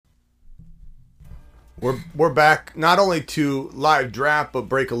We're back not only to live draft, but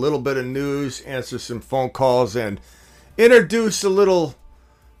break a little bit of news, answer some phone calls, and introduce a little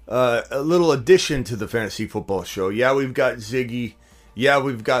addition to the Fantasy Football Show. Yeah, we've got Ziggy. Yeah,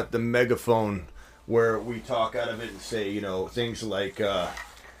 we've got the megaphone where we talk out of it and say, things like, "Hey,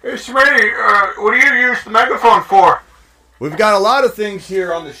 Smitty, what do you use the megaphone for?" We've got a lot of things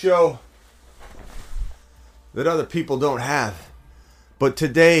here on the show that other people don't have. But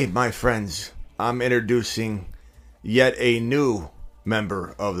today, my friends, I'm introducing yet a new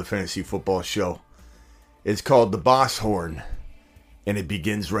member of the Fantasy Football Show. It's called the BOSSHORN, and it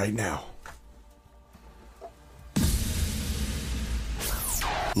begins right now.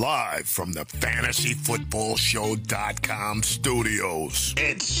 Live from the FantasyFootballShow.com studios.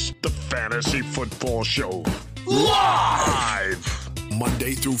 It's the Fantasy Football Show. Live!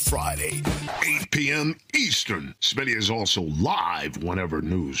 Monday through Friday, 8 p.m. Eastern. Smitty is also live whenever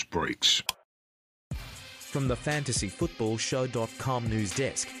news breaks. From the FantasyFootballShow.com news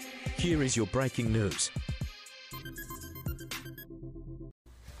desk, here is your breaking news.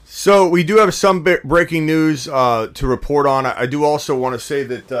 So we do have some breaking news to report on. I do also want to say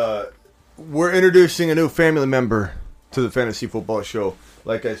that we're introducing a new family member to the Fantasy Football Show.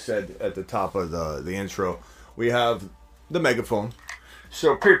 Like I said at the top of the intro, we have the megaphone.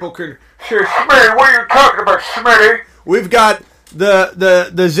 So people can say, "Smitty, what are you talking about, Smitty?" We've got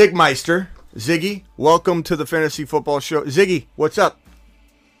the Zigmeister. Ziggy, welcome to the Fantasy Football Show. Ziggy, what's up?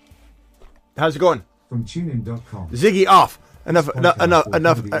 How's it going? From TuneIn.com. Ziggy off. Enough of you.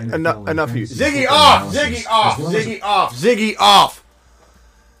 Ziggy off! Ziggy off! Ziggy off! Ziggy off!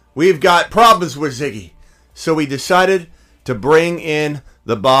 We've got problems with Ziggy. So we decided to bring in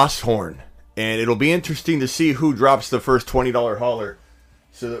the BOSSHORN. And it'll be interesting to see who drops the first $20 hauler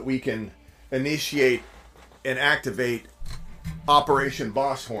so that we can initiate and activate Operation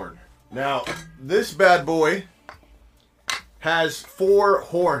BOSSHORN. Now, this bad boy has 4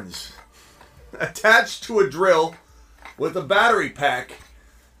 horns attached to a drill with a battery pack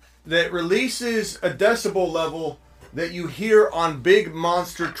that releases a decibel level that you hear on big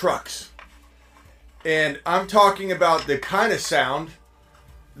monster trucks. And I'm talking about the kind of sound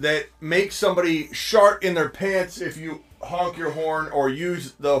that makes somebody shart in their pants if you honk your horn or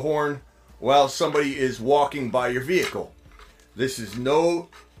use the horn while somebody is walking by your vehicle. This is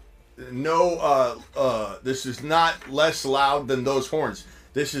this is not less loud than those horns.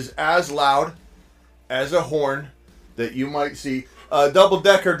 This is as loud as a horn that you might see. Double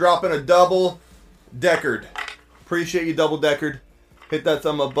Decker dropping a double deckered. Appreciate you, Double Deckered. Hit that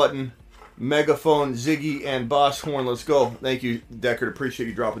thumb up button. Megaphone, Ziggy, and BOSSHORN. Let's go. Thank you, Deckard. Appreciate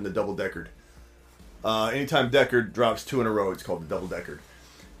you dropping the double Deckard. Anytime Deckard drops 2 in a row, it's called the double Deckard.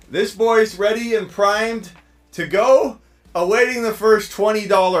 This boy's ready and primed to go. Awaiting the first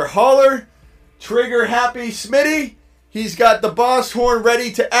 $20 hauler. Trigger happy Smitty. He's got the BOSSHORN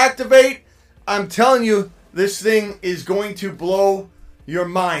ready to activate. I'm telling you, this thing is going to blow your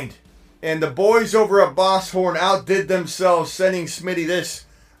mind. And the boys over at BOSSHORN outdid themselves sending Smitty this.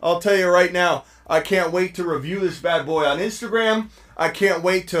 I'll tell you right now, I can't wait to review this bad boy on Instagram. I can't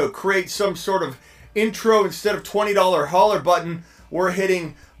wait to create some sort of intro instead of $20 hauler button. We're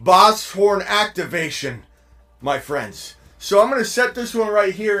hitting BOSSHORN activation, my friends. So I'm going to set this one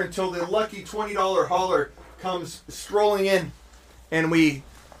right here until the lucky $20 hauler comes strolling in and we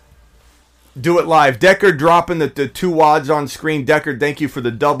do it live. Deckard dropping the 2 wads on screen. Deckard, thank you for the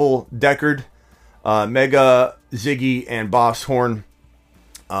double Deckard. Mega, Ziggy, and BOSSHORN.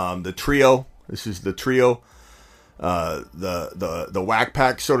 The trio. This is the trio. The whack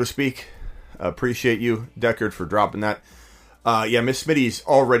pack, so to speak. Appreciate you, Deckard, for dropping that. Miss Smitty's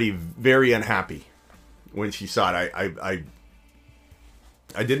already very unhappy when she saw it. I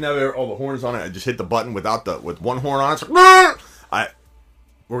didn't have all the horns on it. I just hit the button with one horn on it.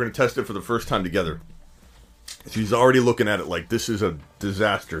 We're going to test it for the first time together. She's already looking at it like this is a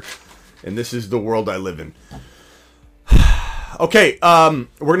disaster. And this is the world I live in. Okay, we're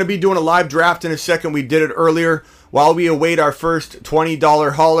going to be doing a live draft in a second. We did it earlier. While we await our first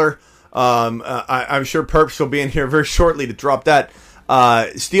 $20 hauler, I'm sure Perps will be in here very shortly to drop that.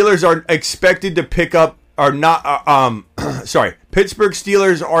 Steelers are expected to pick up, Pittsburgh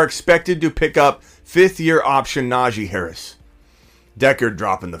Steelers are expected to pick up 5th-year option Najee Harris. Deckard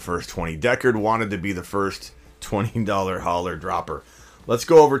dropping the first 20. Deckard wanted to be the first $20 hauler dropper. Let's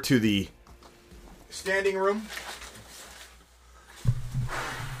go over to the standing room.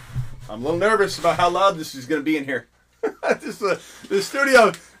 I'm a little nervous about how loud this is going to be in here. The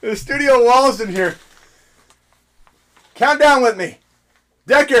studio walls in here. Count down with me.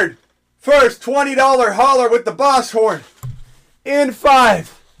 Deckard, first $20 hauler with the BOSSHORN. In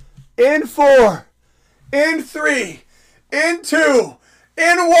 5, in 4, In 3, in 2,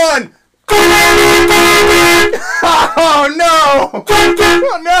 in 1. Oh no!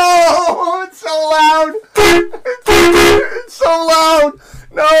 No! It's so loud! It's so loud!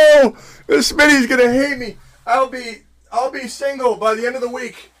 No! Smitty's gonna hate me. I'll be single by the end of the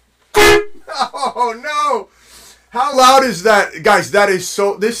week. Oh no! How loud is that? Guys, that is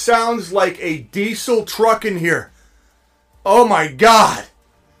so... This sounds like a diesel truck in here. Oh my god.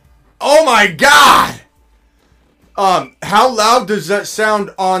 Oh my god! How loud does that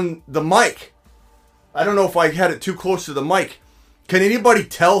sound on the mic? I don't know if I had it too close to the mic. Can anybody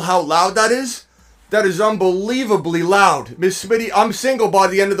tell how loud that is? That is unbelievably loud. Miss Smitty, I'm single by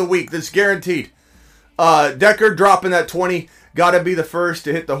the end of the week. That's guaranteed. Decker dropping that 20. Gotta be the first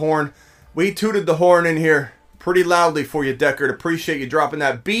to hit the horn. We tooted the horn in here pretty loudly for you, Deckard. Appreciate you dropping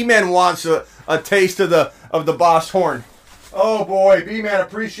that. B-Man wants a taste of the boss horn. Oh boy, B-Man,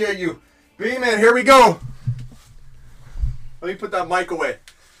 appreciate you. B-Man, here we go. Let me put that mic away.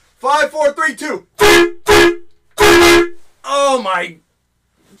 5, 4, 3, 2. Oh my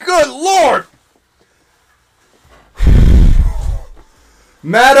good lord.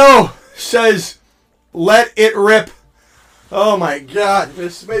 Matto says, let it rip. Oh my god.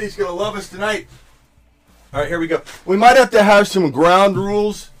 Miss Smitty's going to love us tonight. All right, here we go. We might have to have some ground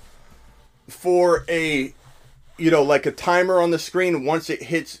rules for a, like a timer on the screen. Once it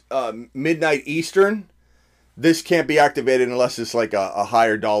hits midnight Eastern, this can't be activated unless it's like a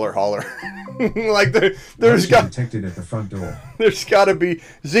higher dollar hauler. Like there's got detected at the front door. There's got to be.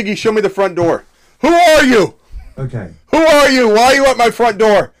 Ziggy, show me the front door. Who are you? Okay. Who are you? Why are you at my front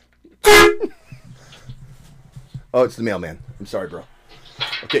door? Oh, it's the mailman. I'm sorry, bro.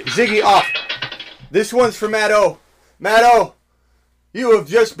 Okay, Ziggy off. This one's for Matto. Matto, you have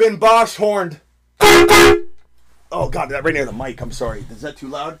just been boss horned. Oh god, that right near the mic. I'm sorry. Is that too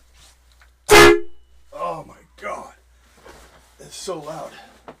loud? Oh my god. It's so loud.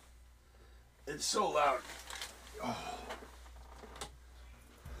 It's so loud. Oh.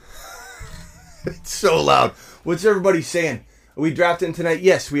 It's so loud. What's everybody saying? Are we drafting tonight?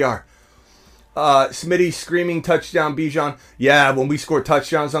 Yes, we are. Smitty screaming touchdown, Bijan. Yeah, when we score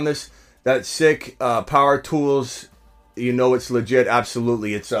touchdowns on this, that's sick. Power tools, it's legit.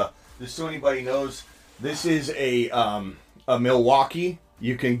 Absolutely. It's just so anybody knows, this is a Milwaukee.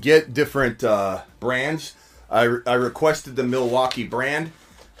 You can get different brands. I requested the Milwaukee brand.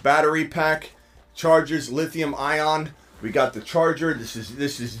 Battery pack, chargers, lithium ion. We got the charger. This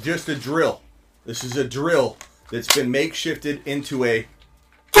is just a drill. This is a drill that's been makeshifted into a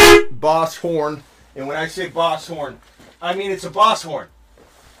boss horn. And when I say boss horn, I mean it's a boss horn.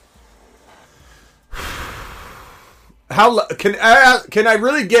 How can I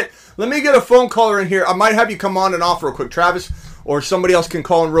really get? Let me get a phone caller in here. I might have you come on and off real quick, Travis, or somebody else can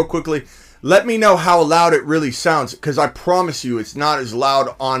call in real quickly. Let me know how loud it really sounds, because I promise you it's not as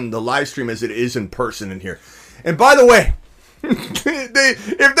loud on the live stream as it is in person in here. And by the way, if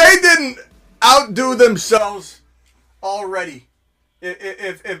they didn't outdo themselves already,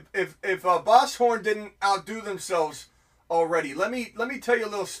 if Boss Horn didn't outdo themselves already, let me tell you a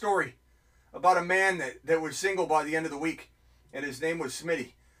little story about a man that was single by the end of the week, and his name was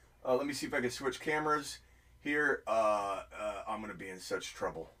Smitty. Let me see if I can switch cameras here. I'm going to be in such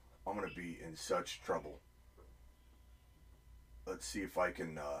trouble. Let's see if I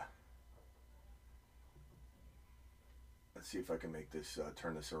can make this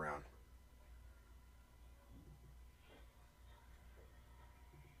turn this around.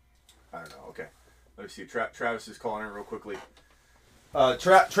 I don't know. Okay. Let me see. Travis is calling in real quickly.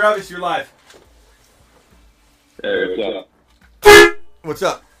 Travis, you're live. Hey, what's up? What's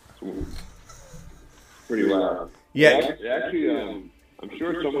up? Pretty loud. Yeah. Actually, I'm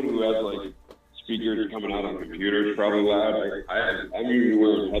sure someone who has like speakers coming out on computers probably loud. I'm usually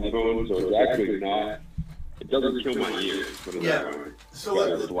wearing headphones, so it's actually not. It doesn't kill my ears. Yeah. So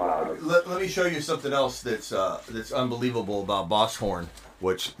let me show you something else that's unbelievable about Boss Horn,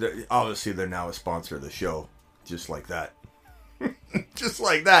 which obviously they're now a sponsor of the show, just like that. Just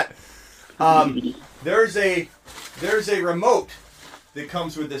like that. There's a remote that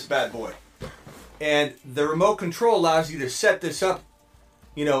comes with this bad boy, and the remote control allows you to set this up,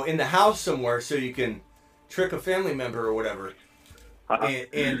 in the house somewhere, so you can trick a family member or whatever.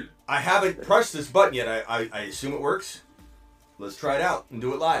 And I haven't pressed this button yet. I assume it works. Let's try it out and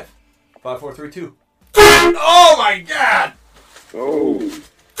do it live. 5, 4, 3, 2. Oh my god! Oh.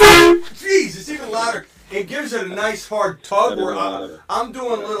 Jeez, it's even louder. It gives it a nice hard tug where I'm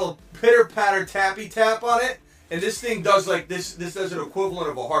doing a little pitter patter tappy tap on it, and this thing does like this. This does an equivalent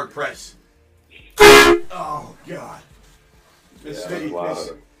of a hard press. Oh god! Miss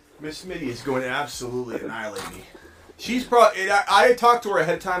Miss Smitty is going to absolutely annihilate me. She's probably. I had talked to her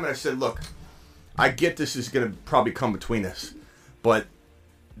ahead of time, and I said, "Look, I get this is going to probably come between us, but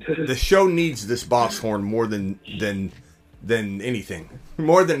the show needs this boss horn more than anything,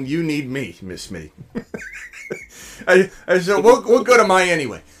 more than you need me, Miss Smitty." I said, "What good am I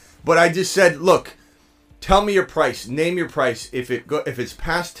anyway?" But I just said, "Look, tell me your price. Name your price. If it's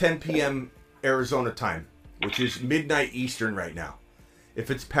past 10 p.m. Arizona time, which is midnight Eastern right now,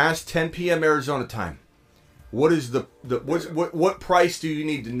 if it's past 10 p.m. Arizona time." What is what price do you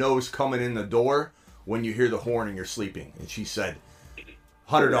need to know is coming in the door when you hear the horn and you're sleeping? And she said,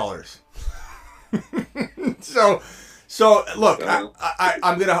 $100. So look,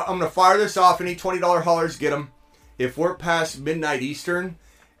 I'm gonna fire this off. Any $20 haulers, get them. If we're past midnight Eastern,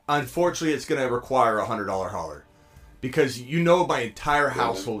 unfortunately, it's gonna require a $100 hauler because my entire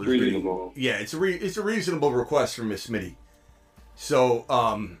household is reasonable. Yeah, it's a reasonable request from Miss Smitty.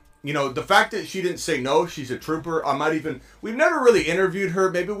 So the fact that she didn't say no, she's a trooper. We've never really interviewed her.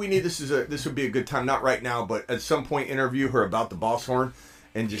 Maybe this would be a good time, not right now, but at some point interview her about the boss horn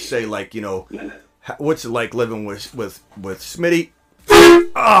and just say what's it like living with Smitty?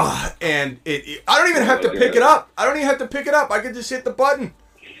 And I don't even have to pick it up. I can just hit the button.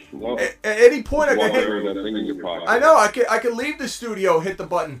 Well, at any point I can hit. I know. I can leave the studio, hit the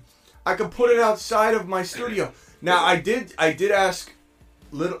button. I can put it outside of my studio. Now I did ask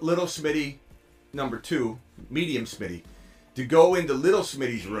Little Smitty, number 2, medium Smitty, to go into Little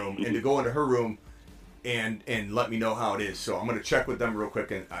Smitty's room and to go into her room and let me know how it is. So I'm going to check with them real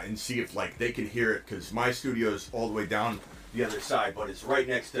quick and see if they can hear it, because my studio is all the way down the other side, but it's right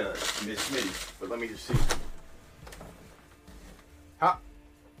next to Miss Smitty. But let me just see. I'm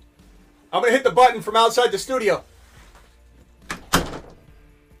going to hit the button from outside the studio.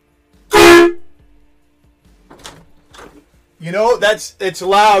 It's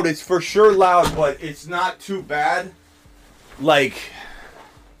loud. It's for sure loud, but it's not too bad.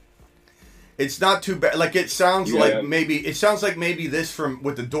 It's not too bad. It sounds like maybe this from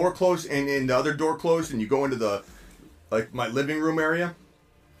with the door closed and the other door closed, and you go into the my living room area.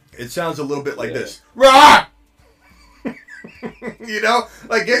 It sounds a little bit like this. Rah!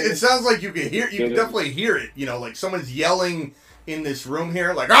 It sounds like you can hear. You can definitely hear it. Like someone's yelling in this room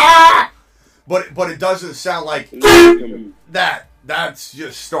here, ah! But it doesn't sound like that. That's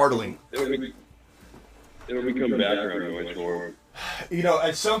just startling. It'll become background noise for him.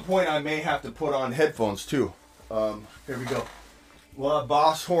 At some point I may have to put on headphones too. Here we go. Well,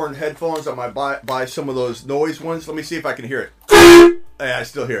 Boss Horn headphones. I might buy some of those noise ones. Let me see if I can hear it. Yeah, I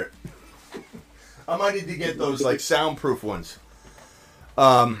still hear it. I might need to get those soundproof ones.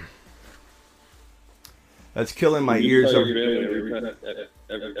 That's killing my ears.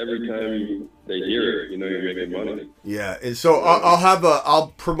 Every time they hear it, you're making money. Yeah, and so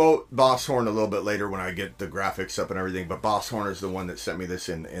I'll promote Boss Horn a little bit later when I get the graphics up and everything. But Boss Horn is the one that sent me this,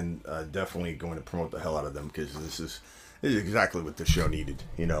 and definitely going to promote the hell out of them, because this is exactly what the show needed.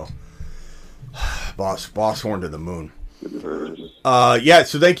 Boss Horn to the moon. Yeah,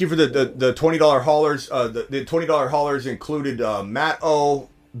 so thank you for the $20 haulers. The $20 haulers included Matt O,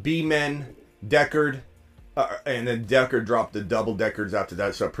 B-Men, Deckard. And then Deckard dropped the double Deckers after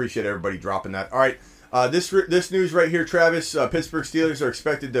that, so I appreciate everybody dropping that. All right, this news right here, Travis. Pittsburgh Steelers are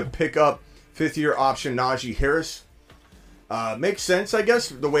expected to pick up 5th-year option Najee Harris. Makes sense, I guess,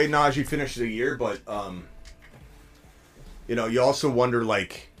 the way Najee finished the year, but you also wonder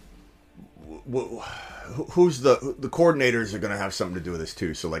who's the coordinators are going to have something to do with this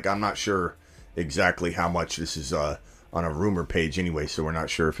too. So I'm not sure exactly how much this is on a rumor page anyway, so we're not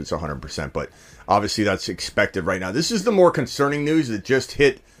sure if it's 100%, but obviously that's expected right now. This is the more concerning news that just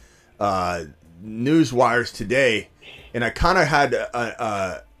hit news wires today, and I kind of had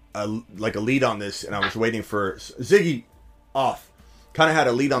a lead on this, and I was waiting for Ziggy off. Kind of had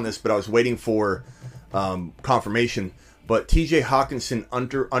a lead on this, but I was waiting for confirmation. But TJ Hawkinson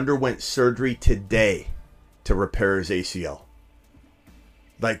underwent surgery today to repair his ACL.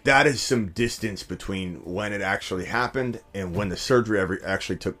 That is some distance between when it actually happened and when the surgery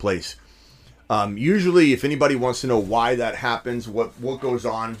actually took place. Usually, if anybody wants to know why that happens, what goes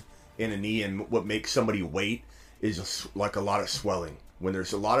on in a knee and what makes somebody wait, is a lot of swelling. When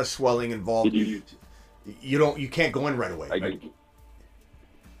there's a lot of swelling involved, you can't go in right away.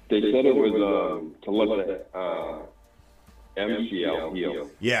 They said it was to let the MCL heal.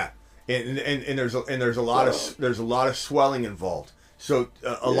 Yeah, and there's a lot of swelling involved. So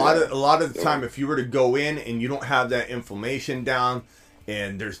a lot of the time, if you were to go in and you don't have that inflammation down,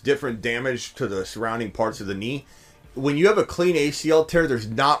 and there's different damage to the surrounding parts of the knee, when you have a clean ACL tear, there's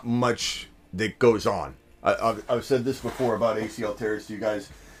not much that goes on. I've said this before about ACL tears to you guys.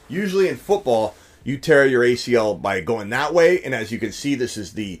 Usually in football, you tear your ACL by going that way, and as you can see, this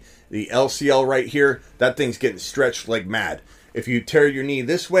is the LCL right here. That thing's getting stretched like mad. If you tear your knee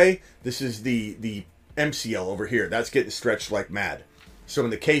this way, this is the MCL over here. That's getting stretched like mad. So in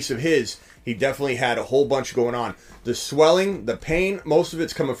the case of his, he definitely had a whole bunch going on. The swelling, the pain, most of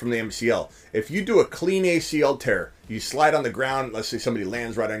it's coming from the MCL. If you do a clean ACL tear, you slide on the ground, let's say somebody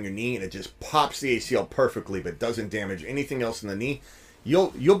lands right on your knee, and it just pops the ACL perfectly, but doesn't damage anything else in the knee,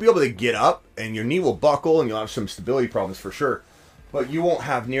 you'll be able to get up, and your knee will buckle, and you'll have some stability problems for sure. But you won't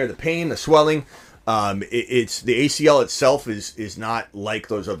have near the pain, the swelling. It's the ACL itself is not like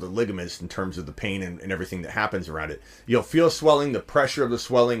those other ligaments in terms of the pain and everything that happens around it. You'll feel swelling. The pressure of the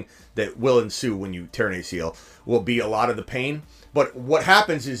swelling that will ensue when you tear an ACL will be a lot of the pain. But what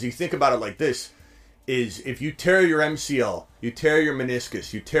happens is, you think about it like this, is if you tear your MCL, you tear your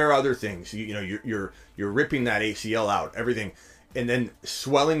meniscus, you tear other things, you're ripping that ACL out, everything, and then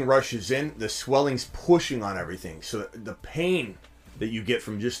swelling rushes in, the swelling's pushing on everything. So the pain that you get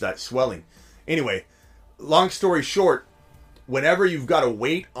from just that swelling. Anyway, long story short, whenever you've got to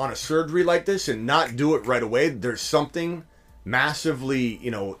wait on a surgery like this and not do it right away, there's something massively,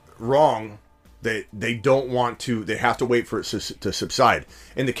 wrong that they don't want to. They have to wait for it to subside.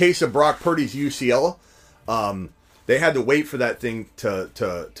 In the case of Brock Purdy's UCL, they had to wait for that thing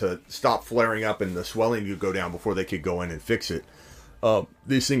to stop flaring up and the swelling to go down before they could go in and fix it.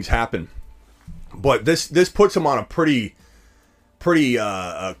 These things happen, but this puts them on a pretty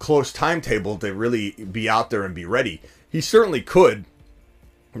close timetable to really be out there and be ready. He certainly could.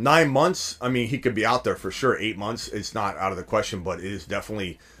 9 months, I mean, he could be out there for sure. 8 months, it's not out of the question, but it is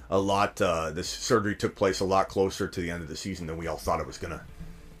definitely a lot. This surgery took place a lot closer to the end of the season than we all thought it was going to.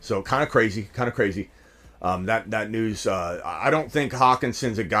 So kind of crazy. That news, I don't think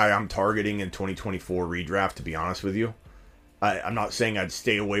Hawkinson's a guy I'm targeting in 2024 redraft, to be honest with you. I'm not saying I'd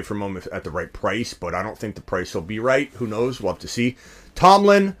stay away from him at the right price, but I don't think the price will be right. Who knows? We'll have to see.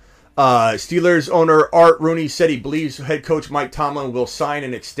 Tomlin, Steelers owner Art Rooney said he believes head coach Mike Tomlin will sign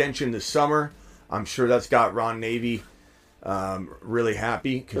an extension this summer. I'm sure that's got Ron Navy really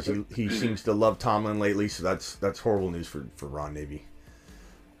happy, because he seems to love Tomlin lately. So that's horrible news for Ron Navy.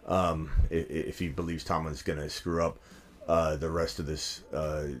 If he believes Tomlin's going to screw up the rest of this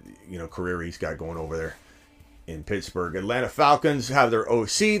career he's got going over there in Pittsburgh. Atlanta Falcons have their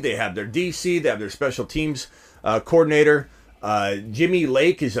OC, they have their DC, they have their special teams coordinator. Jimmy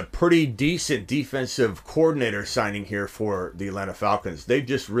Lake is a pretty decent defensive coordinator signing here for the Atlanta Falcons. They've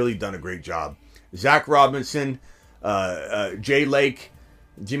just really done a great job. Zach Robinson, Jimmy Lake,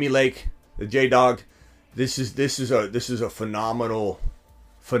 the J Dog. This is a phenomenal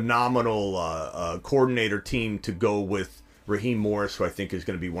coordinator team to go with Raheem Morris, who I think is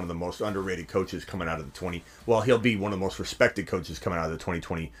going to be one of the most underrated coaches coming out of the he'll be one of the most respected coaches coming out of the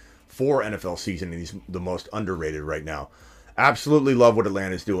 2024 NFL season, and he's the most underrated right now. Absolutely love what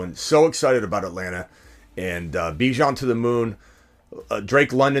Atlanta's doing. So excited about Atlanta. And Bijan to the moon,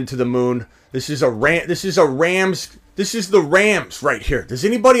 Drake London to the moon. This is the Rams right here. Does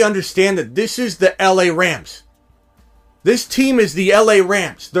anybody understand that this is the LA Rams? This team is the LA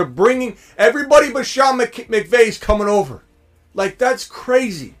Rams. They're bringing everybody but Sean McVay's coming over. Like, that's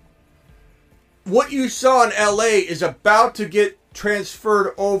crazy. What you saw in LA is about to get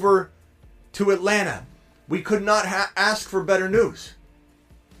transferred over to Atlanta. We could not ask for better news.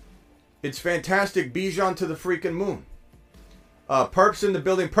 It's fantastic. Bijan to the freaking moon. Perps in the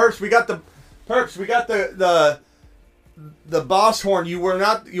building. Perps, we got the boss horn. You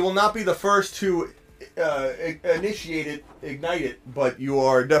will not be the first to ignite it, but you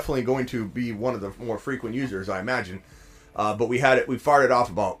are definitely going to be one of the more frequent users, I imagine. But we fired it off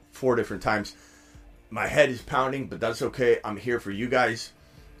about 4 different times. My head is pounding, but that's okay. I'm here for you guys.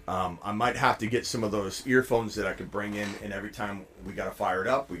 I might have to get some of those earphones that I could bring in, and every time we got to fire it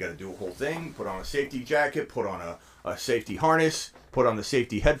up, we got to do a whole thing, put on a safety jacket, put on a safety harness, put on the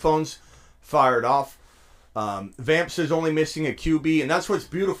safety headphones, fire it off. Vamp says only missing a QB, and that's what's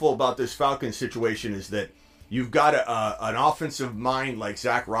beautiful about this Falcons situation, is that you've got an offensive mind like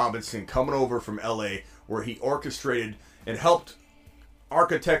Zach Robinson coming over from LA, where he orchestrated and helped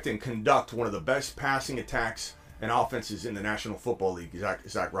architect and conduct one of the best passing attacks and offenses in the National Football League,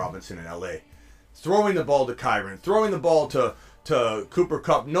 Zach Robinson in LA. Throwing the ball to Kyron, throwing the ball to Cooper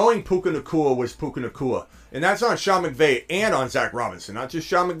Kupp, knowing Puka Nacua was Puka Nacua. And that's on Sean McVay and on Zach Robinson, not just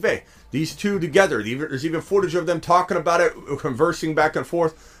Sean McVay. These two together, there's even footage of them talking about it, conversing back and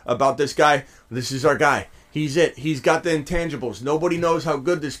forth about this guy. This is our guy. He's it. He's got the intangibles. Nobody knows how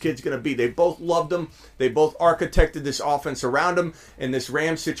good this kid's going to be. They both loved him. They both architected this offense around him. And this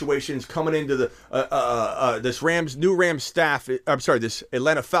Rams situation is coming into the this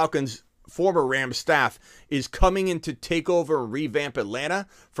Atlanta Falcons former Rams staff is coming in to take over and revamp Atlanta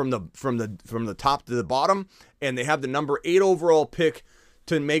from the top to the bottom. And they have the number 8 overall pick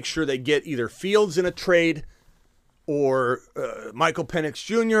to make sure they get either Fields in a trade, or Michael Penix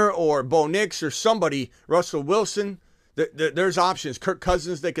Jr. or Bo Nix or somebody, Russell Wilson. There's options. Kirk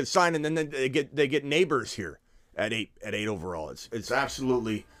Cousins they could sign, and then they get neighbors here at 8 overall. It's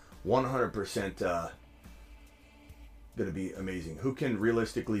absolutely 100% going to be amazing. Who can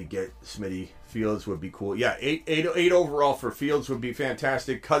realistically get Smitty? Fields would be cool. Yeah, 8 overall for Fields would be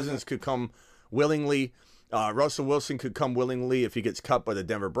fantastic. Cousins could come willingly. Russell Wilson could come willingly if he gets cut by the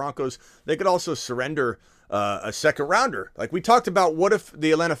Denver Broncos. They could also surrender a second rounder. Like we talked about, what if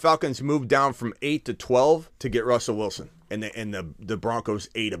the Atlanta Falcons moved down from 8 to 12 to get Russell Wilson, and the Broncos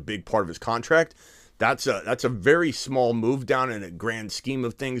ate a big part of his contract? That's a very small move down in a grand scheme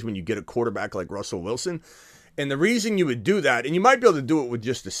of things when you get a quarterback like Russell Wilson. And the reason you would do that, and you might be able to do it with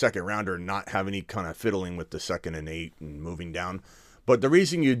just a second rounder and not have any kind of fiddling with the 2nd and 8 and moving down. But the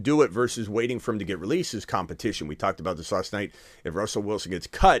reason you do it versus waiting for him to get released is competition. We talked about this last night. If Russell Wilson gets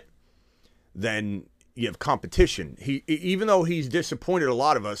cut, then you have competition. Even though he's disappointed a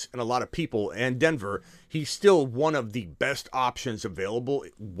lot of us and a lot of people and Denver, he's still one of the best options available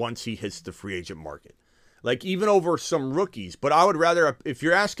once he hits the free agent market. Like even over some rookies. But I would rather, if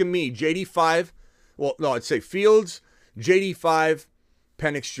you're asking me, JD5, well, no, I'd say Fields, JD5,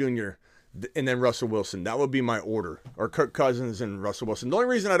 Penix Jr., and then Russell Wilson. That would be my order. Or Kirk Cousins and Russell Wilson. The only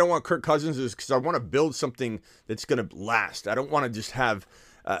reason I don't want Kirk Cousins is because I want to build something that's going to last. I don't want to just have,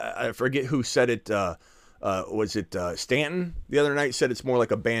 I forget who said it, was it Stanton the other night said it's more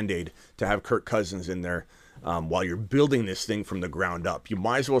like a Band-Aid to have Kirk Cousins in there while you're building this thing from the ground up. You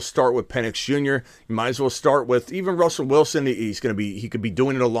might as well start with Penix Jr. You might as well start with even Russell Wilson. He could be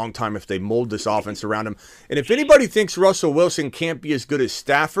doing it a long time if they mold this offense around him. And if anybody thinks Russell Wilson can't be as good as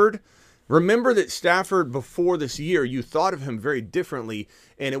Stafford, remember that Stafford, before this year, you thought of him very differently,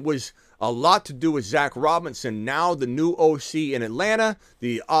 and it was a lot to do with Zach Robinson. Now the new OC in Atlanta,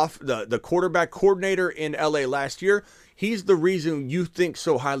 the quarterback coordinator in LA last year, he's the reason you think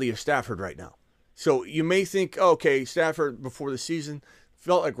so highly of Stafford right now. So you may think, okay, Stafford before the season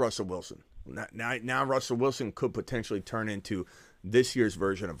felt like Russell Wilson. Now Russell Wilson could potentially turn into this year's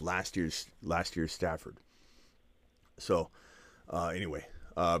version of last year's Stafford. So anyway.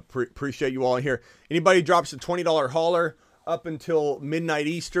 Appreciate you all here. Anybody drops a $20 hauler up until midnight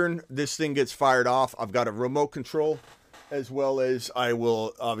Eastern, this thing gets fired off. I've got a remote control, as well as I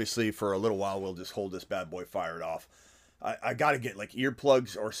will, obviously, for a little while, we'll just hold this bad boy fired off. I got to get like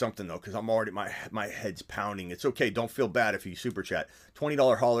earplugs or something, though, because I'm already, my head's pounding. It's okay. Don't feel bad if you super chat.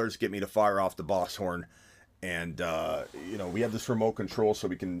 $20 haulers get me to fire off the boss horn. And, we have this remote control so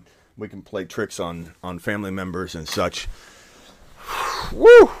we can play tricks on family members and such.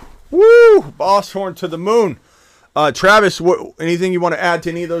 Woo! Woo! Boss horn to the moon. Travis, anything you want to add to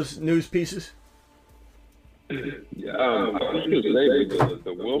any of those news pieces? Yeah, I was going to say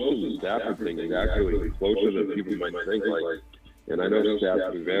the Wilson and Stafford thing is actually closer than people might think. And I know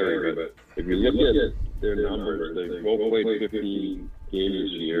stats can vary, but if you look at their numbers, they both played 15 games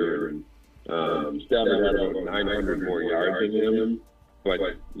this year, and Stafford had about 900 more yards than him. But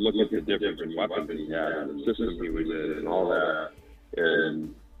look at the difference in weapons he had, and the system he was in, and all that.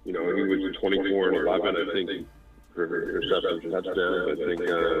 And, he was 24 and 11, I think, for receptions, touchdowns. I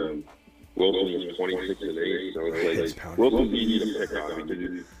think Wilson was 26 and 8. So it's like Wilson's easy to pick on because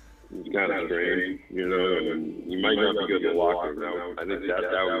he's kind of strange, and he might not be good in the locker room. I think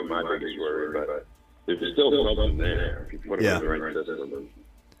that would be my biggest worry. But there's still something there if you put him in the right system.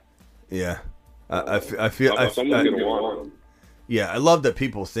 Yeah. I feel someone's going to want him. Yeah, I love that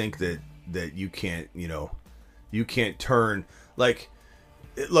people think that you can't, you can't turn. Like,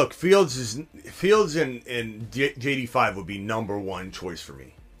 look, Fields and JD5 would be number one choice for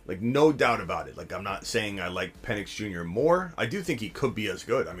me. Like, no doubt about it. Like, I'm not saying I like Penix Jr. more. I do think he could be as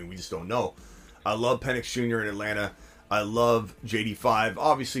good. I mean, we just don't know. I love Penix Jr. in Atlanta. I love JD5.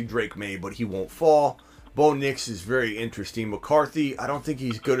 Obviously, Drake may, but he won't fall. Bo Nix is very interesting. McCarthy, I don't think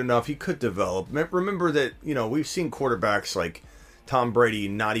he's good enough. He could develop. Remember that, we've seen quarterbacks like Tom Brady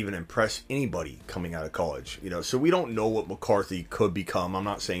not even impress anybody coming out of college, so we don't know what McCarthy could become. I'm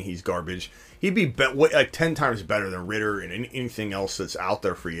not saying he's garbage. He'd be like 10 times better than Ritter and anything else that's out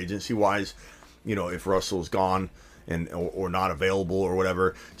there free agency wise, if Russell's gone or not available or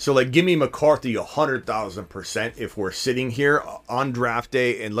whatever. So like, give me McCarthy 100,000% if we're sitting here on draft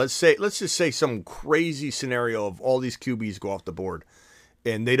day, and let's just say some crazy scenario of all these QBs go off the board,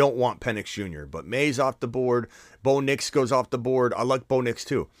 and they don't want Penix Jr., but May's off the board, Bo Nix goes off the board. I like Bo Nix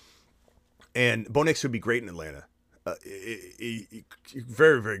too, and Bo Nix would be great in Atlanta.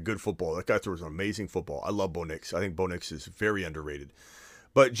 Very, very good football. That guy throws an amazing football. I love Bo Nix. I think Bo Nix is very underrated.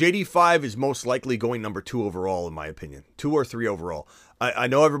 But JD5 is most likely going number 2 overall, in my opinion. 2 or 3 overall. I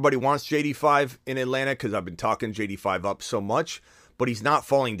know everybody wants JD5 in Atlanta because I've been talking JD5 up so much, but he's not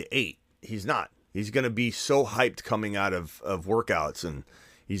falling to 8. He's not. He's going to be so hyped coming out of workouts, and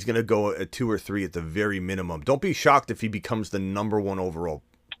he's going to go at 2 or 3 at the very minimum. Don't be shocked if he becomes the number 1 overall,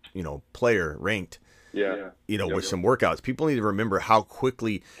 player ranked. Yeah. With some workouts. People need to remember how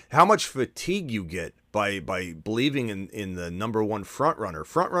much fatigue you get by believing in the number 1 front runner.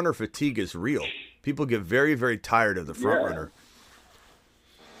 Front runner fatigue is real. People get very, very tired of the front runner.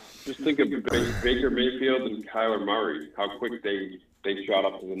 Just think of Baker Mayfield and Kyler Murray, how quick they shot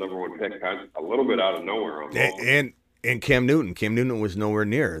up to the number 1 pick, a little bit out of nowhere. And Cam Newton. Cam Newton was nowhere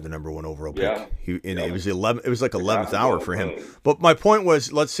near the number 1 overall pick. Yeah. It was 11. It was like 11th hour for him. But my point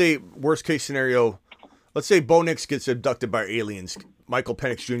was, let's say worst case scenario. Let's say Bo Nix gets abducted by aliens. Michael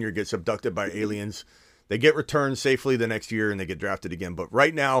Penix Jr. gets abducted by aliens. They get returned safely the next year, and they get drafted again. But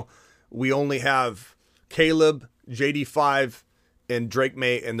right now, we only have Caleb, JD5, and Drake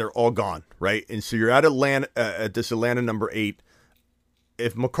May, and they're all gone, right? And so you're at Atlanta, at this Atlanta number 8.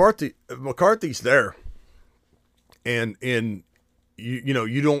 If McCarthy's there, and you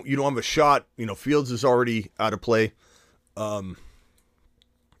don't have a shot. Fields is already out of play.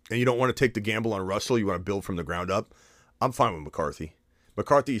 And you don't want to take the gamble on Russell, you want to build from the ground up, I'm fine with McCarthy.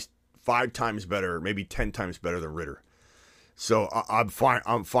 McCarthy's 5 times better, maybe 10 times better than Ritter. So I'm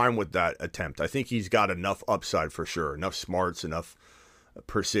fine with that attempt. I think he's got enough upside for sure, enough smarts, enough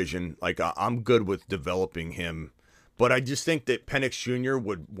precision. Like, I'm good with developing him. But I just think that Penix Jr.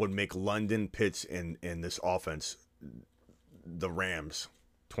 would make London, Pitts, and this offense the Rams,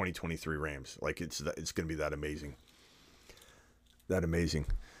 2023 Rams. Like, it's going to be that amazing. That amazing.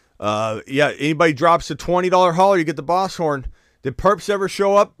 Anybody drops a $20 hauler, you get the boss horn. Did Perps ever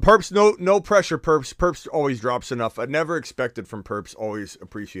show up? Perps, no pressure, Perps. Perps always drops enough. I never expected from Perps, always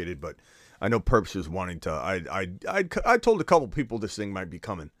appreciated, but I know Perps is wanting to. I told a couple people this thing might be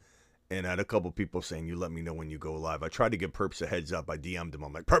coming, and I had a couple people saying, you let me know when you go live. I tried to give Perps a heads up. I DM'd him.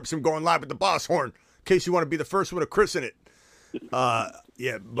 I'm like, Perps, I'm going live with the boss horn in case you want to be the first one to christen it. But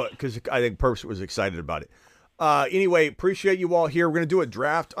because I think Perps was excited about it. Anyway, appreciate you all here. We're going to do a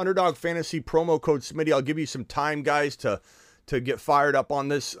draft. Underdog Fantasy promo code Smitty. I'll give you some time, guys, to get fired up on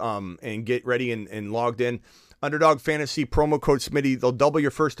this and get ready and logged in. Underdog Fantasy promo code Smitty. They'll double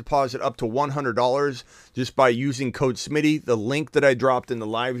your first deposit up to $100 just by using code Smitty. The link that I dropped in the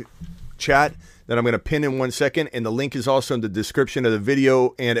live chat that I'm going to pin in 1 second, and the link is also in the description of the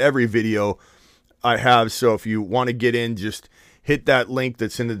video and every video I have. So if you want to get in, just hit that link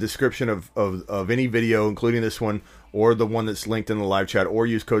that's in the description of any video, including this one, or the one that's linked in the live chat, or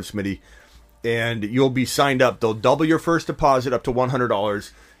use code Smitty, and you'll be signed up. They'll double your first deposit up to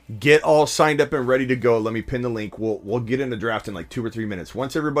 $100. Get all signed up and ready to go. Let me pin the link. We'll get in the draft in like 2 or 3 minutes.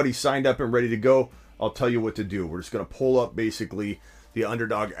 Once everybody's signed up and ready to go, I'll tell you what to do. We're just going to pull up basically the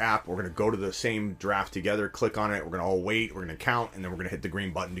Underdog app. We're going to go to the same draft together, click on it. We're going to all wait. We're going to count, and then we're going to hit the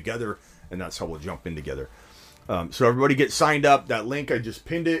green button together, and that's how we'll jump in together. So everybody get signed up. That link, I just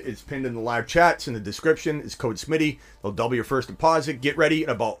pinned it. It's pinned in the live chat. It's in the description. It's code Smitty. They'll double your first deposit. Get ready. In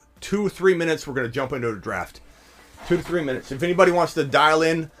about 2 or 3 minutes, we're going to jump into the draft. 2 to 3 minutes. If anybody wants to dial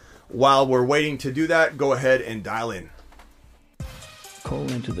in while we're waiting to do that, go ahead and dial in.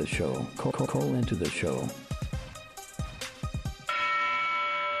 Call into the show. Call into the show.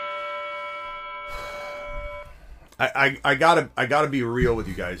 I gotta be real with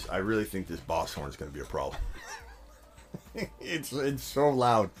you guys. I really think this boss horn is going to be a problem. It's so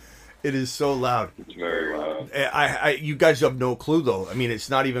loud. It is so loud. It's very loud. You guys have no clue though. I mean, it's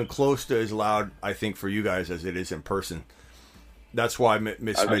not even close to as loud, I think, for you guys as it is in person. That's why Miss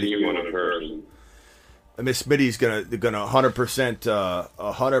Smitty. Miss Smitty's gonna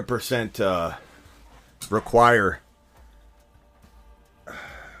 100% require.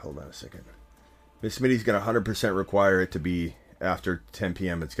 Hold on a second. Miss Smitty's gonna 100% require it to be after 10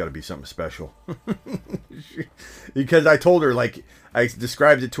 p.m. It's got to be something special. Because I told her, like, I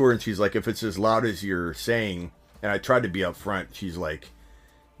described it to her, and she's like, if it's as loud as you're saying, and I tried to be upfront, she's like,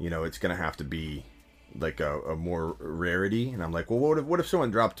 you know, it's gonna have to be like a more rarity. And I'm like, well, what if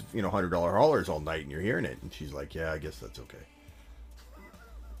someone dropped, you know, $100 haulers all night and you're hearing it? And she's like, yeah, I guess that's okay.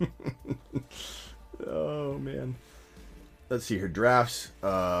 Oh man. let's see here. Drafts,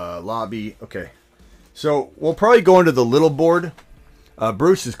 lobby. Okay. So we'll probably go into the little board.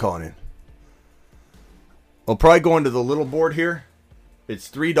 Bruce is calling in. We'll probably go into the little board here. It's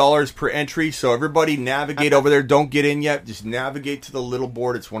 $3 per entry, so everybody navigate over there. Don't get in yet. Just navigate to the little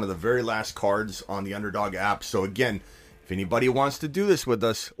board. It's one of the very last cards on the Underdog app. So again, if anybody wants to do this with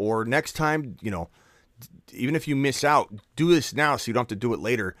us, or next time, you know, even if you miss out, do this now so you don't have to do it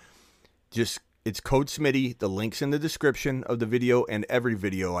later. Just, it's code Smitty. The link's in the description of the video and every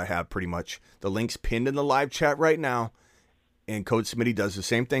video I have pretty much. The link's pinned in the live chat right now. And code Smitty does the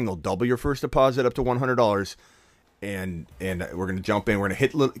same thing. They'll double your first deposit up to $100. And we're going to jump in. We're going to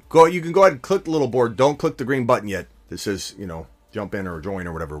hit, you can go ahead and click the little board. Don't click the green button yet. This says, you know, jump in or join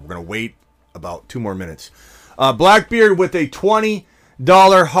or whatever. We're going to wait about 2 more minutes. Blackbeard with a $20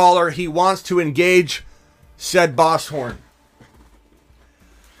 hauler. He wants to engage said BOSSHORN.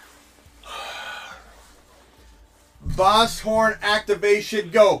 BOSSHORN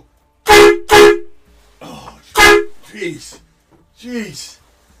activation, go. Oh, jeez. Jeez.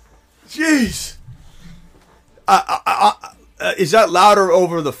 Is that louder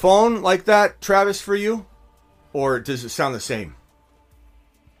over the phone like that, Travis, for you? Or does it sound the same?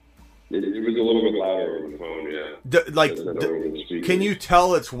 It was a little bit louder over the phone, yeah. Can you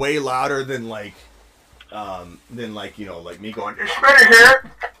tell it's way louder than like you know, like me going, it's Smitty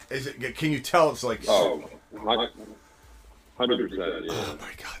here? Is it? Can you tell it's like? Oh, 100%. Yeah. Oh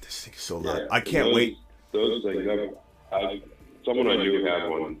my God, this thing is so loud. Yeah, I can't wait. Those things. Someone I knew had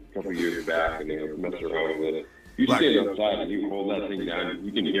one a couple years back, and they were messing around with it. You stand outside and you hold that thing down,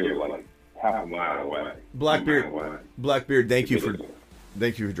 you can hear it like half a mile away. Blackbeard, thank you for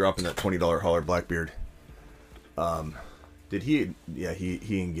dropping that $20 hauler, Blackbeard. Did he? Yeah,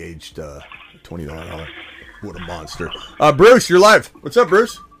 he engaged $20 hauler. What a monster. Bruce, you're live. What's up,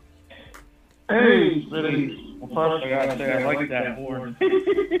 Bruce? Hey, Smitty. Well, first I gotta say I like that horn.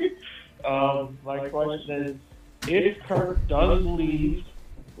 My question is, if Kirk does leave,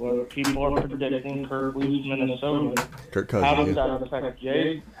 well, people are predicting Kirk leaves Minnesota. Kirk Cousins, how does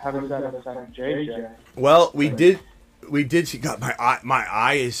that affect JJ? Well, we did see. God, my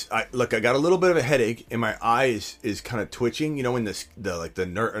eye is. Look, I got a little bit of a headache, and my eye is kind of twitching. You know, when the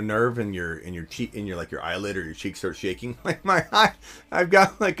nerve in your cheek, in your like your eyelid or your cheek starts shaking. Like my eye, I've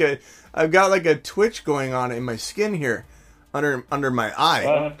got like a twitch going on in my skin here, under my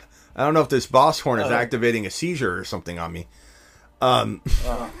eye. I don't know if this BOSSHORN is activating a seizure or something on me.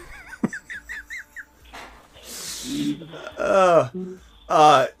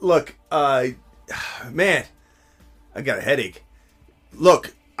 Look, man, I got a headache.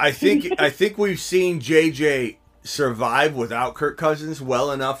 Look, I think we've seen JJ survive without Kirk Cousins well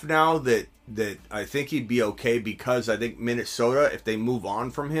enough now that I think he'd be okay, because I think Minnesota, if they move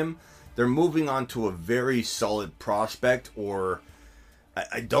on from him, they're moving on to a very solid prospect, or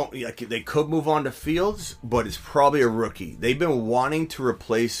they could move on to Fields, but it's probably a rookie. They've been wanting to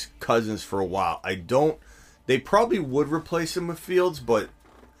replace Cousins for a while. They probably would replace him with Fields, but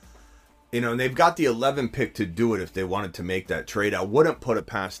you know, they've got the 11 pick to do it if they wanted to make that trade. I wouldn't put it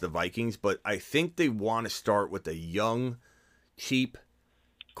past the Vikings, but I think they want to start with a young, cheap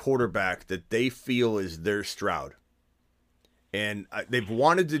quarterback that they feel is their Stroud. And they've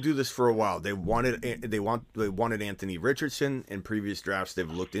wanted to do this for a while. They wanted Anthony Richardson in previous drafts.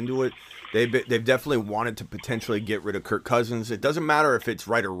 They've looked into it. They've definitely wanted to potentially get rid of Kirk Cousins. It doesn't matter if it's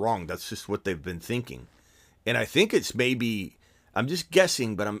right or wrong. That's just what they've been thinking. And I think it's maybe, I'm just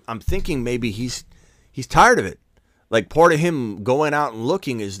guessing, but I'm thinking maybe he's tired of it. Like, part of him going out and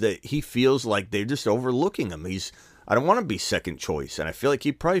looking is that he feels like they're just overlooking him. I don't want to be second choice, and I feel like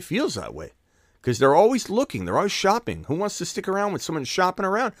he probably feels that way. Because they're always looking. They're always shopping. Who wants to stick around with someone shopping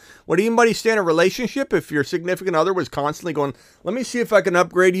around? Would anybody stay in a relationship if your significant other was constantly going, let me see if I can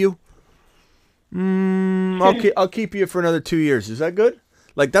upgrade you? I'll keep you for another 2 years. Is that good?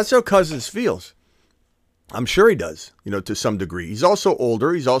 Like, that's how Cousins feels. I'm sure he does, you know, to some degree. He's also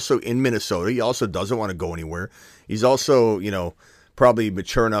older. He's also in Minnesota. He also doesn't want to go anywhere. He's also, you know, probably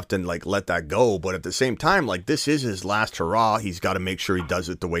mature enough to like let that go, but at the same time, like, this is his last hurrah. He's got to make sure he does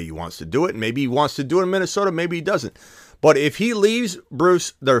it the way he wants to do it. And maybe he wants to do it in Minnesota, maybe he doesn't. But if he leaves,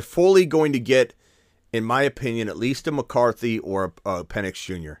 Bruce, they're fully going to get, in my opinion, at least a McCarthy or a Penix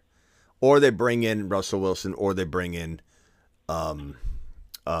Jr. Or they bring in Russell Wilson, or they bring in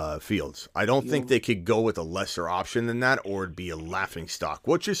Fields. I don't think they could go with a lesser option than that, or it'd be a laughing stock,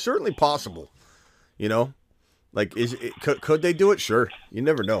 which is certainly possible. You know? Like, could they do it? Sure. You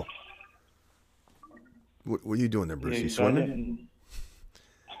never know. What are you doing there, Bruce? You swimming?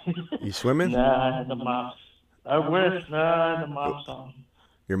 You swimming? Nah, I had the mops. I wish. Nah, I had the mops on.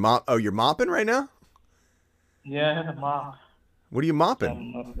 You're mopping right now? Yeah, I had a mop. What are you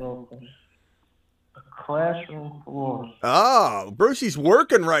mopping? A classroom floor. Oh, Brucey's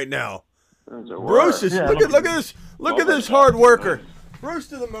working right now. That's a Bruce is look at this. Look at this hard worker. Bruce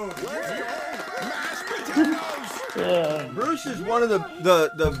to the moon. Yeah. Bruce is one of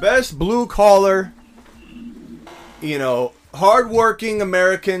the best blue collar, hardworking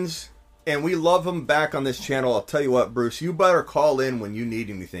Americans, and we love him back on this channel. I'll tell you what, Bruce, you better call in when you need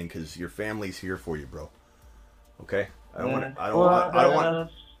anything because your family's here for you, bro. Okay? I don't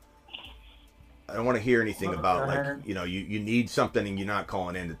want to hear anything about you need something and you're not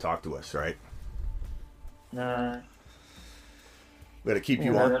calling in to talk to us, right? Nah. We got to keep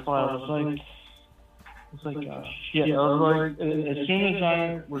you on. That's why I was like, shit. I was like, as soon as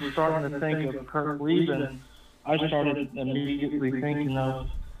I was starting to think of Kirk leaving, I started immediately thinking of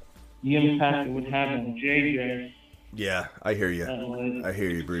the impact it would have on JJ. Yeah, I hear you. I hear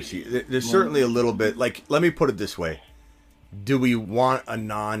you, Brucey. There's certainly a little bit. Like, let me put it this way: do we want a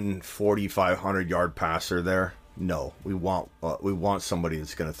non-4,500 yard passer there? No, we want somebody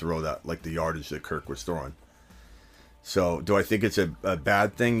that's going to throw that like the yardage that Kirk was throwing. So, do I think it's a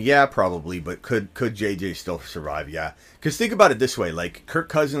bad thing? Yeah, probably. But could JJ still survive? Yeah. Because think about it this way: like Kirk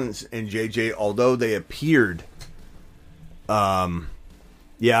Cousins and JJ, although they appeared, I'm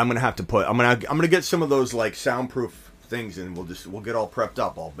gonna get some of those like soundproof things, and we'll get all prepped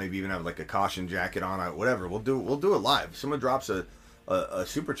up. I'll maybe even have like a caution jacket on, whatever. We'll do it live. If someone drops a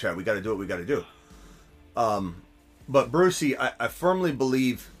super chat, we got to do what we got to do. But Brucey, I firmly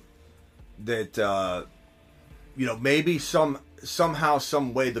believe that. Maybe somehow,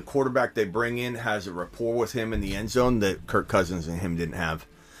 some way, the quarterback they bring in has a rapport with him in the end zone that Kirk Cousins and him didn't have.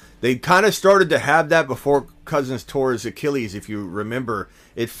 They kind of started to have that before Cousins tore his Achilles. If you remember,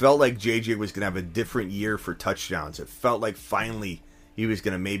 it felt like JJ was going to have a different year for touchdowns. It felt like finally he was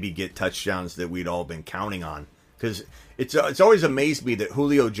going to maybe get touchdowns that we'd all been counting on. Because it's always amazed me that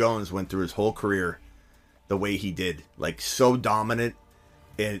Julio Jones went through his whole career the way he did, like so dominant.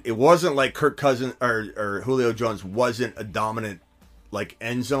 And it wasn't like Kirk Cousins or Julio Jones wasn't a dominant like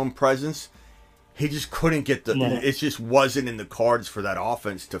end zone presence. He just couldn't get it just wasn't in the cards for that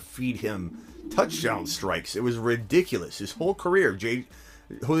offense to feed him touchdown strikes. It was ridiculous. His whole career,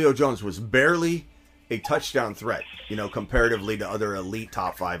 Julio Jones was barely a touchdown threat, comparatively to other elite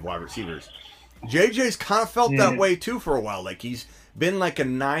top 5 wide receivers. JJ's kind of felt that way too for a while. Like he's been like a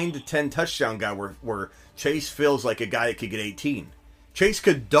 9 to 10 touchdown guy where Chase feels like a guy that could get 18. Chase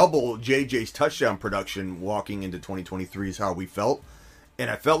could double JJ's touchdown production walking into 2023 is how we felt. And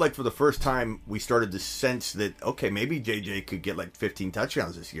I felt like for the first time we started to sense that, okay, maybe JJ could get like 15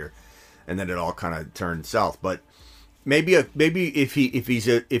 touchdowns this year. And then it all kind of turned south. But maybe if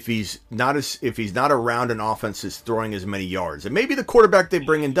he's not around an offense that's throwing as many yards, and maybe the quarterback they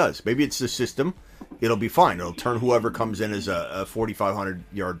bring in does. Maybe it's the system. It'll be fine. It'll turn whoever comes in as a 4,500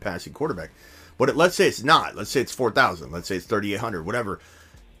 yard passing quarterback. But let's say it's not. Let's say it's 4,000. Let's say it's 3,800, whatever.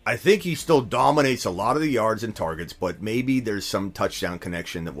 I think he still dominates a lot of the yards and targets, but maybe there's some touchdown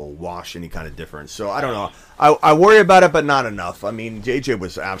connection that will wash any kind of difference. So I don't know. I worry about it, but not enough. I mean, JJ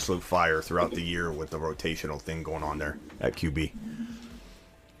was absolute fire throughout the year with the rotational thing going on there at QB.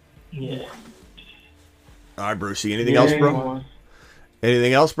 Yeah. All right, Brucey. Anything else, bro?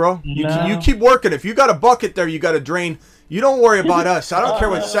 Anything else, bro? No. You keep working. If you got a bucket there, you got to drain. You don't worry about us. I don't care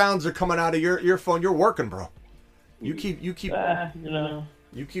what sounds are coming out of your phone. You're working, bro. You keep you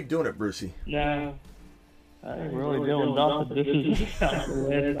keep doing it, Brucey. No, I ain't really doing nothing. This is the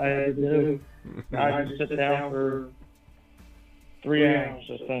last I had to do. I just sit down for 3 hours,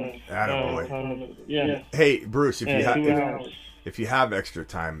 I think. Attaboy. Yeah. Hey, Bruce, if you have extra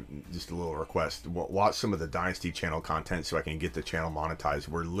time, just a little request. Watch some of the Dynasty Channel content so I can get the channel monetized.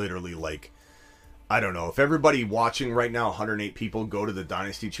 We're literally like, I don't know, if everybody watching right now, 108 people, go to the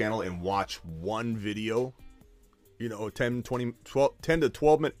Dynasty Channel and watch one video, 10 to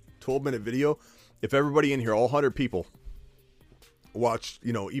 12 minute video. If everybody in here, all 100 people, watch,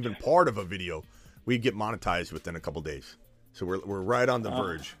 even part of a video, we get monetized within a couple days. So we're right on the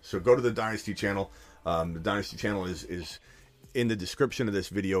verge. So go to the Dynasty Channel. The Dynasty Channel is in the description of this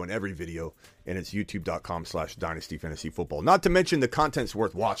video and every video, and it's youtube.com/Dynasty Fantasy Football. Not to mention the content's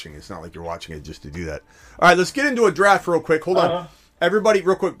worth watching. It's not like you're watching it just to do that. All right, let's get into a draft real quick. Hold on. Everybody,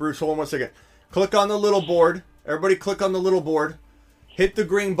 real quick, Bruce, hold on 1 second. Click on the little board. Everybody click on the little board. Hit the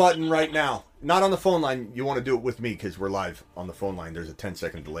green button right now. Not on the phone line. You want to do it with me because we're live on the phone line. There's a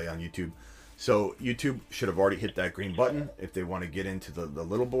 10-second delay on YouTube. So YouTube should have already hit that green button. If they want to get into the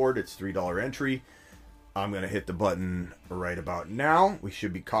little board, it's $3 entry. I'm going to hit the button right about now. We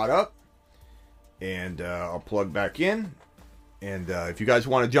should be caught up. And I'll plug back in. And if you guys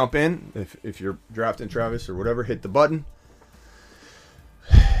want to jump in, if you're drafting Travis or whatever, hit the button.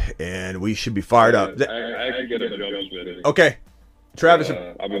 And we should be fired up. I can get a jump, Smitty. Okay. Travis,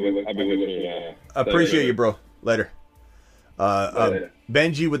 I'll be listening. appreciate you, bro. Later.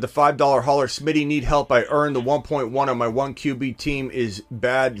 Benji with the $5 hauler. Smitty, need help. I earned the 1.1 on my 1 QB team. Is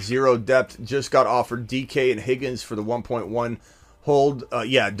bad. 0 depth. Just got offered DK and Higgins for the 1.1. Hold.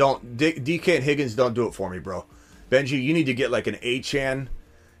 Yeah, don't. DK and Higgins, don't do it for me, bro. Benji, you need to get like an Achane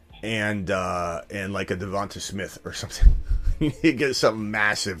and like a Devonta Smith or something. You need to get something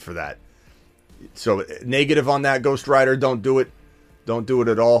massive for that. So negative on that, Ghost Rider. Don't do it. Don't do it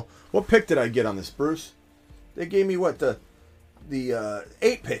at all. What pick did I get on this, Bruce? They gave me what, the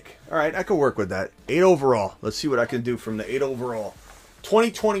 8 pick. All right, I could work with that. 8 overall. Let's see what I can do from the 8 overall.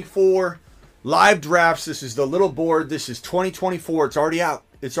 2024 live drafts. This is the little board. This is 2024. It's already out.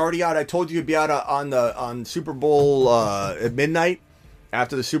 It's already out. I told you it'd be out on Super Bowl at midnight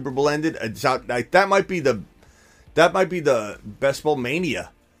after the Super Bowl ended. It's out. That might be the Best Bowl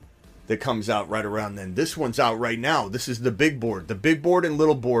Mania that comes out right around then. This one's out right now. This is the big board. The big board and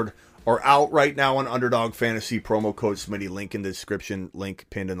little board are out right now on Underdog Fantasy. Promo code Smitty. Link in the description. Link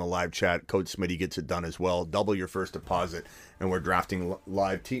pinned in the live chat. Code Smitty gets it done as well. Double your first deposit. And we're drafting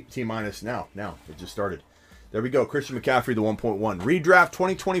live T-minus now. Now, it just started. There we go. Christian McCaffrey, the 1.1. Redraft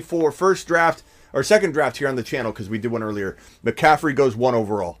 2024. First draft, or second draft here on the channel because we did one earlier. McCaffrey goes 1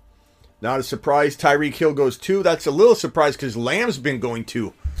 overall. Not a surprise. Tyreek Hill goes 2. That's a little surprise because Lamb's been going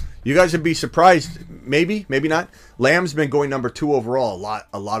 2. You guys would be surprised. Maybe, maybe not. Lamb's been going number 2 overall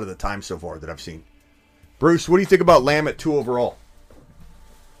a lot of the time so far that I've seen. Bruce, what do you think about Lamb at 2 overall?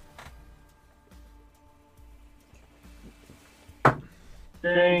 I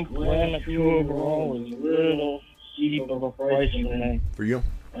think Lamb at 2 overall is a little steep of a price for me. For you?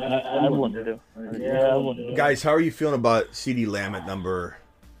 I wouldn't do. Yeah, I wouldn't do. Guys, how are you feeling about CD Lamb at number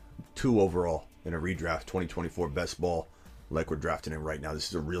 2 overall in a redraft 2024 best ball like we're drafting in right now? This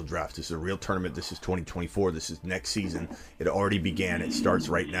is a real draft. This is a real tournament. This is 2024. This is next season. It already began. It starts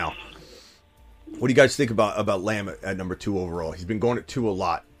right now. What do you guys think about Lamb at number 2 overall? He's been going at 2 a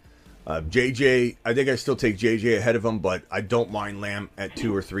lot. JJ, I think I still take JJ ahead of him, but I don't mind Lamb at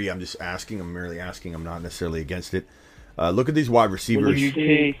 2 or 3. I'm just asking. I'm merely asking. I'm not necessarily against it. Look at these wide receivers. What do you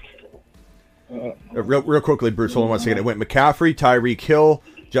take? Real quickly, Bruce, hold on 1 second. It went McCaffrey, Tyreek Hill,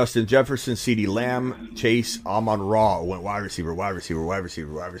 Justin Jefferson, CeeDee Lamb, Chase, Amon-Ra. Went wide receiver right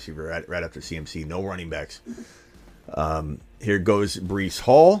after CMC. No running backs. Here goes Breece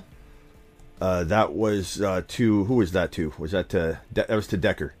Hall. That was to, who was that to? Was that to, that was to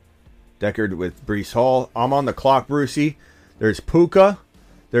Decker. Deckard with Breece Hall. I'm on the clock, Brucey. There's Puka.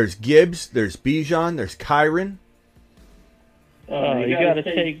 There's Gibbs. There's Bijan. There's Kyron. You got to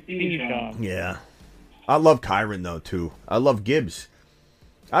take Bijan. Yeah. I love Kyron, though, too. I love Gibbs.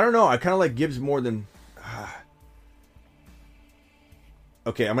 I don't know. I kind of like Gibbs more than...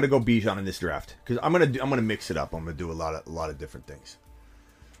 Okay, I'm going to go Bijan in this draft. Because I'm gonna mix it up. I'm going to do a lot of different things.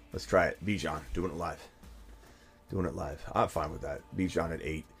 Let's try it. Bijan. Doing it live. I'm fine with that. Bijan at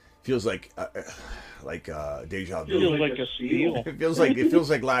 8. Feels like deja vu. Feels like a steal. It feels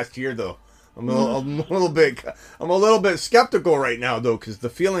like last year though. I'm a little bit skeptical right now though, because the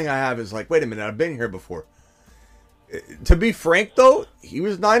feeling I have is like, wait a minute, I've been here before. To be frank though, he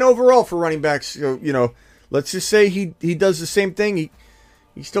was 9 overall for running backs. So, let's just say he does the same thing.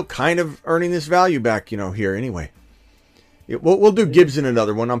 He's still kind of earning this value back, here anyway. We'll do Gibbs in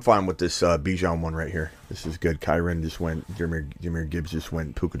another one. I'm fine with this Bijan one right here. This is good. Kyron just went. Jahmyr Gibbs just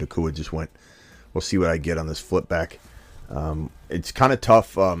went. Puka Nacua just went. We'll see what I get on this flip back. It's kind of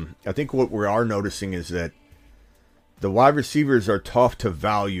tough. I think what we are noticing is that the wide receivers are tough to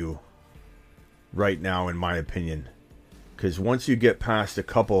value right now, in my opinion. Because once you get past a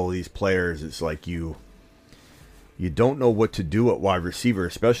couple of these players, it's like you don't know what to do at wide receiver,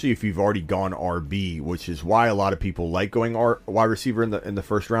 especially if you've already gone RB, which is why a lot of people like going wide receiver in the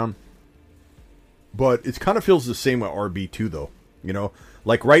first round. But it kind of feels the same with RB too, though.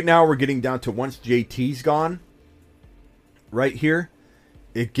 Like right now we're getting down to once JT's gone, right here,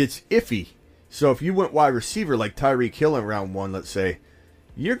 it gets iffy. So if you went wide receiver like Tyreek Hill in round 1, let's say,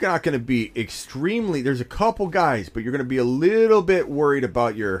 you're not going to be extremely. There's a couple guys, but you're going to be a little bit worried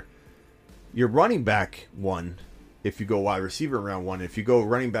about your running back one. If you go wide receiver in round 1, if you go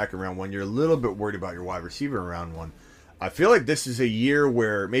running back in round 1, you're a little bit worried about your wide receiver in round 1. I feel like this is a year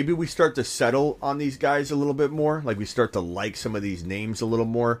where maybe we start to settle on these guys a little bit more. Like we start to like some of these names a little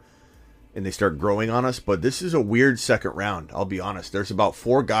more and they start growing on us. But this is a weird second round. I'll be honest. There's about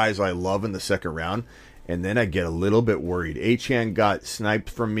 4 guys I love in the second round. And then I get a little bit worried. Achane got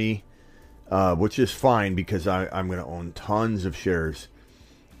sniped from me. which is fine because I'm going to own tons of shares.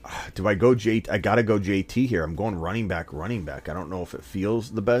 Do I go I got to go JT here. I'm going running back. I don't know if it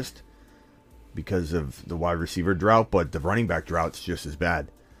feels the best because of the wide receiver drought, but the running back drought's just as bad.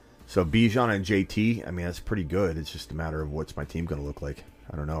 So Bijan and JT, I mean, that's pretty good. It's just a matter of what's my team going to look like.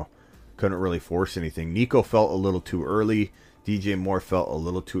 I don't know. Couldn't really force anything. Nico felt a little too early. DJ Moore felt a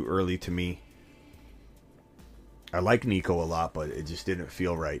little too early to me. I like Nico a lot, but it just didn't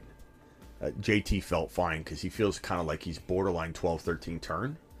feel right. JT felt fine because he feels kind of like he's borderline 12-13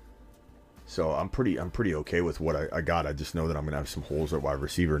 turn. So I'm pretty okay with what I got. I just know that I'm going to have some holes at wide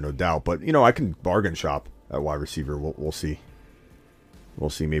receiver, no doubt. But, I can bargain shop at wide receiver. We'll see. We'll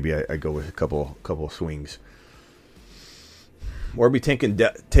see. Maybe I go with a couple of swings. Or are we taking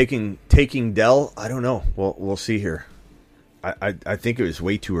Dell? I don't know. We'll see here. I think it was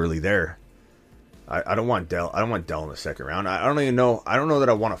way too early there. I don't want Dell. I don't want Dell in the second round. I don't even know. I don't know that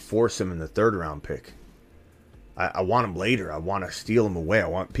I want to force him in the third round pick. I want him later. I want to steal him away. I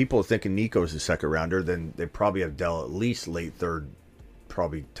want people thinking Nico's a second rounder. Then they probably have Dell at least late third,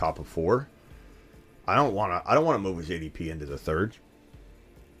 probably top of 4. I don't want to move his ADP into the third.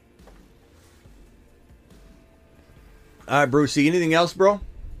 All right, Brucey. Anything else, bro?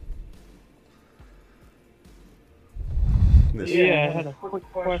 Yeah, I had a quick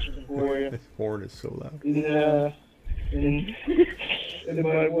question for you. This horn is so loud. In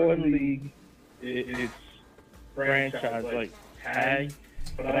my one league, it's franchise like tag,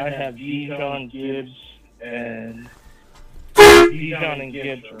 but I have Bijan, Gibbs, and Bijan and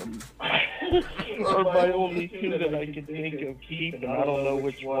Gibbs are my only two that I can think of keeping. I don't know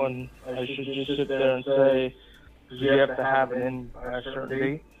which one I should just sit there and say, because you have to have it in by a certain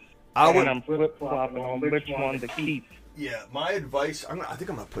date. I'm flip-flopping on which one to keep. Yeah, my advice, I think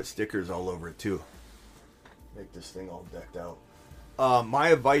I'm going to put stickers all over it too. Make this thing all decked out. My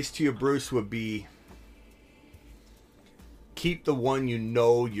advice to you, Bruce, would be keep the one you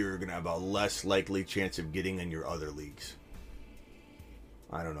know you're going to have a less likely chance of getting in your other leagues.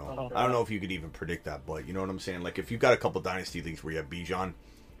 I don't know. I don't know if you could even predict that, but you know what I'm saying? Like, if you've got a couple dynasty leagues where you have Bijan,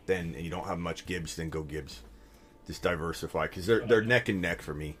 and you don't have much Gibbs, then go Gibbs. Just diversify, because they're neck and neck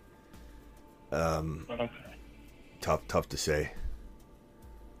for me. Tough to say.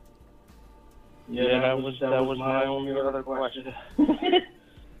 Yeah, that was my only other question.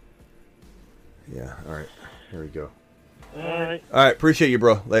 Yeah, all right. Here we go. All right. All right, appreciate you,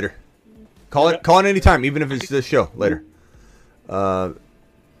 bro. Later. Call it anytime, even if it's this show. Later.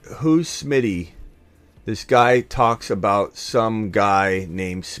 Who's Smitty? This guy talks about some guy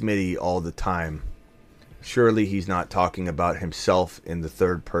named Smitty all the time. Surely he's not talking about himself in the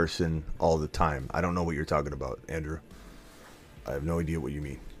third person all the time. I don't know what you're talking about, Andrew. I have no idea what you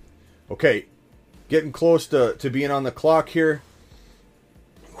mean. Okay, getting close to being on the clock here.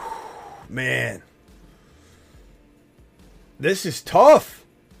 Man. This is tough.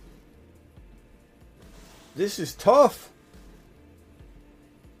 This is tough.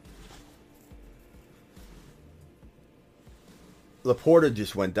 Laporta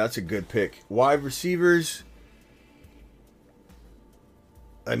just went. That's a good pick. Wide receivers.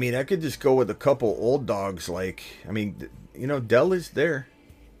 I mean, I could just go with a couple old dogs. Like, I mean, Dell is there.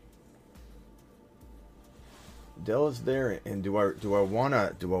 Dell is there, and do I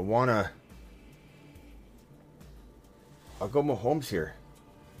wanna? I'll go Mahomes here.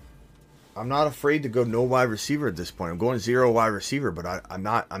 I'm not afraid to go no wide receiver at this point. I'm going 0 wide receiver, but I'm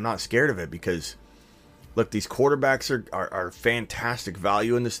not scared of it because. Look, these quarterbacks are fantastic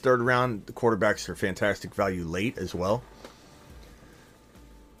value in this third round. The quarterbacks are fantastic value late as well.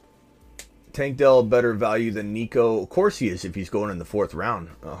 Tank Dell better value than Nico. Of course he is if he's going in the fourth round.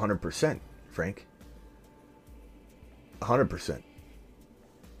 100%, Frank. 100%.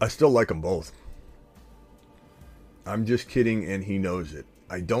 I still like them both. I'm just kidding, and he knows it.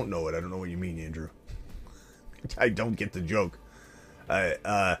 I don't know it. I don't know what you mean, Andrew. I don't get the joke.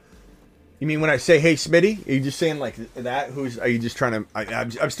 You mean when I say, hey, Smitty? Are you just saying like that? Are you just trying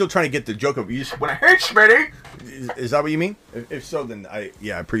to... I'm still trying to get the joke of you. When I hey, Smitty! Is that what you mean? If so, then I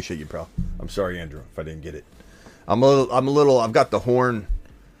appreciate you, pal. I'm sorry, Andrew, if I didn't get it. I'm a little... I've got the horn,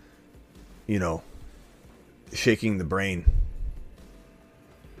 shaking the brain.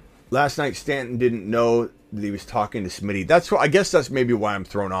 Last night, Stanton didn't know that he was talking to Smitty. I guess that's maybe why I'm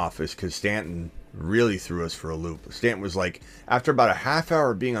thrown off, is because Stanton... really threw us for a loop. Stanton was like, after about a half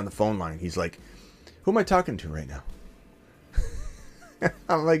hour of being on the phone line, he's like, who am I talking to right now?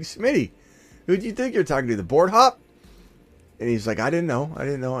 I'm like, Smitty, who do you think you're talking to? The board hop? And he's like, I didn't know.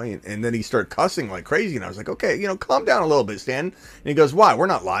 And then he started cussing like crazy. And I was like, okay, calm down a little bit, Stanton. And he goes, why? We're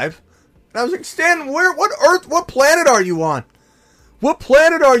not live. And I was like, Stanton, what planet are you on? What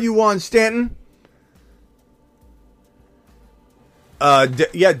planet are you on, Stanton?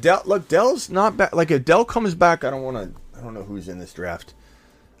 Look, Dell's not bad. Like, if Dell comes back, I don't know who's in this draft.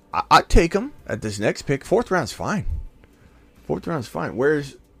 I'd take him at this next pick. 4th round's fine. 4th round's fine.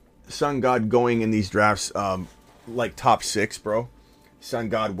 Where's Sun God going in these drafts? Like top 6, bro. Sun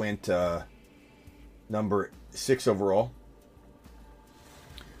God went number 6 overall.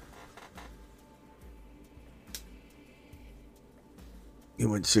 He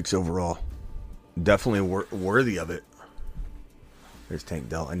went 6 overall. Definitely worthy of it. There's Tank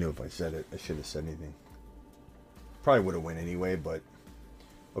Dell. I knew if I said it, I should have said anything. Probably would have went anyway, but...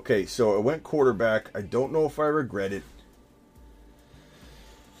 Okay, so I went quarterback. I don't know if I regret it.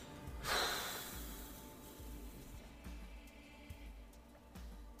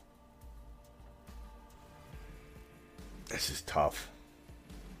 This is tough.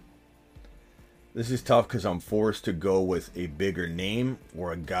 This is tough because I'm forced to go with a bigger name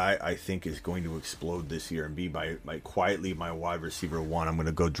or a guy I think is going to explode this year and be quietly my wide receiver 1. I'm going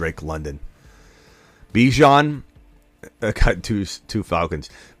to go Drake London. Bijan, I got two Falcons.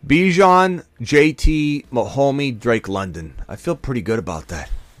 Bijan, JT, Mahomey, Drake London. I feel pretty good about that.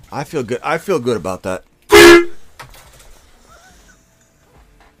 I feel good about that.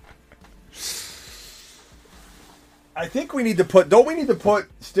 I think we need to put... Don't we need to put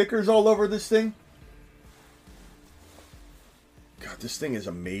stickers all over this thing? God, this thing is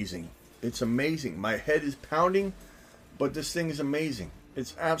amazing. It's amazing. My head is pounding, but this thing is amazing.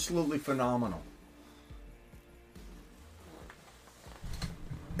 It's absolutely phenomenal.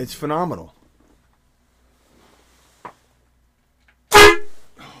 It's phenomenal. Oh,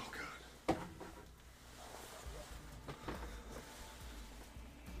 God.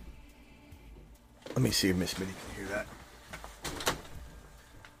 Let me see if Miss Smitty can hear that.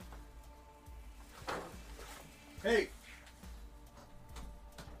 Hey.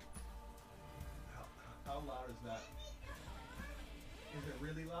 How loud is that? Is it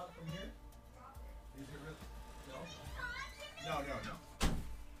really loud from here? Is it really? No? No.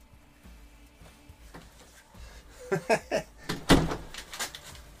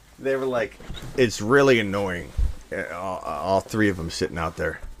 They were like, it's really annoying. All 3 of them sitting out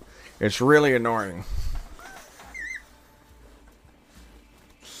there. It's really annoying.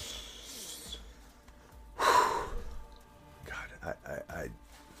 God, I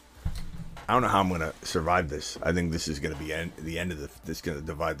don't know how I'm going to survive this. I think this is going to be the end of this is going to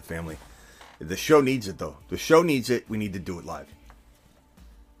divide the family. The show needs it, though. The show needs it. We need to do it live.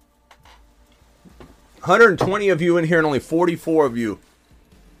 120 of you in here and only 44 of you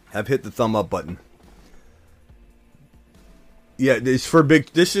have hit the thumb up button. Yeah, it's for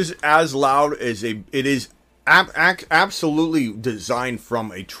big. This is as loud as it is absolutely designed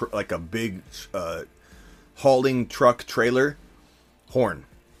from like a big hauling truck trailer horn.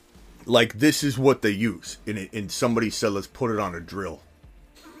 Like, this is what they use. And somebody said, let's put it on a drill.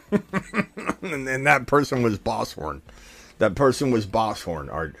 and that person was BOSSHORN. That person was BOSSHORN.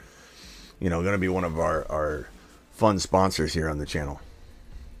 Going to be one of our fun sponsors here on the channel.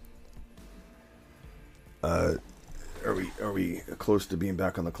 Are we close to being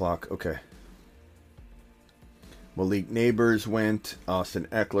back on the clock? Okay. Malik Neighbors went. Austin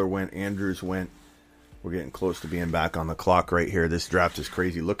Eckler went. Andrews went. We're getting close to being back on the clock right here. This draft is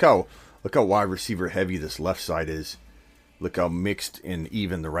crazy. Look how wide receiver heavy this left side is. Look how mixed and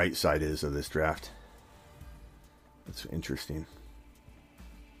even the right side is of this draft. That's interesting.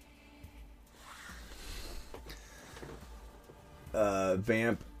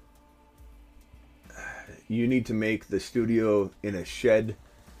 Vamp. You need to make the studio in a shed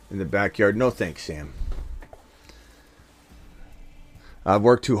in the backyard. No thanks, Sam. I've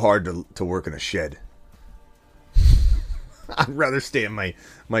worked too hard to work in a shed. I'd rather stay in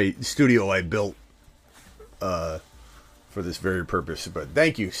my studio I built for this very purpose. But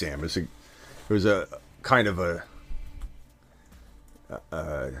thank you, Sam. It was a kind of a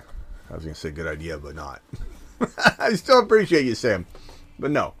I was going to say good idea, but not. I still appreciate you, Sam.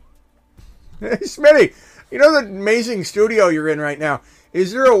 But no. Hey, Smitty, you know the amazing studio you're in right now?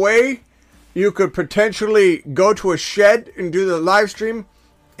 Is there a way you could potentially go to a shed and do the live stream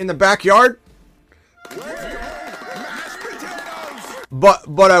in the backyard?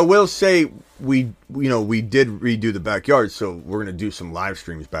 But I will say we did redo the backyard, so we're gonna do some live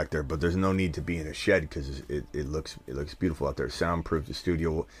streams back there. But there's no need to be in a shed because it looks beautiful out there. Soundproof the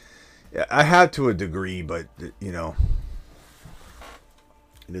studio. I have to a degree, but it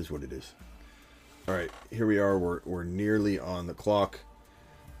is what it is. All right, here we are. We're nearly on the clock.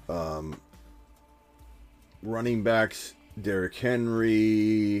 Running backs, Derrick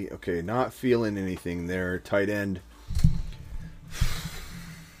Henry. Okay, not feeling anything there. Tight end.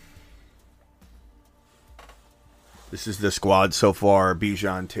 This is the squad so far.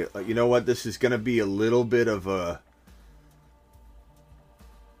 Bijan, Taylor. You know what? This is going to be a little bit of a...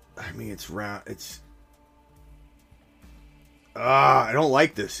 I mean, it's round. It's... I don't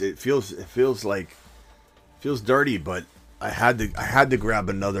like this. It feels dirty, but I had to grab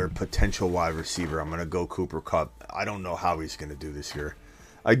another potential wide receiver. I'm going to go Cooper Kupp. I don't know how he's going to do this year.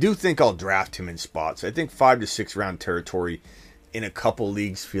 I do think I'll draft him in spots. I think 5 to 6 round territory in a couple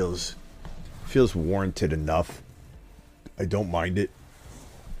leagues feels warranted enough. I don't mind it.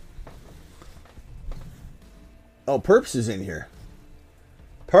 Oh, Perps is in here.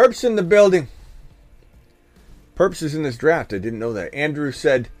 Perps in the building. Perps is in this draft. I didn't know that. Andrew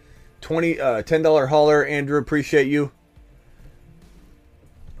said $10 hauler. Andrew, appreciate you.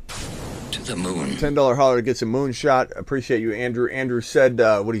 To the moon. $10 hauler to get a moonshot. Appreciate you, Andrew. Andrew said,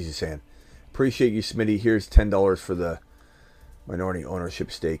 what is he saying? Appreciate you, Smitty. Here's $10 for the minority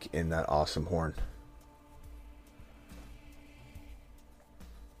ownership stake in that awesome horn.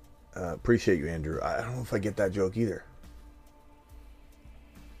 Appreciate you, Andrew. I don't know if I get that joke either.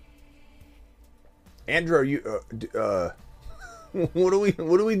 Andrew, are you? What are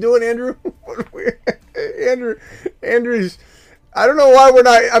we doing, Andrew? Andrew's. I don't know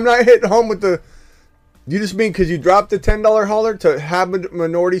why I'm not hitting home with the. You just mean because you dropped the $10 hauler to have a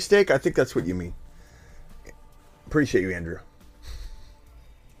minority stake? I think that's what you mean. Appreciate you, Andrew.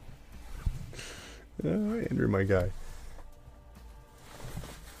 Andrew, my guy.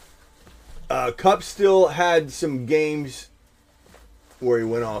 Kupp still had some games where he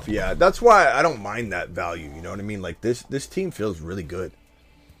went off. Yeah, that's why I don't mind that value. You know what I mean? Like this team feels really good.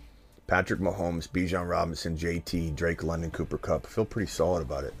 Patrick Mahomes, Bijan Robinson, JT, Drake London, Cooper Kupp. I feel pretty solid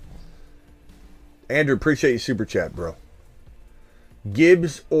about it. Andrew, appreciate you super chat, bro.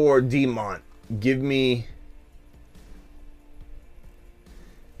 Gibbs or Demont? Give me.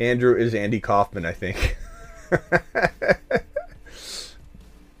 Andrew is Andy Kaufman, I think.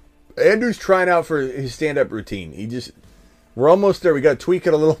 Andrew's trying out for his stand-up routine. We're almost there. We got to tweak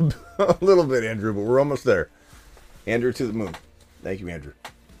it a little bit, Andrew, but we're almost there. Andrew to the moon. Thank you, Andrew.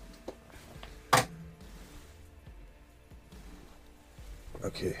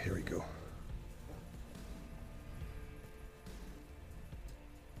 Okay, here we go.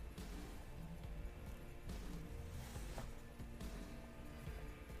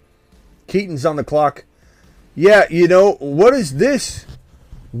 Keaton's on the clock. Yeah, you know, what is this?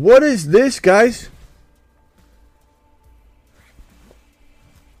 What is this, guys?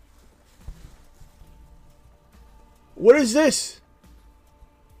 What is this?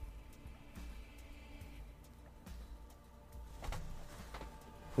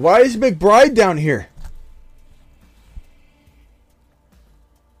 Why is McBride down here?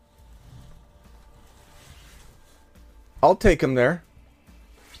 I'll take him there.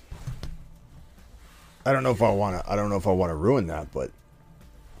 I don't know if I want to ruin that, but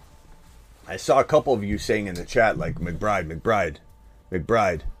I saw a couple of you saying in the chat like McBride.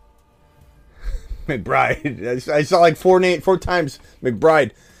 I saw like four times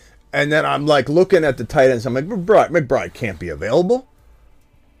McBride, and then I'm like looking at the tight ends. I'm like, McBride can't be available.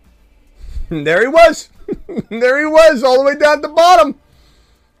 And there he was. There he was, all the way down at the bottom.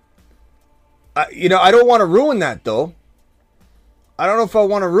 I don't want to ruin that though. I don't know if I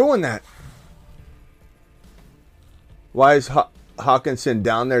want to ruin that. Why is Hawkinson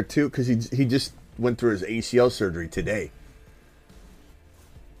down there too? Because he just went through his ACL surgery today.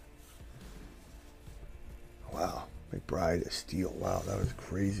 Wow, McBride, a steal. Wow, that was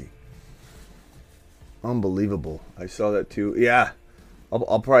crazy. Unbelievable. I saw that too. Yeah,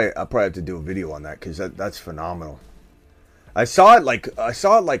 I'll probably have to do a video on that because that's phenomenal. I saw it like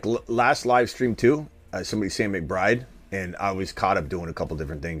last live stream too. Somebody saying McBride, and I was caught up doing a couple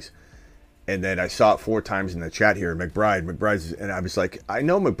different things. And then I saw it 4 times in the chat here. McBride's, and I was like, I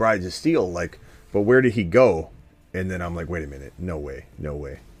know McBride's a steal, like, but where did he go? And then I'm like, wait a minute, no way.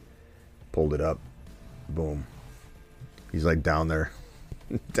 Pulled it up, boom. He's like down there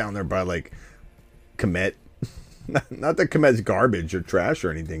by like Komet. Not that Komet's garbage or trash or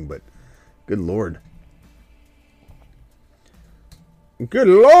anything, but good lord. Good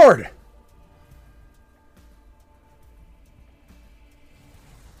lord.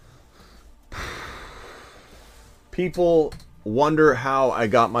 People wonder how I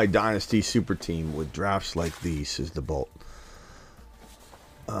got my Dynasty Super Team with drafts like these, says the Bolt.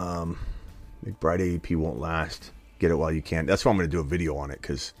 McBride ADP won't last. Get it while you can. That's why I'm going to do a video on it,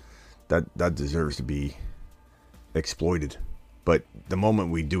 because that deserves to be exploited. But the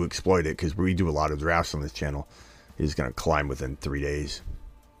moment we do exploit it, because we do a lot of drafts on this channel, he's going to climb within 3 days.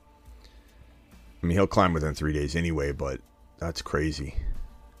 I mean, he'll climb within 3 days anyway, but that's crazy.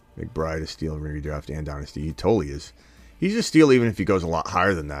 McBride, a steal in redraft and dynasty. He totally is. He's a steal even if he goes a lot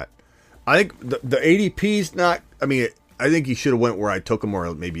higher than that. I think the ADP's not. I mean, I think he should have went where I took him,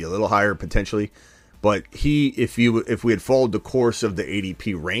 or maybe a little higher potentially. But if we had followed the course of the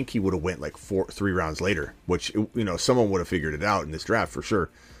ADP rank, he would have went like 3 rounds later, which someone would have figured it out in this draft for sure.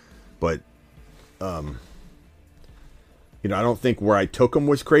 But I don't think where I took him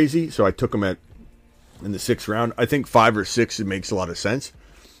was crazy, so I took him in the 6th round. I think 5 or 6 it makes a lot of sense.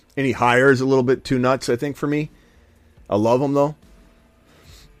 Any higher is a little bit too nuts, I think, for me. I love him though,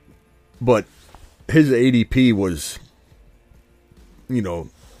 but his ADP was 3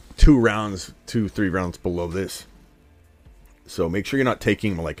 rounds below this. So make sure you're not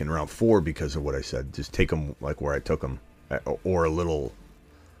taking him like in round 4 because of what I said. Just take him like where I took him, or a little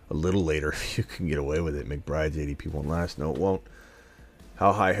later if you can get away with it. McBride's ADP won't last. No, it won't.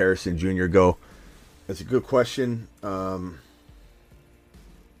 How high Harrison Jr. go? That's a good question.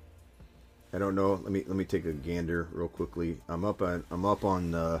 I don't know. Let me take a gander real quickly. I'm up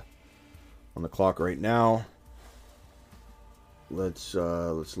on the clock right now. Let's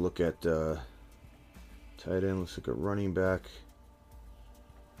look at tight end. Let's look at running back.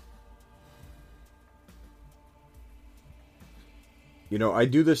 I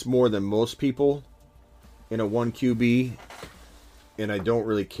do this more than most people in a 1 QB, and I don't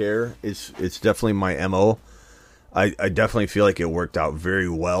really care. It's definitely my MO. I definitely feel like it worked out very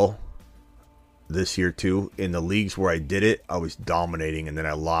well this year too. In the leagues where I did it, I was dominating, and then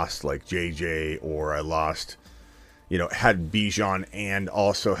I lost like JJ, or I lost, had Bijan and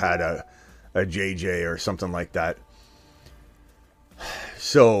also had a JJ or something like that.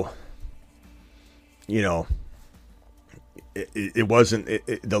 So, it wasn't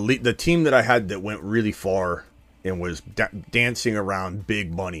the team that I had that went really far and was dancing around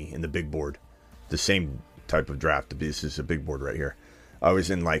big money in the big board. The same type of draft. This is a big board right here. I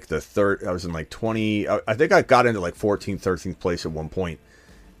was in like the third. I was in like 20. I think I got into like 14th, 13th place at one point,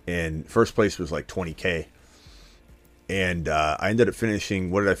 and first place was like 20K. And I ended up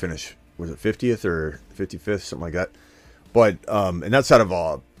finishing. What did I finish? Was it 50th or 55th, something like that? But and that's out of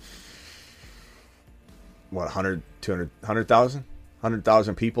 100, 200,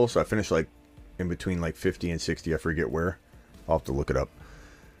 100,000 people. So I finished like in between like 50 and 60. I forget where. I'll have to look it up.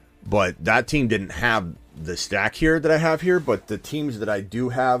 But that team didn't have the stack here that I have here. But the teams that I do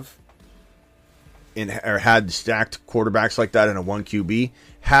have or had stacked quarterbacks like that in a 1 QB,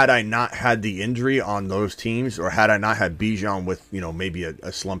 had I not had the injury on those teams, or had I not had Bijan with maybe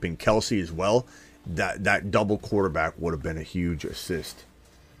a slumping Kelsey as well, that double quarterback would have been a huge assist.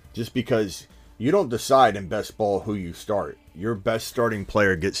 Just because you don't decide in best ball who you start. Your best starting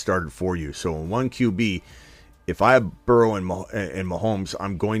player gets started for you. So in 1 QB, if I have Burrow and Mahomes,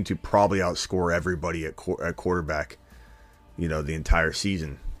 I'm going to probably outscore everybody at quarterback, the entire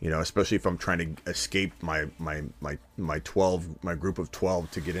season. Especially if I'm trying to escape my group of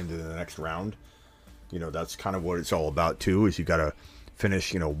 12 to get into the next round. That's kind of what it's all about too. Is you got to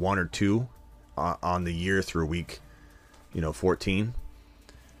finish 1 or 2 on the year through week 14.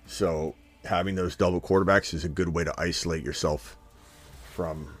 So having those double quarterbacks is a good way to isolate yourself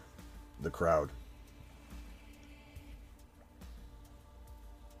from the crowd.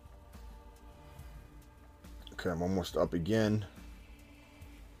 Okay, I'm almost up again.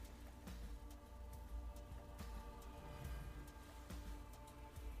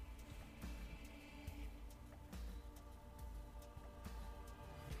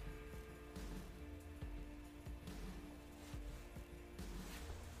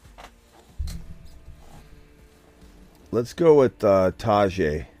 Let's go with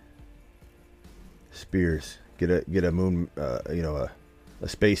Tajay Spears. Get a moon, a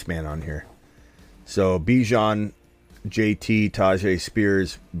spaceman on here. So Bijan, JT, Tajay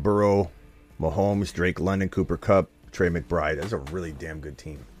Spears, Burrow, Mahomes, Drake London, Cooper Kupp, Trey McBride. That's a really damn good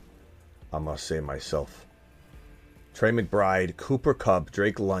team, I must say myself. Trey McBride, Cooper Kupp,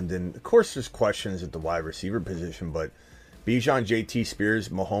 Drake London. Of course, there's questions at the wide receiver position, but Bijan, JT, Spears,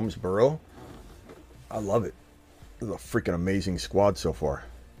 Mahomes, Burrow. I love it. This is a freaking amazing squad so far.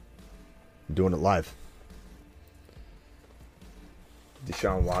 I'm doing it live.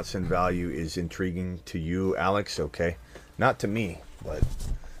 Deshaun Watson value is intriguing to you, Alex. Okay. Not to me, but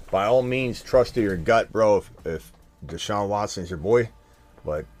by all means, trust to your gut, bro. If Deshaun Watson's your boy,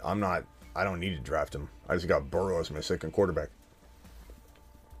 but I don't need to draft him. I just got Burrow as my second quarterback.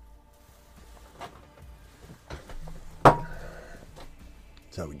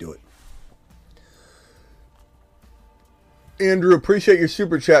 That's how we do it. Andrew, appreciate your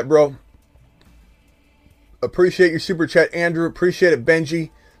super chat, bro. Appreciate your super chat, Andrew. Appreciate it, Benji.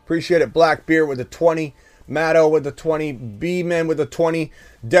 Appreciate it, Black Beer with a 20. Matto with the 20, B-Man with the 20,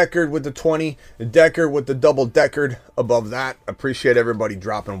 Deckard with the 20, Deckard with the double Deckard above that. Appreciate everybody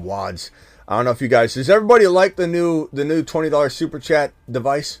dropping wads. I don't know if you guys, does everybody like the new $20 super chat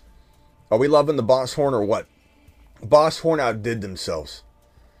device? Are we loving the Boss Horn or what? Boss Horn outdid themselves.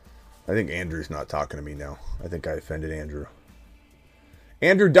 I think Andrew's not talking to me now. I think I offended Andrew.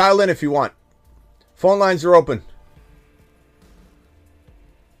 Andrew, dial in if you want. Phone lines are open.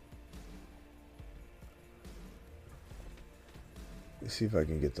 Let's see if I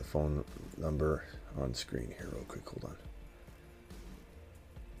can get the phone number on screen here real quick. Hold on.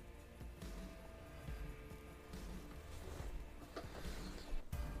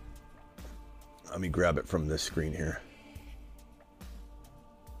 Let me grab it from this screen here.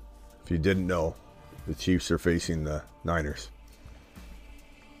 If you didn't know, the Chiefs are facing the Niners.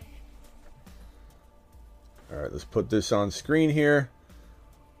 All right, let's put this on screen here.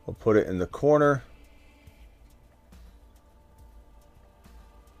 We'll put it in the corner.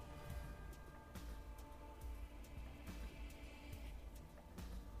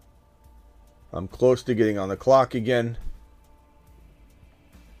 I'm close to getting on the clock again.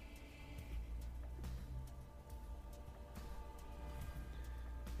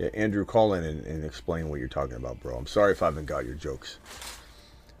 Yeah, Andrew, call in and explain what you're talking about, bro. I'm sorry if I haven't got your jokes.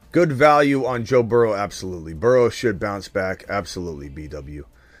 Good value on Joe Burrow, absolutely. Burrow should bounce back, absolutely, BW.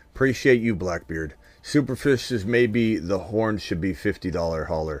 Appreciate you, Blackbeard. Superfish says maybe the horn should be $50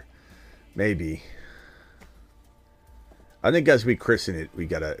 hauler. Maybe. I think as we christen it, we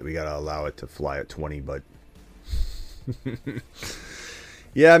gotta allow it to fly at 20, but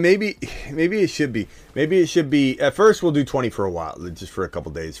yeah, maybe it should be. Maybe it should be. At first, we'll do 20 for a while, just for a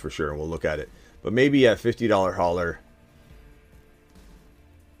couple days for sure, and we'll look at it. But maybe at $50 hauler.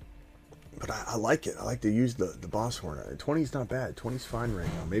 But I like it. I like to use the Boss Horn. 20 is not bad. 20 is fine right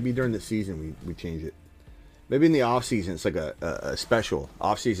now. Maybe during the season we change it. Maybe in the off season it's like a special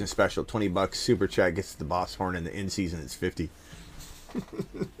off season special. $20 super chat gets the Boss Horn, and the in season it's 50.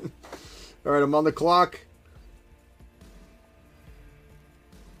 All right, I'm on the clock.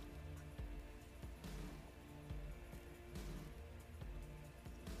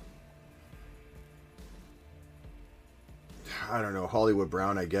 I don't know, Hollywood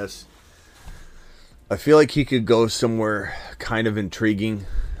Brown, I guess. I feel like he could go somewhere kind of intriguing.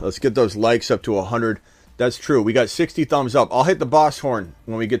 Let's get those likes up to 100. That's true. We got 60 thumbs up. I'll hit the Boss Horn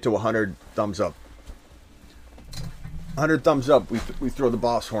when we get to 100 thumbs up. 100 thumbs up, we throw the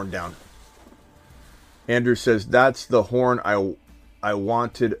Boss Horn down. Andrew says, that's the horn I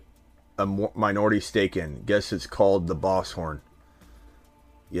wanted a minority stake in. Guess it's called the Boss Horn.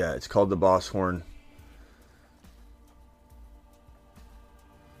 Yeah, it's called the Boss Horn.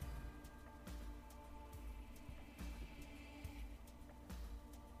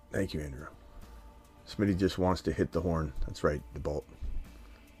 Thank you, Andrew. Smitty just wants to hit the horn. That's right, the Bolt.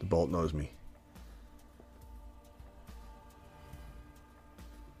 The Bolt knows me.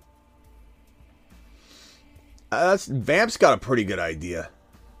 Vamp's got a pretty good idea.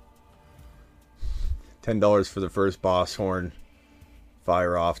 $10 for the first Boss Horn.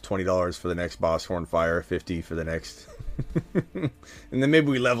 Fire off. $20 for the next Boss Horn. Fire. $50 for the next. And then maybe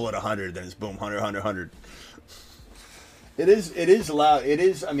we level at 100. Then it's boom, 100, 100, 100. It is loud. It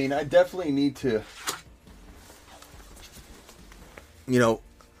is, I mean, I definitely need to, you know,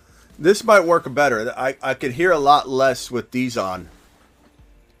 this might work better. I could hear a lot less with these on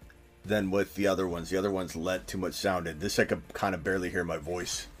than with the other ones. The other ones let too much sound in. This I could kind of barely hear my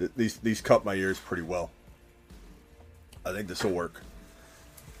voice. These cut my ears pretty well. I think this will work.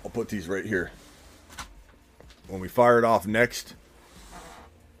 I'll put these right here. When we fire it off next.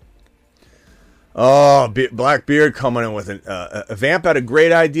 Oh, Blackbeard coming in with a Vamp had a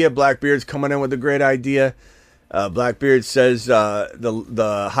great idea. Blackbeard's coming in with a great idea. Blackbeard says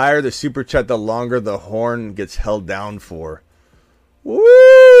the higher the super chat, the longer the horn gets held down for.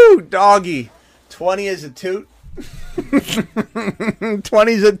 Woo, doggy! 20 is a toot.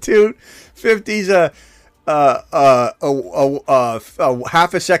 20's a toot. 50's a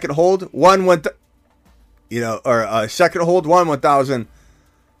half a second hold. Or a second hold. 1,000.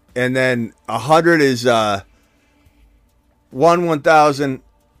 And then 100 is 1,000,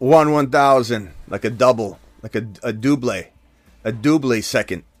 1,000, like a double, like a double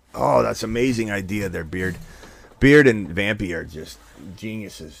second. Oh, that's an amazing idea there, Beard. Beard and Vampy are just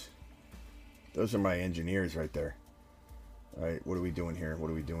geniuses. Those are my engineers right there. All right, what are we doing here?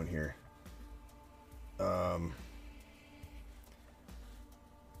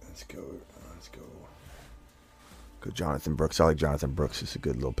 Let's go. Go Jonathan Brooks. I like Jonathan Brooks. It's a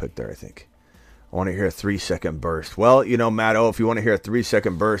good little pick there, I think. I want to hear a 3-second burst. Well, you know, Matt, if you want to hear a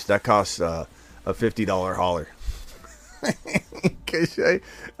 3-second burst, that costs a $50 hauler. Because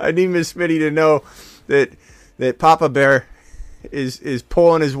I need Miss Smitty to know that Papa Bear is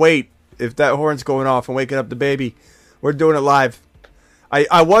pulling his weight if that horn's going off and waking up the baby. We're doing it live.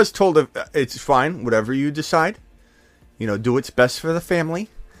 I was told it's fine, whatever you decide. Do what's best for the family.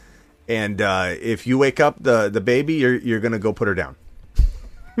 And if you wake up the baby, you're going to go put her down.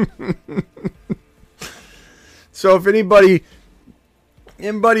 So if anybody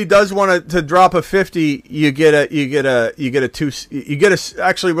does want to drop a 50,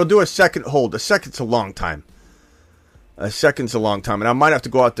 actually we'll do a second hold. A second's a long time. And I might have to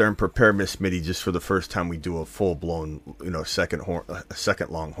go out there and prepare Miss Smitty just for the first time we do a full blown, second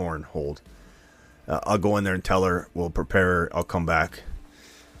long horn hold. I'll go in there and tell her. We'll prepare her. I'll come back.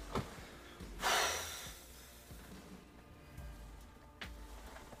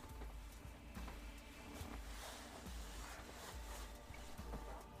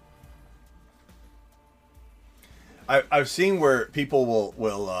 I've seen where people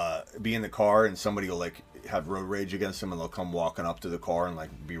will be in the car and somebody will have road rage against them and they'll come walking up to the car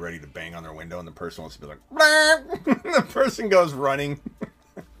and be ready to bang on their window and the person wants to be like, the person goes running.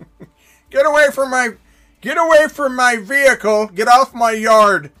 Get away from my vehicle. Get off my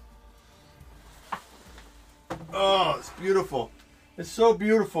yard. Oh, it's beautiful. It's so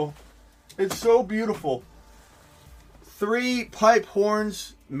beautiful. 3 pipe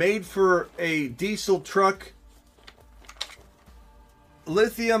horns made for a diesel truck.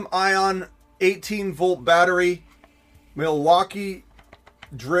 Lithium-ion 18-volt battery. Milwaukee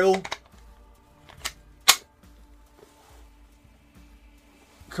drill.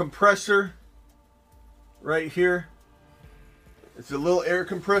 Compressor right here. It's a little air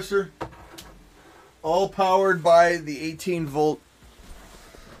compressor. All powered by the 18-volt.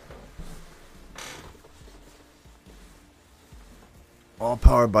 All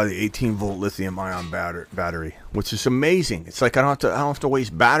powered by the 18-volt lithium-ion battery, which is amazing. It's like I don't have to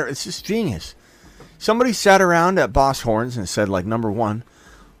waste battery. It's just genius. Somebody sat around at Boss Horns and said, number one,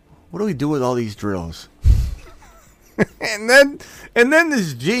 what do we do with all these drills? and then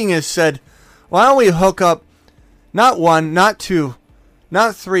this genius said, why don't we hook up not 1, not 2,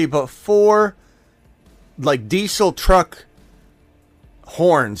 not 3, but 4 diesel truck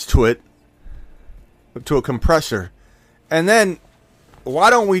horns to it, to a compressor, and then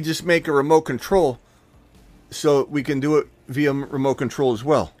why don't we just make a remote control so we can do it via remote control as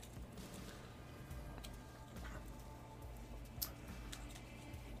well?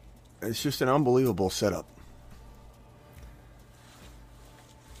 It's just an unbelievable setup.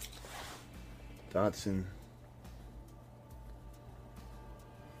 Dotson.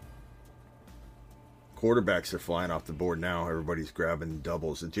 Quarterbacks are flying off the board now. Everybody's grabbing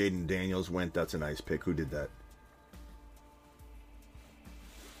doubles. Jaden Daniels went. That's a nice pick. Who did that?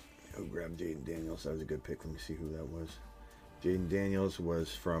 Who grabbed Jaden Daniels? That was a good pick. Let me see who that was. Jaden Daniels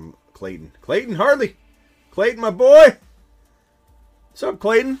was from Clayton. Clayton Hartley. Clayton, my boy. What's up,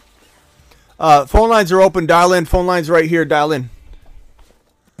 Clayton? Phone lines are open. Dial in. Phone lines right here. Dial in.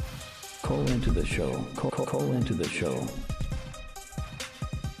 Call into the show. Call into the show.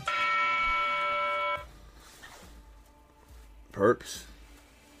 Perps.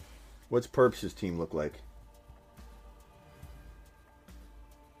 What's Perps' team look like?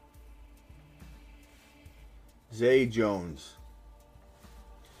 Zay Jones.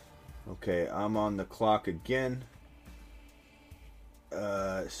 Okay, I'm on the clock again.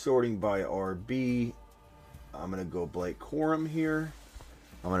 Sorting by RB. I'm going to go Blake Corum here.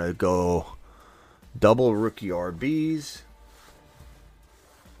 I'm going to go double rookie RBs.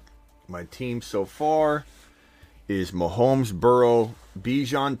 My team so far is Mahomes, Burrow,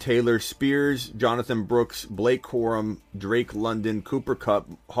 Bijan, Taylor, Spears, Jonathan Brooks, Blake Corum, Drake London, Cooper Kupp,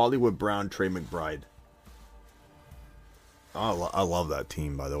 Hollywood Brown, Trey McBride. I love that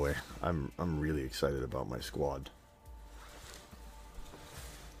team, by the way. I'm really excited about my squad.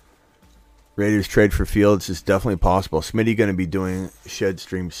 Raiders trade for Fields is definitely possible. Smitty going to be doing shed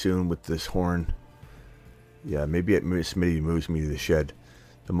stream soon with this horn. Yeah, maybe Smitty moves me to the shed.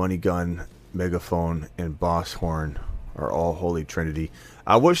 The Money Gun, Megaphone, and Boss Horn are all Holy Trinity.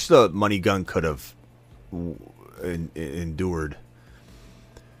 I wish the Money Gun could have endured.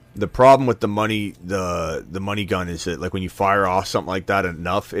 The problem with the money gun is that when you fire off something like that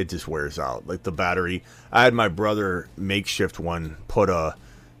enough, it just wears out. The battery. I had my brother makeshift one put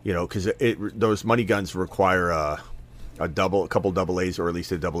because those money guns require a couple double A's or at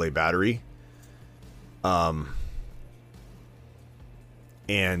least a double A battery. So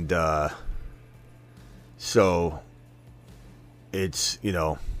it's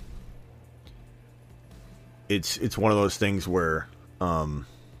it's one of those things where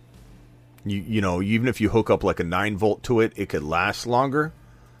You know, even if you hook up like a 9-volt to it, it could last longer.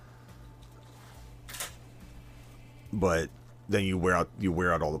 But then you wear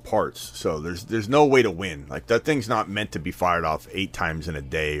out all the parts. So there's no way to win. Like, that thing's not meant to be fired off 8 times in a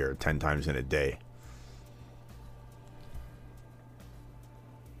day or 10 times in a day.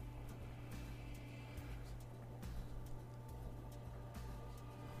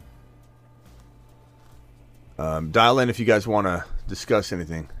 Dial in if you guys want to discuss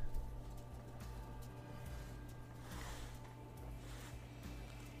anything.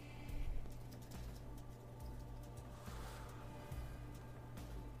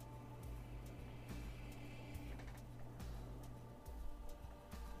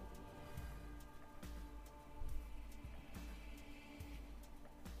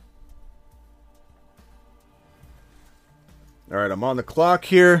 All right, I'm on the clock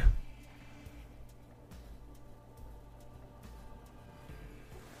here.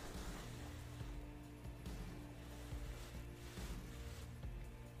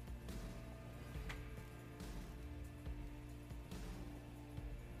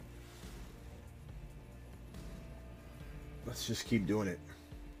 Let's just keep doing it.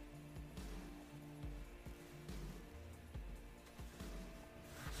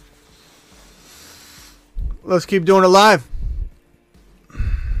 Let's keep doing it live.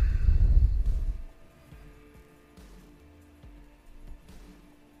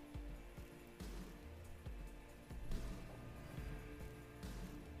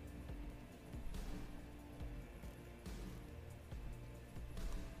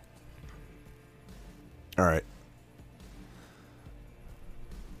 All right.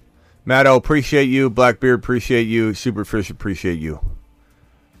 Matto, appreciate you. Blackbeard, appreciate you. Superfish, appreciate you.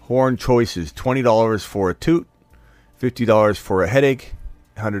 Horn choices: $20 for a toot, $50 for a headache,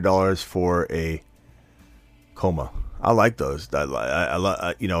 $100 for a coma. I like those.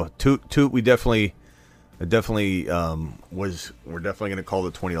 I you know, toot. We're definitely going to call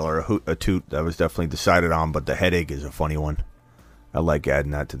the $20 a toot. That was definitely decided on. But the headache is a funny one. I like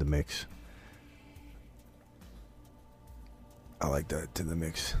adding that to the mix. I like that to the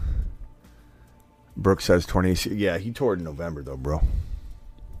mix. Brooks has 20. Yeah, he tore it in November, though, bro.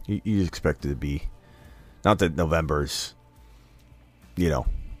 He's expected to be. Not that November's, you know,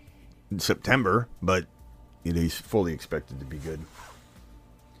 in September, but you know, he's fully expected to be good.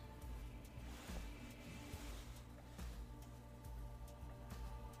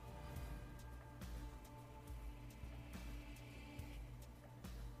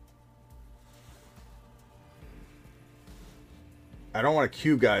 I don't want to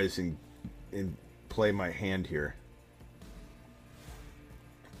cue guys and play my hand here.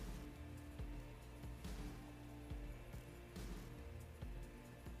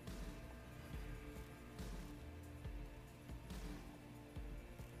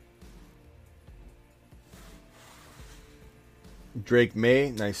 Drake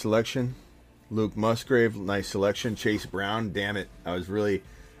May, nice selection. Luke Musgrave, nice selection. Chase Brown, damn it. I was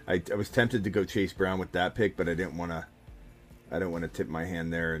tempted to go Chase Brown with that pick, but I didn't want to tip my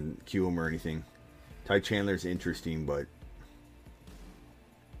hand there and cue him or anything. Ty Chandler's interesting, but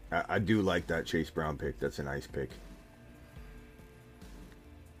I do like that Chase Brown pick. That's a nice pick.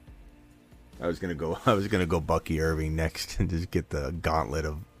 I was gonna go Bucky Irving next and just get the gauntlet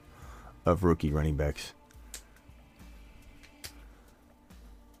of rookie running backs.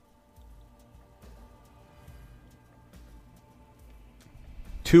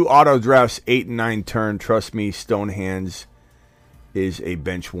 Two auto drafts, 8 and 9 turn. Trust me, Stonehands is a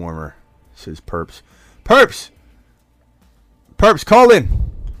bench warmer, says Perps. Perps, call in.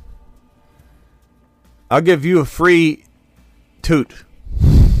 I'll give you a free toot.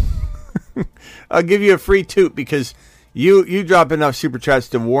 I'll give you a free toot because you drop enough super chats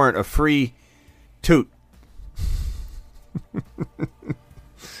to warrant a free toot.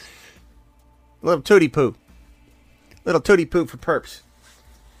 Little tootie poo. Little tootie poo for Perps.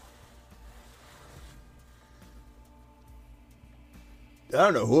 I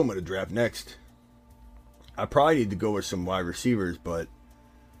don't know who I'm going to draft next. I probably need to go with some wide receivers, but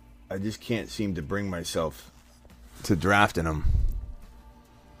I just can't seem to bring myself to drafting them.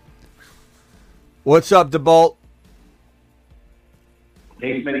 What's up, DeBolt?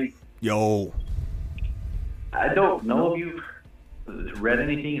 Hey, Smitty. Yo. I don't know if you've read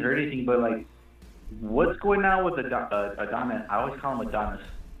anything, heard anything, but, like, what's going on with Adonis? I always call him Adonis,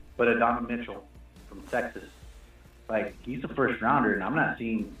 but Adonis Mitchell from Texas. Like, he's a first rounder, and I'm not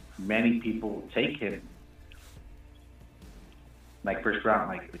seeing many people take him. Like, first round,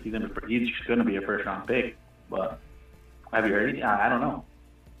 like, he's gonna be a first round pick. But have you heard anything? I don't know.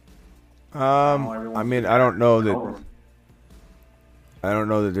 I mean, I don't know that. I don't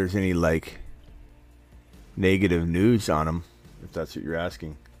know that there's any negative news on him, if that's what you're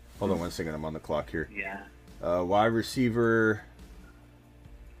asking. Hold on 1 second, I'm on the clock here. Yeah. Wide receiver,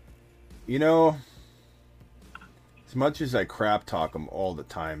 as much as I crap talk him all the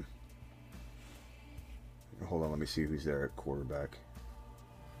time. Hold on, let me see who's there at quarterback.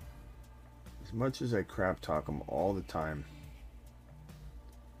 As much as I crap talk him all the time,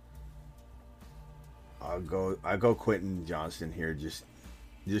 I go Quentin Johnston here just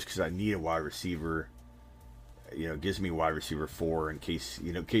because I need a wide receiver. Gives me wide receiver 4 in case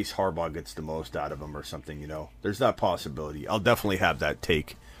Harbaugh gets the most out of him or something. There's that possibility. I'll definitely have that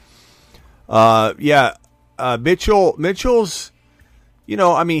take. Mitchell's.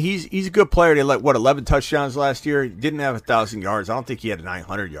 He's a good player. They 11 touchdowns last year. He didn't have 1,000 yards. I don't think he had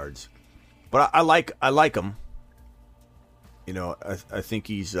 900 yards. But I like him. I think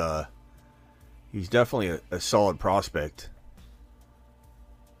he's definitely a solid prospect.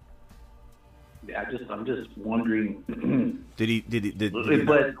 Yeah, I'm just wondering.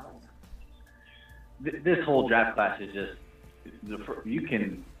 But this whole draft class is just you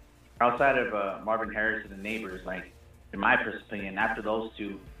can outside of Marvin Harrison and Neighbors, in my opinion, after those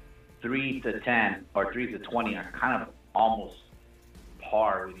two, 3 to 10 or 3 to 20 are kind of almost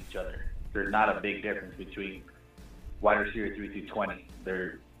par with each other. There's not a big difference between wide receiver 3 through 20.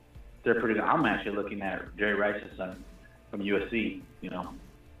 They're pretty good. I'm actually looking at Jerry Rice's son from USC,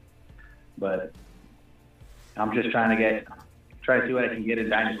 but I'm just trying to see what I can get in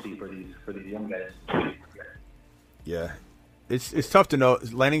dynasty for these young guys. Yeah, it's tough to know.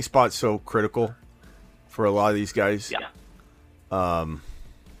 Landing spot's so critical for a lot of these guys. Yeah.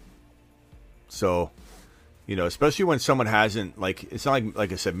 So, especially when someone hasn't it's not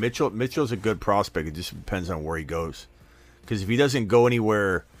like I said, Mitchell's a good prospect. It just depends on where he goes. Because if he doesn't go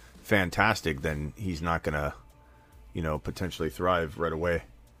anywhere fantastic, then he's not gonna, potentially thrive right away.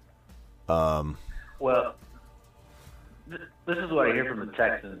 Well, this is what I hear from the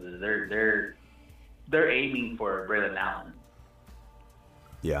Texans is they're aiming for Braylon Allen.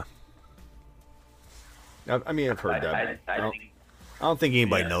 Yeah. I've heard that. I don't think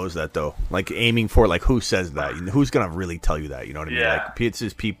anybody knows that though. Aiming for who says that? Who's gonna really tell you that? You know what I mean? Yeah. It's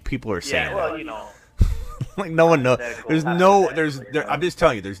just people are saying. Yeah. Well, that. No one knows. I'm just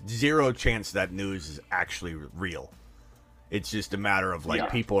telling you, there's zero chance that news is actually real. It's just a matter of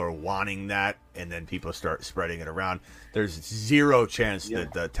people are wanting that, and then people start spreading it around. There's zero chance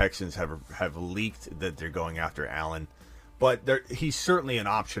that the Texans have leaked that they're going after Allen, but he's certainly an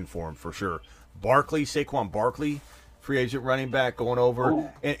option for him for sure. Saquon Barkley, free agent running back going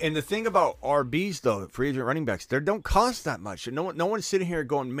over. And the thing about RBs though, free agent running backs, they don't cost that much. No one's sitting here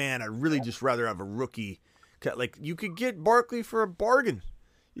going, man, I'd really just rather have a rookie. You could get Barkley for a bargain.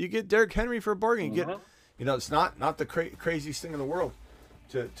 You get Derrick Henry for a bargain. You get. It's not the craziest thing in the world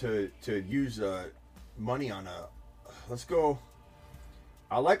to use money on a. Let's go.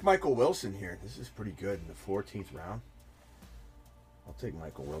 I like Michael Wilson here. This is pretty good in the 14th round. I'll take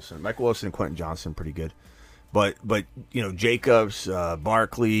Michael Wilson. Michael Wilson and Quentin Johnson, pretty good. But Jacobs,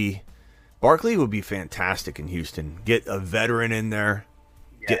 Barkley would be fantastic in Houston. Get a veteran in there.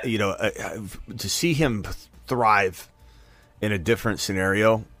 Yeah. To see him thrive in a different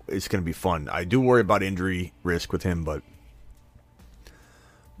scenario. It's going to be fun. I do worry about injury risk with him, but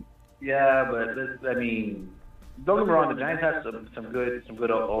yeah, but don't get me wrong. The Giants have some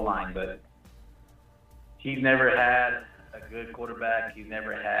good O-line, but he's never had a good quarterback. He's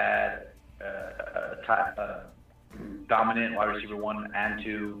never had a dominant wide receiver 1 and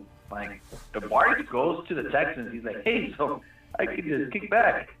 2. The Barkley goes to the Texans. He's like, hey, so I can just kick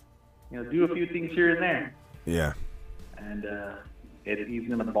back, do a few things here and there. Yeah, and. He's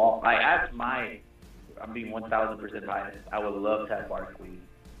going to ball. I'm being 1,000% biased. I would love to have Barkley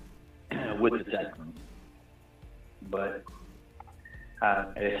with the Texans, but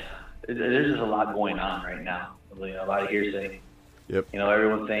there's just a lot going on right now. A lot of hearsay. Yep.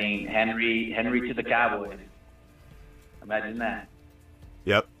 Everyone's saying Henry to the Cowboys. Imagine that.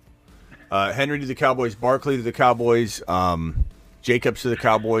 Yep. Henry to the Cowboys, Barkley to the Cowboys, Jacobs to the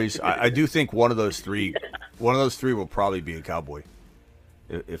Cowboys. I do think one of those three will probably be a Cowboy.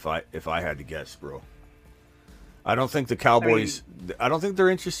 If I had to guess, bro. I don't think the Cowboys. I don't think they're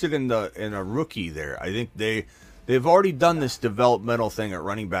interested in a rookie there. I think they've already done this developmental thing at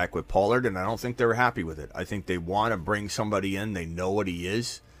running back with Pollard, and I don't think they're happy with it. I think they want to bring somebody in. They know what he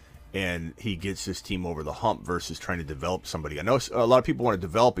is, and he gets this team over the hump versus trying to develop somebody. I know a lot of people want to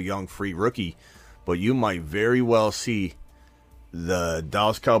develop a young free rookie, but you might very well see the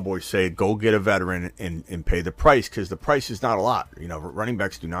Dallas Cowboys say, go get a veteran and pay the price, because the price is not a lot. Running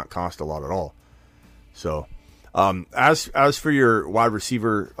backs do not cost a lot at all. So As for your wide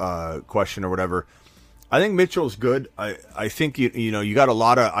receiver question or whatever, I think Mitchell's good. I think you got a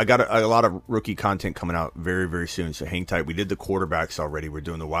lot of rookie content coming out very, very soon. So hang tight. We did the quarterbacks already. We're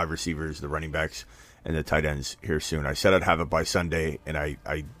doing the wide receivers, the running backs, and the tight ends here soon. I said I'd have it by Sunday, and I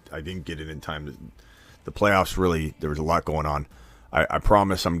didn't get it in time. The playoffs really, there was a lot going on. I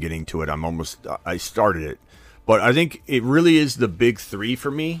promise I'm getting to it. I started it, but I think it really is the big three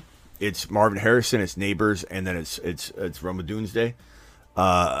for me. It's Marvin Harrison, it's Neighbors, and then it's Rome Odunze.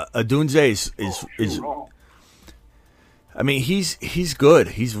 Odunze is I mean, he's good.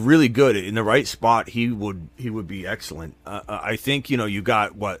 He's really good in the right spot. He would be excellent. I think you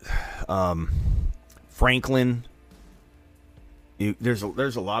got Franklin. There's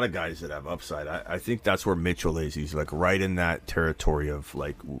a lot of guys that have upside. I think that's where Mitchell is. He's like right in that territory of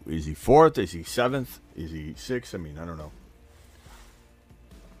like, is he fourth? Is he seventh? Is he sixth? I mean, I don't know.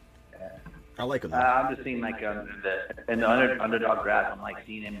 I like him. I'm just seeing like in the underdog draft, I'm like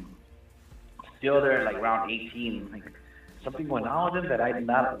seeing him still there, like around 18. Like something going on with him that I'm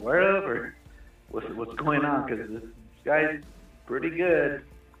not aware of, or what's going on? Because this guy's pretty good.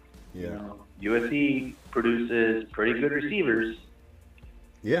 Yeah. USC produces pretty good receivers.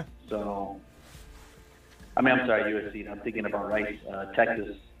 Yeah. So, I'm sorry, USC. I'm thinking about Rice,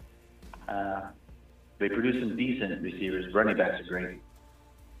 Texas. They produce some decent receivers. Running backs are great.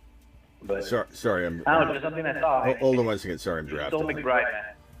 But sorry, I'm. I don't know, just something I saw. Hold on one second. Sorry, I'm drafting. Still McBride,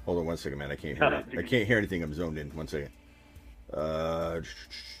 man. Hold on one second, man. I can't hear. I can't hear anything. I'm zoned in. 1 second.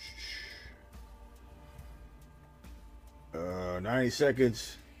 90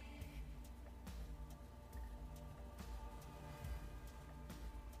 seconds.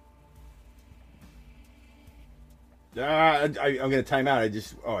 I'm going to time out. I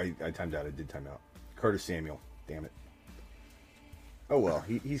timed out. I did time out. Curtis Samuel. Damn it. Oh, well.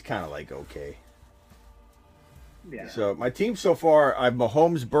 He's kind of like okay. Yeah. So, my team so far, I have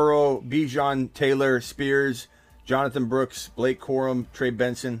Mahomes, Burrow, Bijan, Taylor, Spears, Jonathan Brooks, Blake Corum, Trey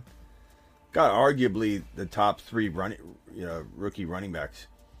Benson. Got arguably the top three rookie running backs,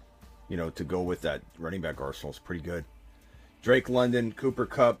 to go with that running back arsenal is pretty good. Drake London, Cooper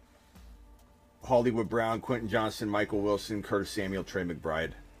Kupp, Hollywood Brown, Quentin Johnson, Michael Wilson, Curtis Samuel, Trey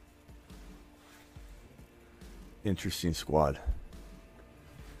McBride. Interesting squad.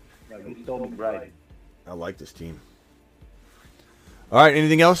 You stole McBride. I like this team. All right,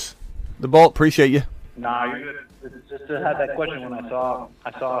 anything else? The Bolt, appreciate you. Nah, you're good. It's just to have that question when I saw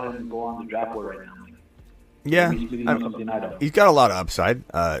him go on the draft board right now. Yeah, something I don't. He's got a lot of upside,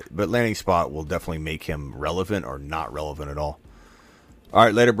 but landing spot will definitely make him relevant or not relevant at all. All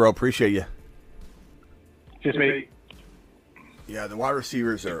right, later, bro. Appreciate you. Just me. Yeah, the wide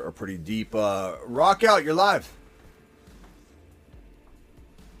receivers are pretty deep. Rock out, you're live.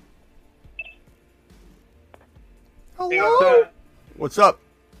 Hello. Hey, what's up?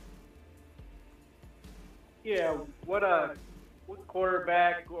 Yeah, what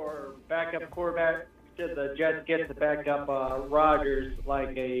quarterback or backup quarterback did the Jets get to back up Rodgers,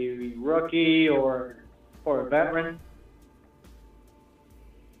 like a rookie or a veteran?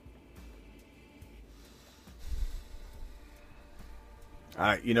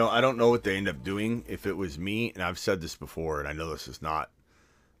 I don't know what they end up doing. If it was me, and I've said this before, and I know this is not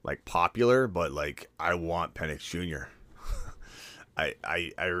like popular, but like I want Penix Jr. I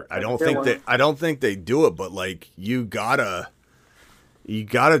don't think they do it, but like you gotta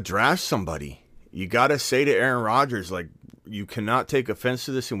draft somebody. You gotta say to Aaron Rodgers, like, you cannot take offense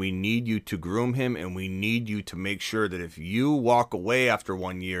to this, and we need you to groom him, and we need you to make sure that if you walk away after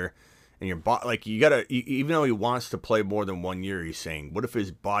 1 year, and your body, like, you gotta, even though he wants to play more than 1 year, he's saying, what if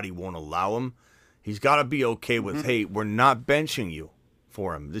his body won't allow him? He's got to be okay with, hey, we're not benching you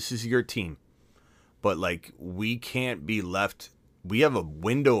for him. This is your team, but like, we can't be left. We have a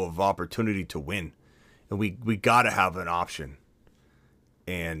window of opportunity to win, and we got to have an option.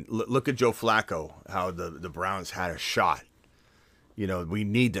 And look at Joe Flacco, how the Browns had a shot. We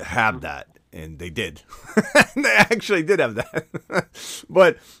need to have that, and they did. They actually did have that,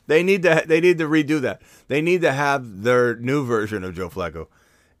 but they need to redo that. They need to have their new version of Joe Flacco,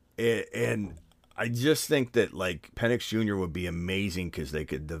 and I just think that like Penix Jr. would be amazing because they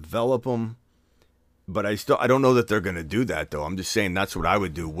could develop him. But I don't know that they're going to do that, though. I'm just saying that's what I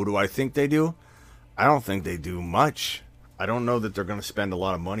would do. What do I think they do? I don't think they do much. I don't know that they're going to spend a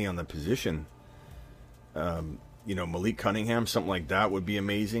lot of money on the position. Malik Cunningham, something like that would be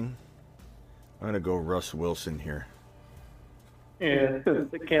amazing. I'm going to go Russ Wilson here. Yeah,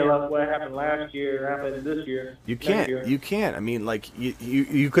 they can't let what happened last year happen this year. You can't. I mean, like,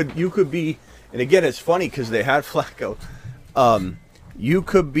 you could be, and again, it's funny because they had Flacco. You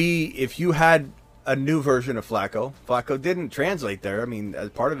could be, if you had a new version of Flacco. Flacco didn't translate there. I mean,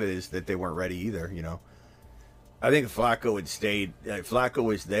 part of it is that they weren't ready either. I think if Flacco had stayed, if Flacco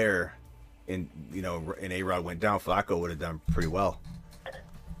was there, and A-Rod went down, Flacco would have done pretty well.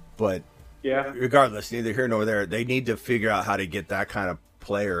 But regardless, neither here nor there. They need to figure out how to get that kind of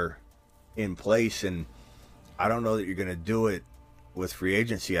player in place, and I don't know that you're going to do it with free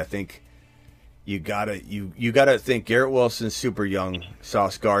agency. I think you gotta think Garrett Wilson's super young,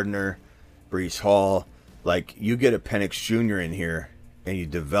 Sauce Gardner, Breece Hall. Like, you get a Penix Jr. in here and you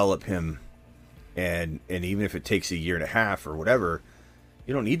develop him, and even if it takes a year and a half or whatever,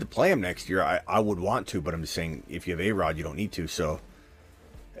 you don't need to play him next year. I would want to, but I'm just saying if you have A-Rod, you don't need to. So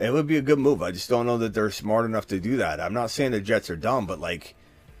it would be a good move. I just don't know that they're smart enough to do that. I'm not saying the Jets are dumb, but like,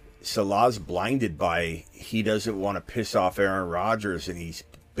 Salah's blinded by he doesn't want to piss off Aaron Rodgers, and he's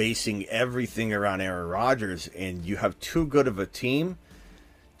basing everything around Aaron Rodgers, and you have too good of a team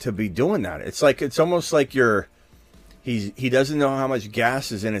to be doing that. It's almost like he doesn't know how much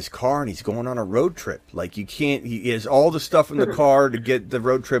gas is in his car, and he's going on a road trip. Like, he has all the stuff in the car to get the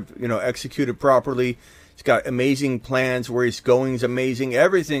road trip, executed properly. He's got amazing plans. Where he's going is amazing.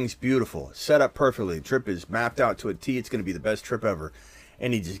 Everything's beautiful, set up perfectly. The trip is mapped out to a T. It's going to be the best trip ever.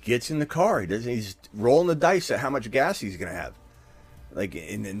 And he just gets in the car. He's rolling the dice at how much gas he's going to have. Like,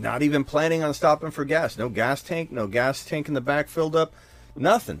 and not even planning on stopping for gas. No gas tank in the back filled up.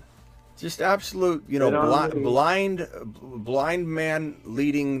 Nothing. Just absolute, blind man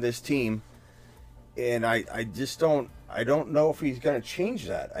leading this team. And I don't know if he's going to change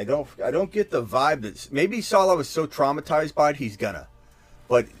that. I don't get the vibe that maybe Salah was so traumatized by it, he's gonna.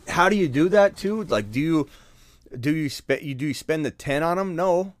 But how do you do that too? Like, do you spend the 10 on him?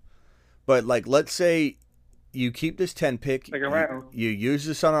 No. But like, let's say you keep this 10 pick, you use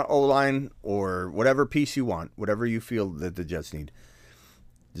this on an O-line or whatever piece you want, whatever you feel that the Jets need.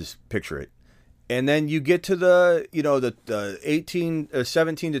 Just picture it. And then you get to the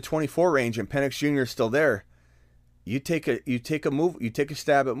 17 to 24 range, and Penix Jr. is still there. You take a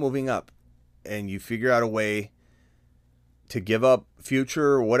stab at moving up, and you figure out a way to give up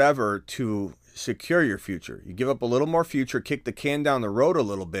future or whatever to secure your future. You give up a little more future, kick the can down the road a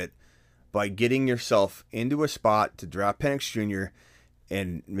little bit by getting yourself into a spot to draft Penix Jr.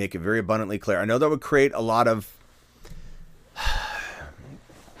 and make it very abundantly clear. I know that would create a lot of,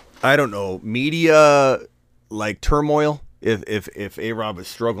 I don't know, media like turmoil if A-Rob is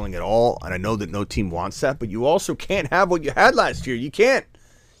struggling at all, and I know that no team wants that, but you also can't have what you had last year. You can't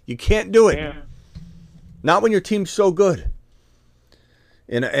do it. Yeah. Not when your team's so good.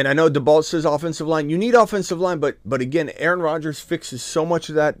 And I know DeBalt says offensive line. You need offensive line, but again, Aaron Rodgers fixes so much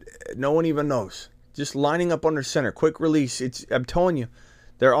of that no one even knows. Just lining up under center, quick release. I'm telling you,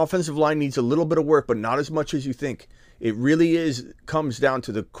 their offensive line needs a little bit of work, but not as much as you think. It really comes down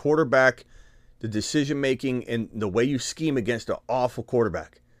to the quarterback, the decision making, and the way you scheme against an awful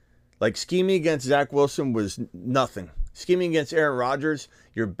quarterback. Like, scheming against Zach Wilson was nothing. Scheming against Aaron Rodgers,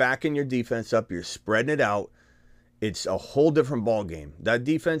 you're backing your defense up, you're spreading it out. It's a whole different ball game. That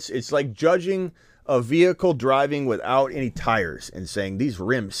defense, it's like judging a vehicle driving without any tires and saying these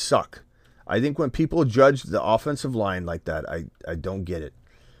rims suck. I think when people judge the offensive line like that, I don't get it.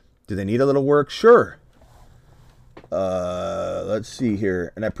 Do they need a little work? Sure. Let's see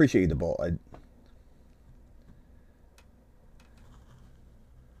here. And I appreciate the ball.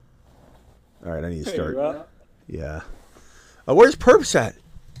 All right, I need to start. Yeah. Where's Perps at?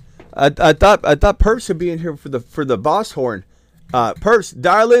 I thought Perps would be in here for the boss horn. Perps,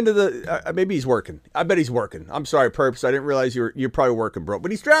 dial into the. Maybe he's working. I bet he's working. I'm sorry, Perps. I didn't realize you're probably working, bro.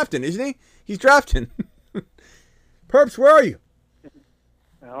 But he's drafting, isn't he? He's drafting. Perps, where are you?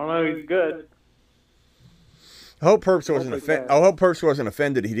 I don't know. He's good. I hope Perps wasn't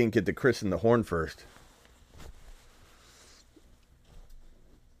offended he didn't get the Chris and the horn first.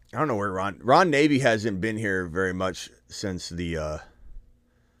 I don't know where Ron Navy hasn't been here very much since the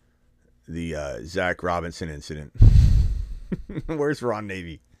Zach Robinson incident. Where's Ron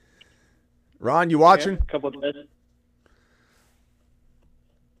Navy? Ron, you watching? Yeah, a couple of days.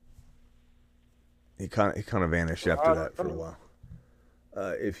 He kind of vanished after that for a while.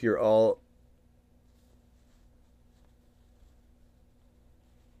 If you're all.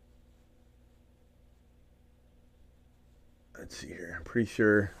 Let's see here. I'm pretty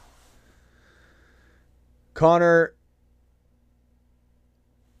sure. Connor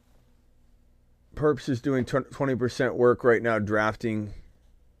Perps is doing 20% work right now drafting,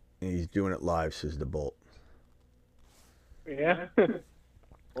 and he's doing it live, says the Bolt. Yeah.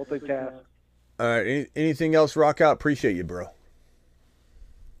 Multitask. All right. Anything else, Rock Out? Appreciate you, bro.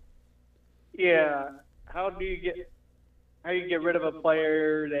 Yeah. How do you get rid of a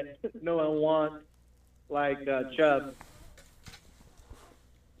player that no one wants like Chubb.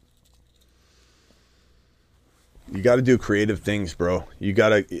 You got to do creative things, bro. You got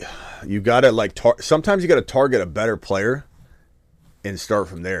to like sometimes you got to target a better player and start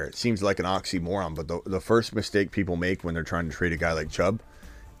from there. It seems like an oxymoron, but the first mistake people make when they're trying to trade a guy like Chubb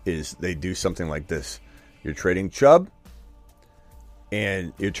is they do something like this. You're trading Chubb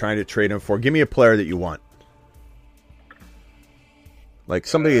and you're trying to trade him for, give me a player that you want. Like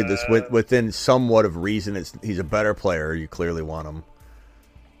somebody that's within somewhat of reason. He's a better player. You clearly want him.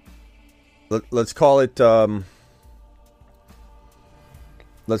 Let's call it Devonta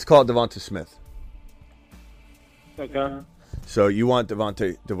Smith. Okay. So you want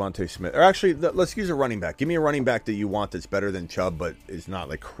Devonta Smith. Or actually, let's use a running back. Give me a running back that you want that's better than Chubb, but is not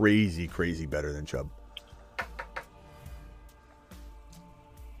like crazy better than Chubb.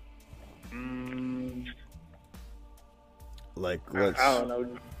 Like, I don't know.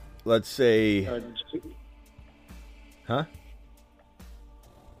 Let's say... Huh?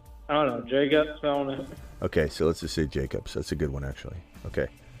 I don't know. Jacobs, I don't know. Okay, so let's just say Jacobs. That's a good one, actually. Okay.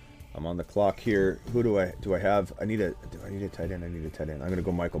 I'm on the clock here. Who do I have? Do I need a tight end? I need a tight end. I'm going to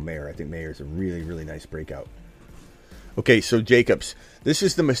go Michael Mayer. I think Mayer is a really, really nice breakout. Okay, so Jacobs. This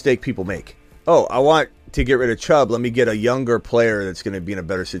is the mistake people make. Oh, I want to get rid of Chubb. Let me get a younger player that's going to be in a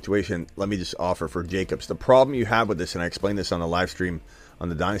better situation. Let me just offer for Jacobs. The problem you have with this, and I explained this on the live stream, on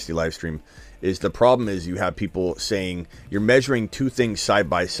the Dynasty live stream, is the problem is you have people saying you're measuring two things side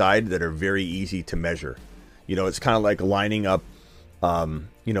by side that are very easy to measure. You know, it's kind of like lining up,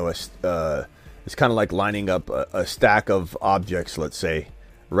 it's kind of like lining up a stack of objects, let's say,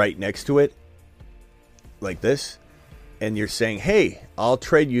 right next to it, like this. And you're saying, hey, I'll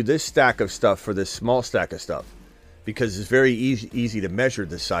trade you this stack of stuff for this small stack of stuff. Because it's very easy to measure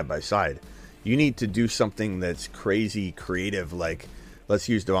this side by side. You need to do something that's crazy creative, like, let's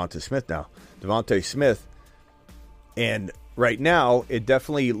use Devonta Smith now. Devonta Smith, and right now, it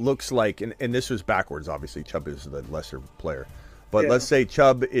definitely looks like, and this was backwards, obviously, Chubb is the lesser player. But let's say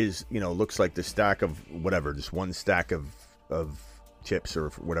Chubb is, looks like the stack of whatever, just one stack of chips or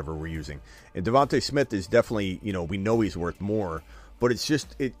whatever we're using. And Devonta Smith is definitely, we know he's worth more, but it's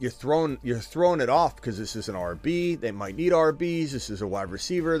just you're throwing it off because this is an RB. They might need RBs. This is a wide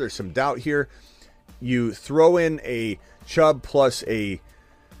receiver. There's some doubt here. You throw in a Chubb plus a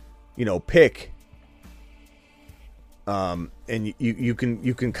pick, and you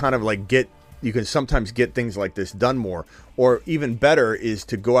can kind of like you can sometimes get things like this done more. Or even better is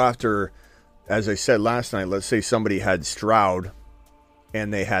to go after, as I said last night, let's say somebody had Stroud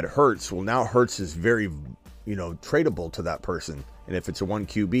and they had Hurts. Well, now Hurts is very, tradable to that person. And if it's a 1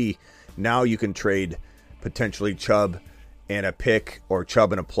 QB, now you can trade potentially Chubb and a pick or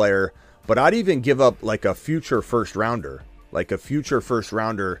Chubb and a player. But I'd even give up like a future first rounder in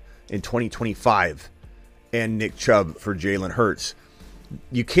 2025 and Nick Chubb for Jalen Hurts.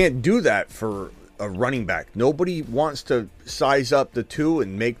 You can't do that for a running back. Nobody wants to size up the two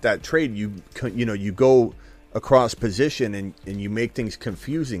and make that trade. You go across position and you make things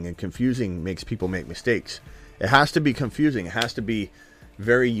confusing, and confusing makes people make mistakes. It has to be confusing. It has to be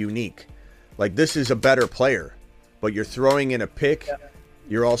very unique. Like, this is a better player, but you're throwing in a pick. Yeah.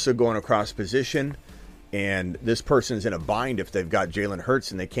 You're also going across position, and this person's in a bind if they've got Jalen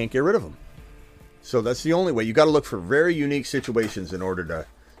Hurts and they can't get rid of him. So that's the only way. You got to look for very unique situations in order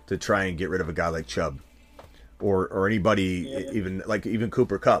to try and get rid of a guy like Chubb or anybody, even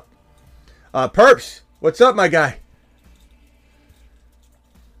Cooper Kupp. Perps, what's up, my guy?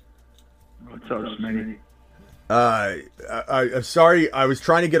 What's up, Smitty? I'm sorry. I was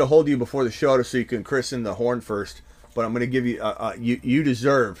trying to get a hold of you before the show so you can christen the horn first, but I'm going to give you. You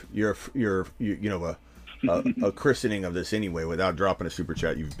deserve your a christening of this anyway without dropping a super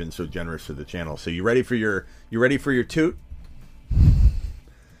chat. You've been so generous to the channel. So you ready for your toot?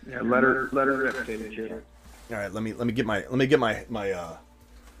 Yeah, let her rip, David. All right, let me get my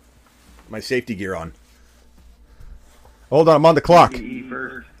safety gear on. Hold on, I'm on the clock.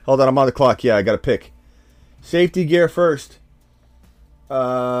 Hold on, I'm on the clock. Yeah, I got to pick. Safety gear first.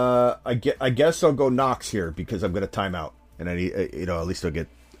 I guess I'll go Knox here because I'm going to time out, and I need at least I'll get.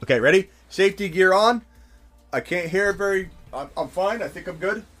 Okay, ready? Safety gear on. I can't hear very. I'm fine. I think I'm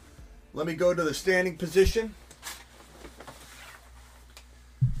good. Let me go to the standing position.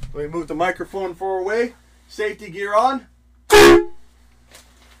 Let me move the microphone far away. Safety gear on. It's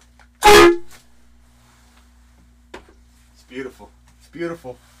beautiful. It's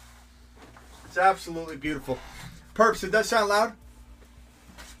beautiful. It's absolutely beautiful. Perps, did that sound loud?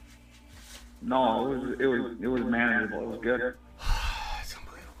 No, it was manageable. It was good. It's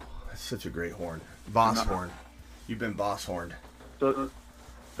unbelievable. That's such a great horn. Boss horn. You've been boss horned. So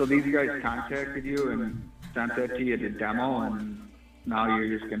So these guys contacted you and sent that to you to demo, and now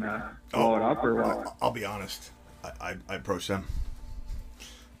you're just gonna blow it up, or what? I'll be honest. I approach them.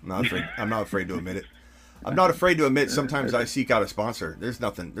 I'm not afraid to admit it. I'm not afraid to admit sometimes I seek out a sponsor. There's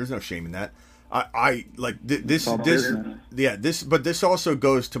no shame in that. I like this, but this also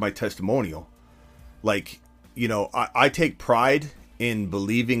goes to my testimonial. Like, you know, I take pride in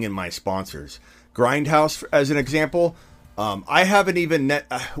believing in my sponsors. Grindhouse, as an example, I haven't even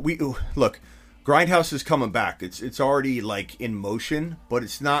look, Grindhouse is coming back. It's already like in motion, but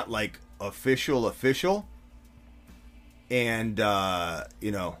it's not like official. And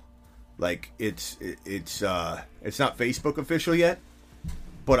you know, like it's not Facebook official yet,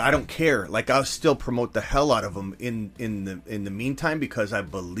 but I don't care. Like, I'll still promote the hell out of them in the meantime, because I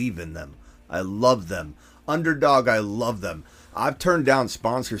believe in them. I love them. Underdog, I love them. I've turned down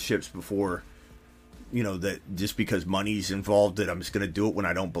sponsorships before, you know, that just because money's involved, that I'm just going to do it when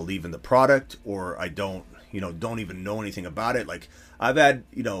I don't believe in the product, or I don't even know anything about it. Like, I've had,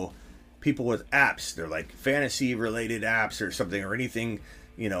 you know, people with apps, they're like fantasy related apps or something, or anything,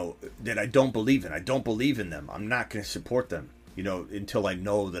 you know, that I don't believe in. I don't believe in them. I'm not going to support them, you know, until I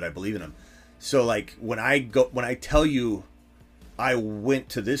know that I believe in them. So like when I tell you I went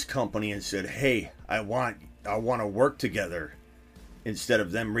to this company and said, hey, I want to work together, instead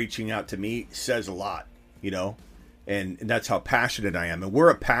of them reaching out to me, says a lot, you know, and that's how passionate I am. And we're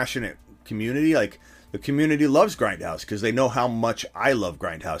a passionate community. Like, the community loves Grindhouse because they know how much I love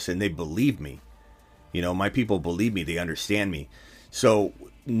Grindhouse, and they believe me. You know, my people believe me. They understand me. So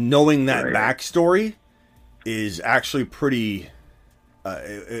knowing that backstory is actually pretty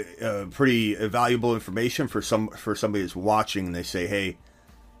valuable information for somebody that's watching, and they say, hey,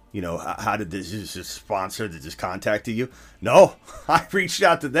 you know, how did this, is this a sponsor that just contacted you? No, I reached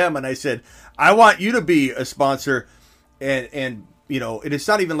out to them and I said, I want you to be a sponsor, and you know, it's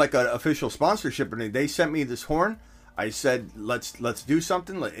not even like an official sponsorship or anything. They sent me this horn. I said, let's do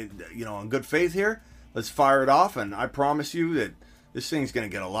something, you know, in good faith here. Let's fire it off, and I promise you that this thing's going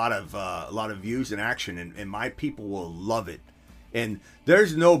to get a lot of views and action, and my people will love it. And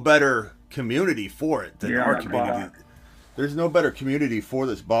there's no better community for it than our community. There's no better community for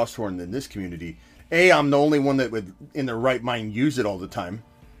this Boss Horn than this community. I'm the only one that would, in their right mind, use it all the time.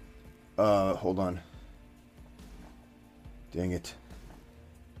 Hold on. Dang it.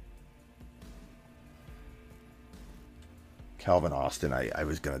 Calvin Austin, I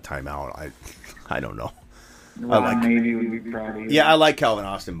was going to time out. I don't know. Maybe would be proud of you. Yeah, I like Calvin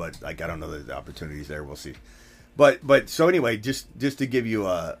Austin, but like, I don't know the opportunities there. We'll see. But so anyway, just to give you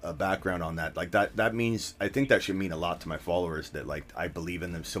a background on that, like that means, I think that should mean a lot to my followers, that like I believe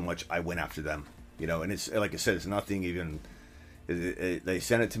in them so much I went after them, you know. And it's like I said, it's nothing even. They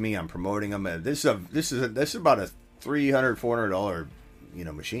sent it to me. I'm promoting them. And this is about a $300-$400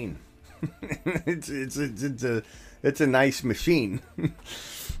 machine. It's a nice machine.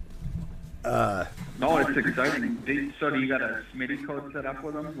 No, it's exciting. So do you got a Smitty code set up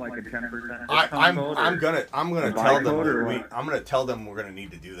with them, like a 10%? I'm gonna tell them. I'm gonna tell them we're gonna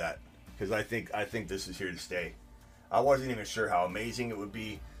need to do that, because I think this is here to stay. I wasn't even sure how amazing it would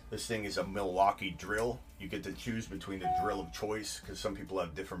be. This thing is a Milwaukee drill. You get to choose between the drill of choice, because some people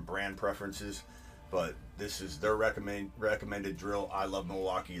have different brand preferences, but this is their recommended drill. I love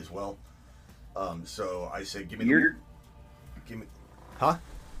Milwaukee as well. So I said, give me. Huh?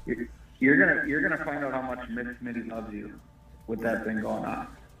 You're gonna find out how much Smitty loves you with that thing going on.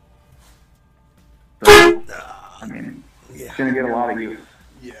 So, I mean, it's gonna get a lot of use.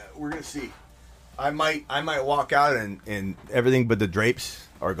 Yeah, we're gonna see. I might walk out and everything but the drapes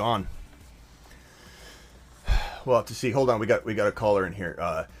are gone. We'll have to see. Hold on, we got a caller in here.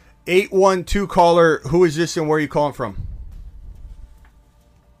 812 caller. Who is this and where are you calling from?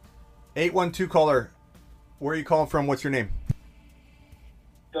 812 caller. Where are you calling from? What's your name?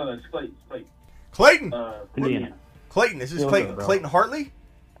 It's Clayton. Clayton. Indiana. Clayton. Is this Clayton? Clayton Hartley?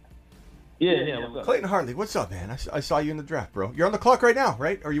 Yeah. What's up? Clayton Hartley. What's up, man? I saw you in the draft, bro. You're on the clock right now,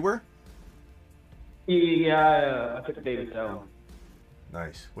 right? Or you were? Yeah. I took David Allen.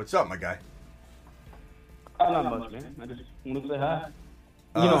 Nice. What's up, my guy? Not much, man. I just want to say hi.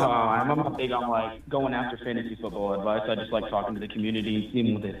 You know how I am. I'm not big on like going after fantasy football advice. I just like talking to the community,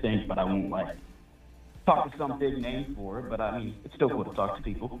 seeing what they think, but I won't like talk to some big name for it. But I mean, it's still cool to talk to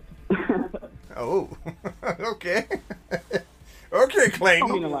people. Oh, okay. Okay, Clayton. I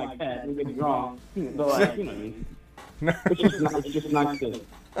don't mean it like that. Don't get me wrong. But like, you know what I mean. It's just nice to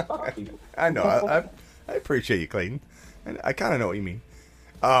talk to people. I know. I appreciate you, Clayton. I kind of know what you mean.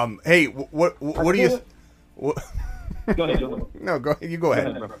 Hey, what do you? Go ahead, Joe. No, go ahead. You go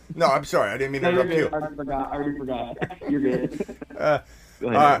ahead. No, I'm sorry. I didn't mean to interrupt you. I already forgot. You're good. Go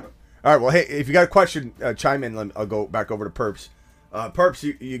ahead. All right. Well, hey, if you got a question, chime in. I'll go back over to Perps.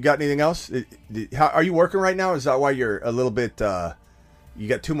 Perps, you got anything else? How are you working right now? Is that why you're a little bit? You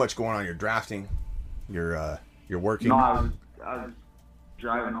got too much going on. You're drafting. You're working. No, I was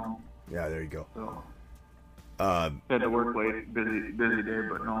driving home. Yeah, there you go. So, had to work late, busy day,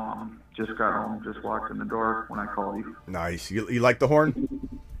 but no, just got home, just walked in the door when I called you. Nice. You like the horn?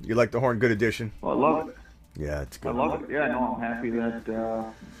 You like the horn? Good addition. Well, I love it. Yeah, it's good. I love it. Yeah, no, I'm happy that the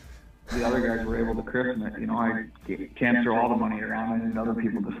other guys were able to christen it. You know, I can't throw all the money around. I need other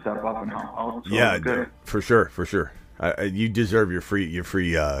people to step up and help out. So yeah, good. For sure. You deserve your free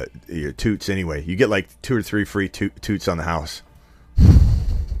your toots anyway. You get like 2 or 3 free toots on the house.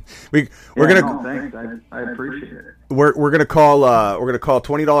 We're gonna. No, thanks. I appreciate it. We're gonna call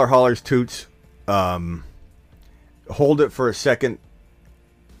 $20 haulers toots. Hold it for a second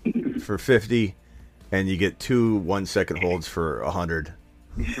for 50, and you get 2 1-second holds for 100.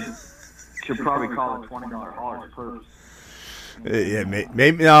 You should probably call it $20 haulers per. Yeah,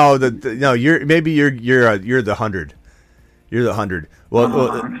 maybe no. You're the 100. You're the 100.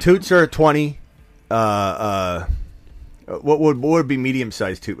 Well, toots are 20. What would be medium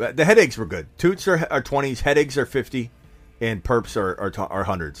sized toot? The headaches were good. Toots are 20s, headaches are 50, and perps are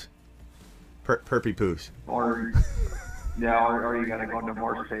hundreds. Perpy poos. Or you gotta go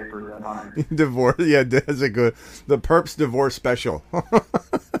divorce papers at 100. Divorce, yeah, that's a good. The perps divorce special.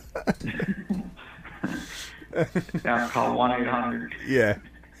 Yeah, call 1-800. Yeah.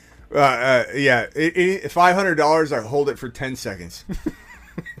 Yeah. $500. I hold it for 10 seconds.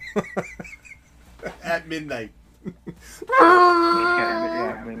 At midnight.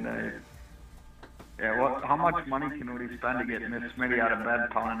 Yeah, midnight. Yeah, well, how much money can we spend to get Miss Smitty out of bed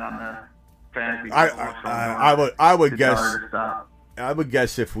pounding on the fantasy? I would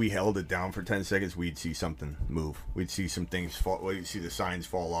guess if we held it down for 10 seconds, we'd see something move. We'd see some things fall. We'd see the signs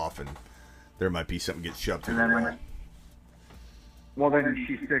fall off, and there might be something gets shoved to the door. Well, then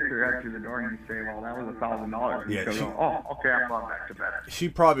she sticks her head through the door and you say, well, that was $1,000. And she'll go, oh, okay, I'm going back to bed. She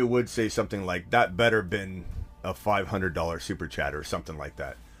probably would say something like, that better been a $500 super chat or something like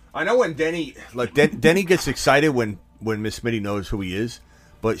that. I know when Denny gets excited when Miss Smitty knows who he is,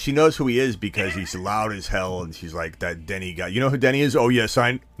 but she knows who he is because he's loud as hell, and she's like, that Denny guy. You know who Denny is? Oh, yes,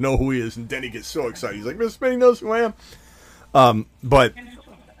 I know who he is. And Denny gets so excited. He's like, Miss Smitty knows who I am. But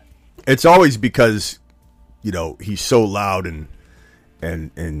it's always because, he's so loud and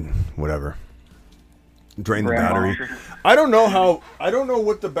whatever. Drain the battery. I don't know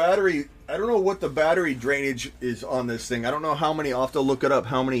what the battery drainage is on this thing. I don't know how many. I'll have to look it up.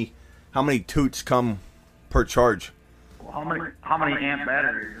 How many toots come per charge? Well, how many amp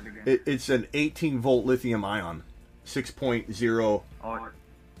battery is it again? It's an 18-volt lithium ion, 6.0. Oh,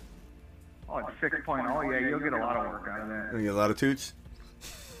 it's 6.0. Yeah, you'll get a lot of work out of that. You get a lot of toots.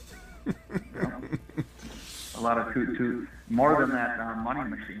 A lot of toot. More than that money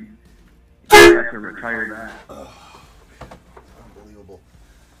machine. You have to retire that. Oh, unbelievable.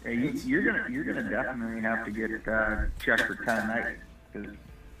 Yeah, you're gonna definitely have to get checked for 10 nights because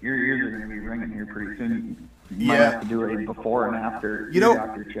your ears are gonna be ringing here pretty soon. You might have to do a before and after your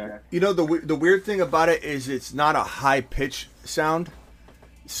doctor check. The weird thing about it is it's not a high pitch sound,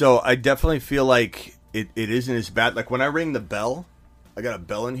 so I definitely feel like it isn't as bad. Like when I ring the bell, I got a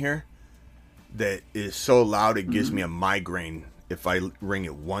bell in here that is so loud it gives me a migraine. If I ring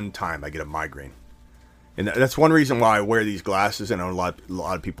it one time, I get a migraine. And that's one reason why I wear these glasses. And I know a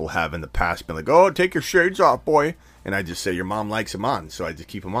lot of people have in the past been like, oh, take your shades off, boy. And I just say, your mom likes them on, so I just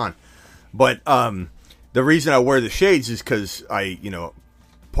keep them on. But the reason I wear the shades is because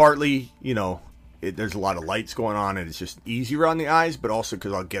partly, there's a lot of lights going on, and it's just easier on the eyes, but also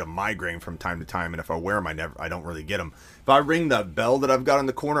because I'll get a migraine from time to time, and if I wear them, I don't really get them. If I ring the bell that I've got in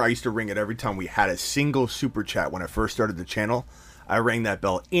the corner, I used to ring it every time we had a single super chat when I first started the channel. I rang that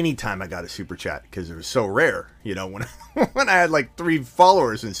bell anytime I got a super chat because it was so rare. When I had like 3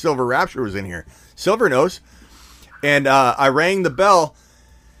 followers and Silver Rapture was in here. Silver knows. And I rang the bell,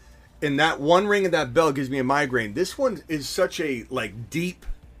 and that one ring of that bell gives me a migraine. This one is such a deep,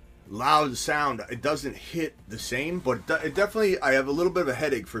 loud sound. It doesn't hit the same, but it definitely, I have a little bit of a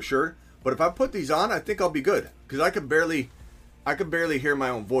headache for sure. But if I put these on, I think I'll be good because I could barely hear my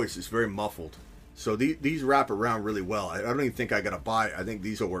own voice. It's very muffled. So these wrap around really well. I don't even think I gotta buy. I think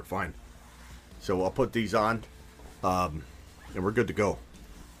these will work fine. So I'll put these on, and we're good to go.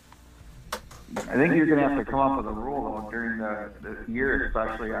 I think you're gonna have to come up with a rule though during the year,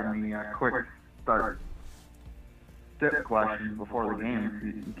 especially on the quick start tip questions before the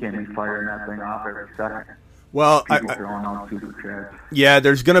game. You can't be firing that thing off every second. Well, People throwing out super chats. Yeah,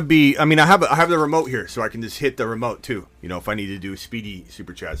 there's gonna be. I mean, I have the remote here, so I can just hit the remote too. You know, if I need to do speedy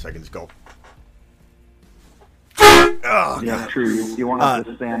super chats, I can just go. Oh, yeah, God. true. You want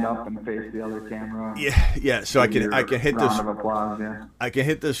to stand up and face the other camera. Yeah. So I can hit this. Round of applause, yeah. I can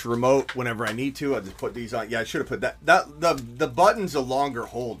hit this remote whenever I need to. I just put these on. Yeah, I should have put that. The button's a longer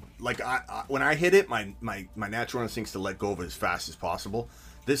hold. Like when I hit it, my natural instinct's to let go of it as fast as possible.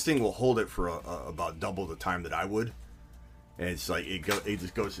 This thing will hold it for about double the time that I would, and it's like it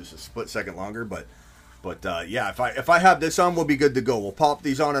just goes just a split second longer. But yeah, if I have this on, we'll be good to go. We'll pop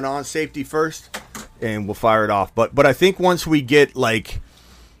these on and on, safety first, and we'll fire it off. But I think once we get like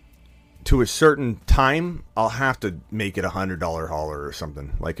to a certain time, I'll have to make it $100 hauler or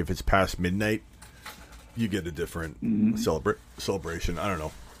something. Like if it's past midnight, you get a different celebration. I don't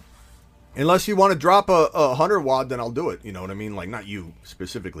know. Unless you want to drop a 100 wad, then I'll do it. You know what I mean? Like not you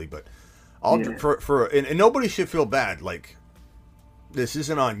specifically, but I'll and nobody should feel bad. Like this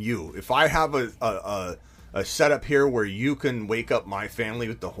isn't on you. If I have a setup here where you can wake up my family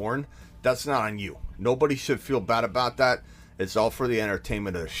with the horn, that's not on you. Nobody should feel bad about that. It's all for the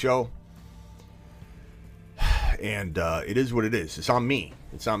entertainment of the show. And it is what it is. It's on me.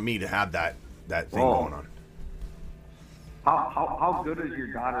 It's on me to have that thing going on. How good is your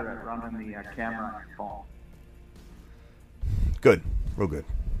daughter at running the camera on your phone? Good. Real good.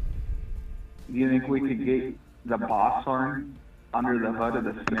 Do you think we could get the BOSSHORN under the hood of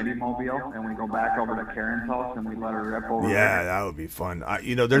the Smitty mobile and we go back over to Karen's house and we let her rip over there? Yeah, that would be fun. There's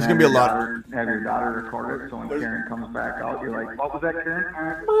going to be a lot. Have your daughter record it so when Karen comes back out, you're like, what was that,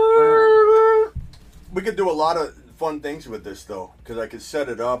 Karen? We could do a lot of fun things with this, though, because I could set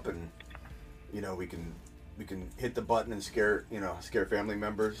it up and, we can hit the button and scare family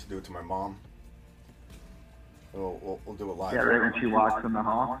members. Do it to my mom. We'll do it live. Yeah, right when she walks in the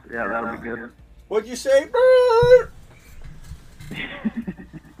house. Yeah, that'll be good. What'd you say?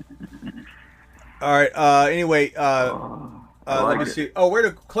 All right. Anyway, let me see. Oh,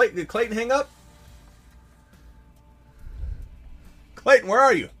 did Clayton hang up? Clayton, where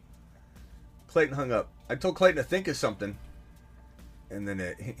are you? Clayton hung up. I told Clayton to think of something, and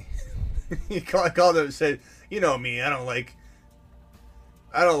then he called him and said, "You know me. I don't like."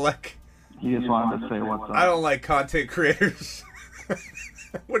 He just wanted to say what's up. I don't like content creators.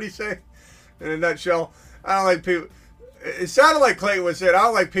 What do you say? In a nutshell, I don't like people. It sounded like Clayton was saying, I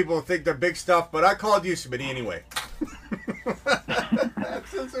don't like people who think they're big stuff, but I called you Smitty anyway.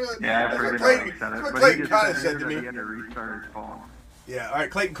 Yeah, I forget Clayton, he said it. what But Clayton he kind of just said to me. He had to restart his phone. Yeah, all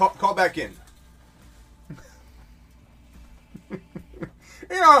right, Clayton, call back in.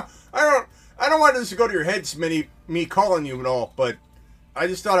 I don't want this to go to your head, Smitty, me calling you and all, but I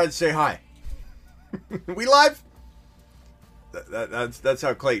just thought I'd say hi. We live? That's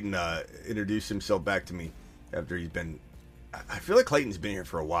how Clayton introduced himself back to me after he's been. I feel like Clayton's been here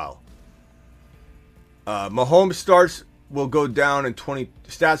for a while. Mahomes stats will go down in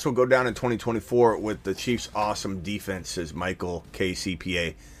 2024 with the Chiefs' awesome defense, says Michael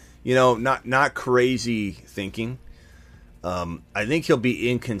KCPA. Not crazy thinking. I think he'll be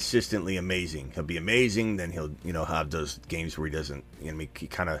inconsistently amazing. He'll be amazing, then he'll have those games where he doesn't. He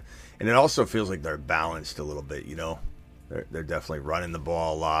kind of, and it also feels like they're balanced a little bit. They're definitely running the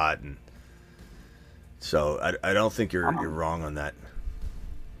ball a lot, and so I don't think you're wrong on that.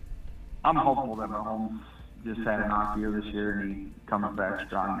 I'm hopeful that Mahomes just had an off year this year and he comes back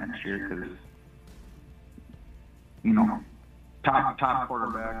strong next year because, top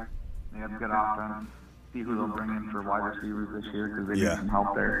quarterback, they have good offense. See who they'll bring in for wide receivers this year because they need some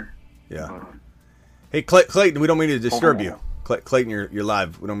help there. Yeah. But, hey, Clayton, we don't mean to disturb you. Clayton, you're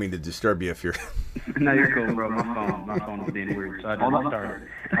live. We don't mean to disturb you if you're. No, you're cool, bro. My phone was being weird, so I didn't start.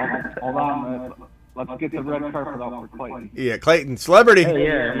 Hold on. Let's get the red carpet out for Clayton. Yeah, Clayton, celebrity. Hey,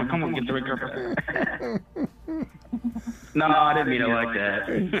 yeah, come on, get the red carpet. No, I didn't mean it like that.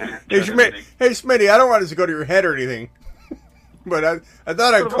 Hey, Smitty, I don't want this to go to your head or anything. But I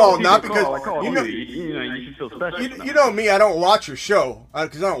thought I'd call not because you should feel special. You know me, I don't watch your show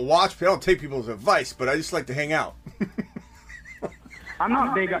because I don't take people's advice, but I just like to hang out. I'm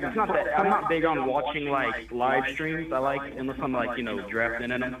not big on. It's not that I'm not big on watching like live streams. I like unless I'm like drafting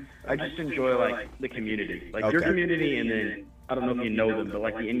in them. I just enjoy like the community, like your community, and then I don't know if you know them, but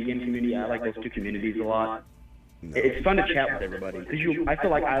like the in-game community. I like those two communities a lot. No. It's fun to chat with everybody because I feel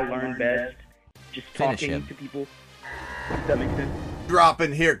like I learn best just talking to people. Does that make sense?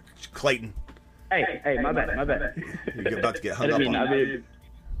 Dropping here, Clayton. Hey, my bad. You're about to get hung up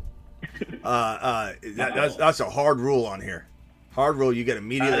on. That's a hard rule on here. Hard rule, you get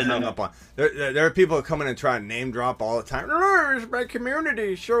immediately hung up on. There are people that come in and try and name drop all the time. Oh, it's my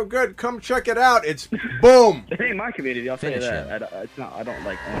community, so good. Come check it out. It's boom. It ain't my community. I'll tell you that. It's not. I don't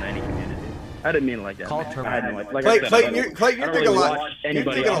like own any community. I didn't mean it like that. I had no like Clayton, you're digging a lot. You're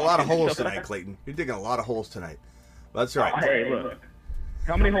digging a lot of holes tonight, Clayton. You're digging a lot of holes tonight. That's right. Hey, look.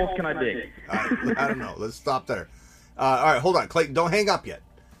 How many holes can I dig? I don't know. Let's stop there. All right, hold on, Clayton. Don't hang up yet.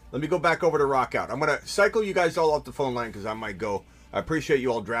 Let me go back over to Rock Out. I'm going to cycle you guys all off the phone line because I might go. I appreciate you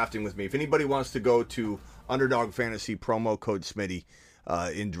all drafting with me. If anybody wants to go to Underdog Fantasy promo code Smitty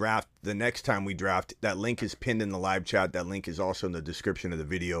in draft, the next time we draft, that link is pinned in the live chat. That link is also in the description of the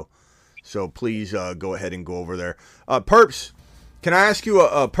video. So please go ahead and go over there. Perps, can I ask you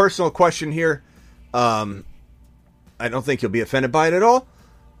a personal question here? I don't think you'll be offended by it at all.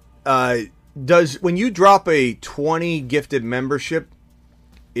 When you drop a 20 gifted membership,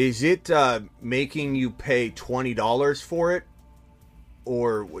 is it making you pay $20 for it?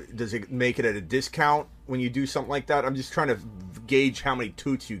 Or does it make it at a discount when you do something like that? I'm just trying to gauge how many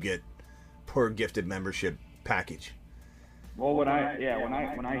toots you get per gifted membership package. Well, when I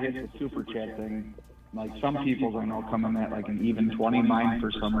hit the super chat thing, like some people I know come in at like an even 20. Mine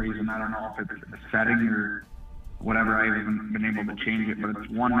for some reason, I don't know if it's a setting or whatever. I haven't been able to change it, but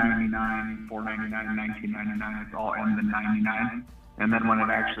it's $1.99, $4.99, $19.99. It's all ends in 99. And then when it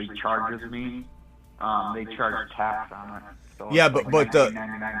actually charges me, they charge tax on it. So yeah, but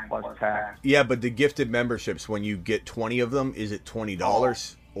 $99 plus tax. Yeah, but the gifted memberships, when you get 20 of them, is it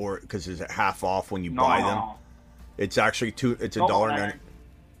 $20 or because is it half off when you buy them? It's actually It's $1.90.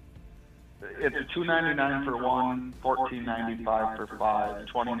 It's $2.99 for one, $14.95 for 5,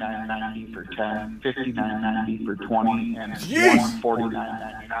 $29.90 for 10, $59.90 for 20, and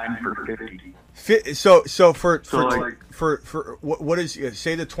 $149.99 for 50. So for what is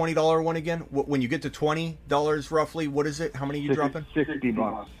say the $20 one again? When you get to $20 roughly, what is it? How many are you dropping?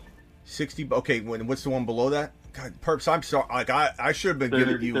 $60. 60. Okay. What's the one below that? God, Perps, I'm sorry. Like I should have been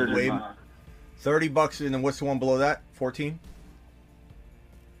giving you way $30, and then what's the one below that? 14.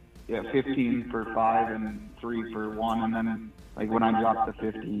 Yeah, 15 for 5 and 3 for 1, and then like when I dropped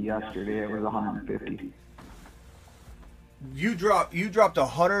the 50 yesterday, it was 150. You dropped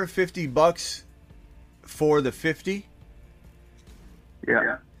 $150 for the 50.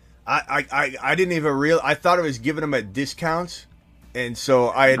 Yeah. I didn't even realize. I thought it was giving them at discounts, and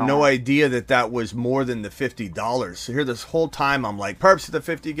so I had no idea that was more than the $50. So here, this whole time I'm like, Perps the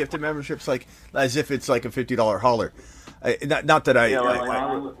 50 gifted memberships, like as if it's like a $50 hauler. Not that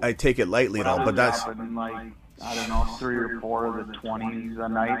I take it lightly at all, but that's like I don't know 3 or 4 of the 20s a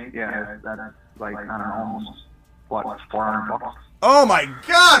night. Yeah, that's like I don't know, almost $400. Oh my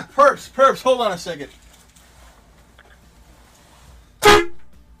God, Perps, hold on a second.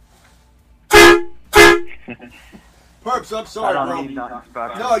 Perps, I'm sorry, I bro. don't need nothing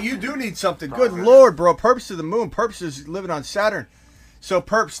special. No, you do need something. Good Lord, bro. Perps to the moon. Perps is living on Saturn. So,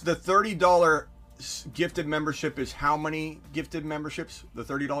 Perps, the $30 gifted membership is how many gifted memberships? The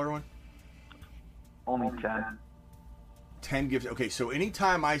 $30 one? Only 10. 10 gifted. Okay, so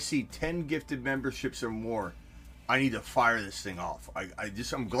anytime I see 10 gifted memberships or more, I need to fire this thing off.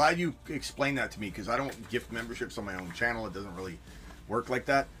 I'm glad you explained that to me because I don't gift memberships on my own channel. It doesn't really work like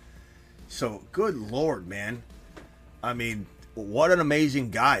that. So, good Lord, man. I mean, what an amazing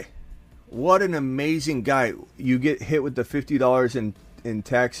guy. What an amazing guy. You get hit with the $50 in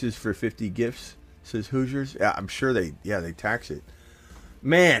taxes for 50 gifts, says Hoosiers. Yeah, I'm sure they tax it.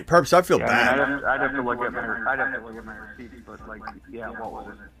 Man, Perps, I feel bad. I'd have to look at my receipts, but like, yeah, what was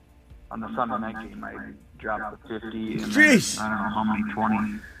it? On the Sunday night game, I dropped the 50. And Jeez. I don't know how many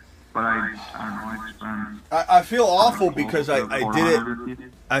 20. But I don't know. I feel awful because I did it.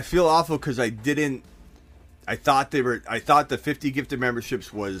 I feel awful because I didn't. I thought the 50 gifted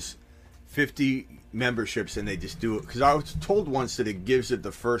memberships was 50 memberships, and they just do it because I was told once that it gives it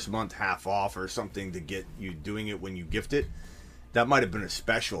the first month half off or something to get you doing it when you gift it. That might have been a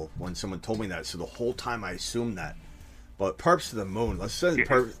special when someone told me that. So the whole time I assumed that. But Perps to the moon. Let's send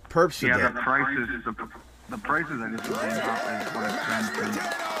Perps to the prices I just laid out is what it's been since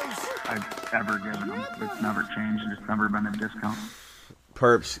I've ever given them. It's never changed. It's never been a discount.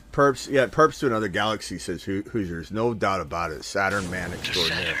 Perps to another galaxy, says Hoosiers. No doubt about it. Saturn man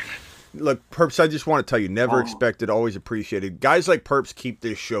extraordinaire. Look, Perps, I just want to tell you, never expected, always appreciated. Guys like Perps keep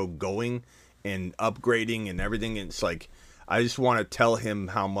this show going and upgrading and everything. And it's like, I just want to tell him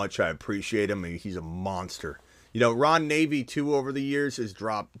how much I appreciate him. He's a monster. You know, Ron Navy, too, over the years has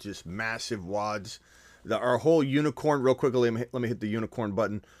dropped just massive wads. Our whole unicorn, real quickly, let me hit the unicorn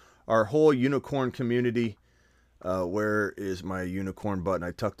button. Our whole unicorn community. Where is my unicorn button?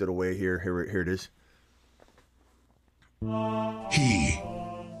 I tucked it away here. Here it is. He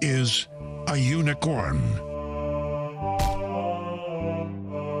is a unicorn.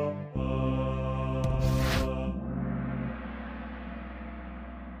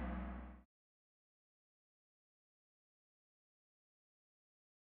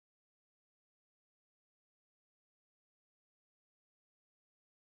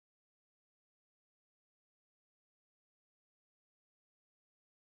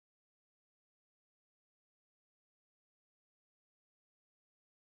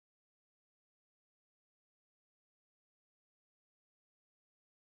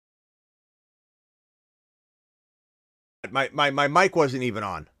 My mic wasn't even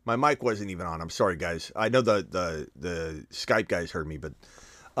on. My mic wasn't even on. I'm sorry, guys. I know the Skype guys heard me, but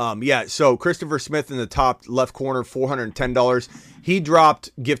yeah. So Christopher Smith in the top left corner, $410. He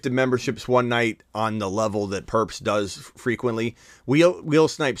dropped gifted memberships one night on the level that Perps does frequently. Wheel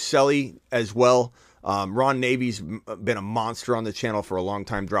Snipe Selly as well. Ron Navy's been a monster on the channel for a long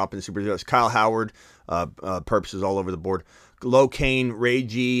time, dropping super chats. Kyle Howard, Perps is all over the board. Low Kane, Ray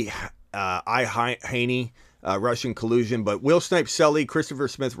G, Haney. Russian collusion, but Will Snipe, Selly, Christopher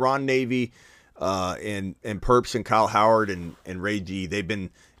Smith, Ron Navy, and Perps and Kyle Howard and Ray G. They've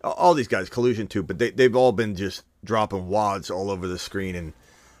been all these guys collusion too, but they've all been just dropping wads all over the screen. And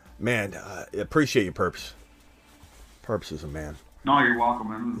man, appreciate you, Perps. Perps is a man. No, you're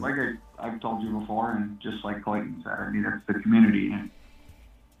welcome. And like I've told you before, and just like Clayton said, I mean, that's the community, and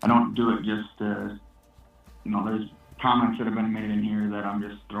I don't do it just to, there's comments that have been made in here that I'm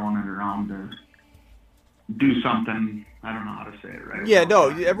just throwing it around to do something. I don't know how to say it right. Yeah, no,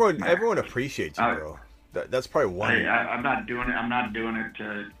 everyone appreciates you, bro. That's probably one. I'm not doing it. I'm not doing it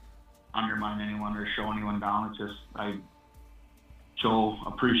to undermine anyone or show anyone down. It's just I show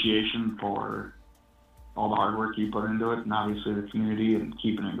appreciation for all the hard work you put into it, and obviously the community and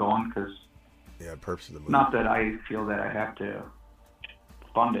keeping it going. Because Perps of the movie. Not that I feel that I have to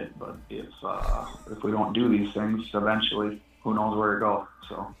fund it, but if we don't do these things, eventually, who knows where it goes.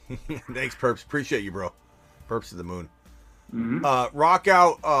 So thanks, Perps. Appreciate you, bro. Perps of the moon. Mm-hmm. Rock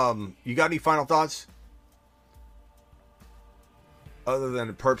out. You got any final thoughts? Other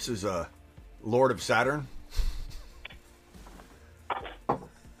than Perps is a Lord of Saturn?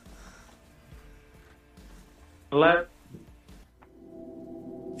 You're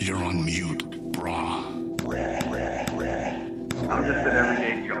on mute, brah. I'm just an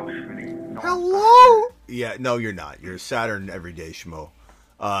everyday Joe Schmitty. No. Hello? Yeah, no, you're not. You're a Saturn everyday schmo.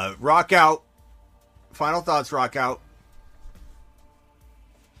 Rock out. Final thoughts, Rock out.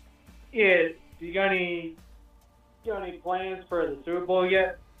 Yeah, do you got any plans for the Super Bowl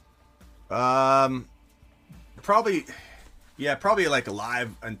yet? Probably like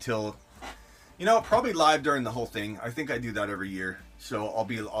live until, probably live during the whole thing. I think I do that every year. So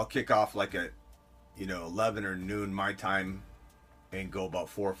I'll kick off like at, 11 or noon my time and go about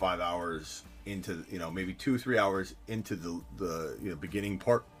 4 or 5 hours into, maybe 2-3 hours into the beginning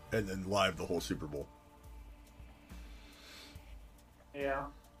part and then live the whole Super Bowl. Yeah,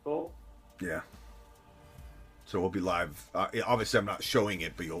 cool. Yeah. So we'll be live. Obviously, I'm not showing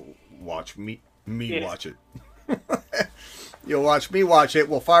it, but you'll watch me watch it. You'll watch me watch it.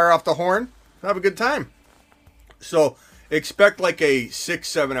 We'll fire off the horn. Have a good time. So expect like a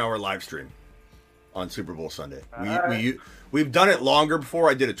 6-7 hour live stream on Super Bowl Sunday. We've done it longer before.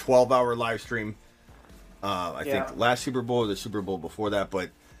 I did a 12-hour live stream. I think last Super Bowl or the Super Bowl before that,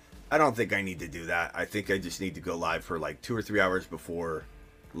 but I don't think I need to do that. I think I just need to go live for like 2 or 3 hours before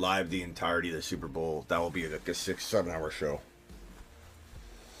live the entirety of the Super Bowl. That will be like a 6-7 hour show.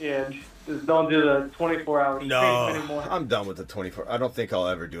 Yeah, just don't do the 24-hour stream anymore. I'm done with the 24. I don't think I'll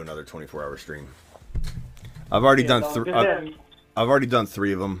ever do another 24-hour stream. I've already done I've already done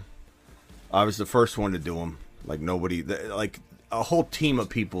 3 of them. I was the first one to do them. Like nobody, like a whole team of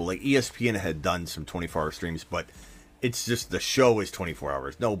people, like ESPN had done some 24-hour streams, but it's just the show is 24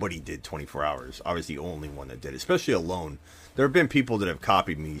 hours. Nobody did 24 hours. I was the only one that did, especially alone. There have been people that have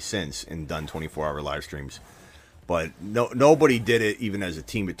copied me since and done 24-hour live streams, but nobody did it even as a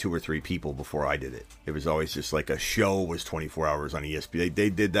team of 2 or 3 people before I did it. It was always just like a show was 24 hours on ESPN.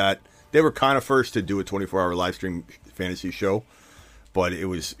 They did that. They were kind of first to do a 24-hour live stream fantasy show, but it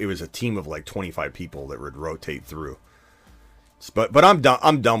was a team of like 25 people that would rotate through. But I'm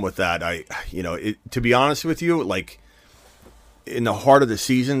done with that. To be honest with you, like in the heart of the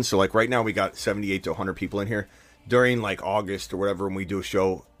season, so like right now we got 78 to 100 people in here. During like August or whatever, when we do a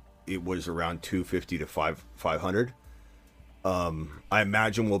show, it was around 250 to 500. I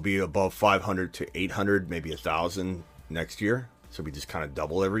imagine we'll be above 500 to 800, maybe 1,000 next year. So we just kind of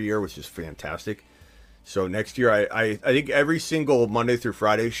double every year, which is fantastic. So next year, I think every single Monday through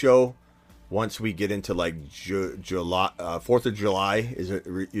Friday show once we get into like July, 4th of July is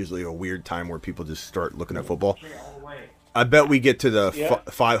usually a weird time where people just start looking at football. I bet we get to the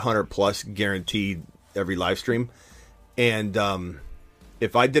 500 plus guaranteed every live stream. And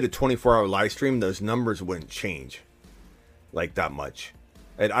if I did a 24-hour live stream, those numbers wouldn't change like that much.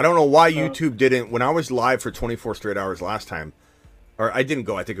 And I don't know why YouTube didn't. When I was live for 24 straight hours last time, or I didn't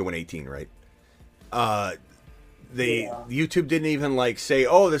go, I think it went 18, right? YouTube didn't even like say,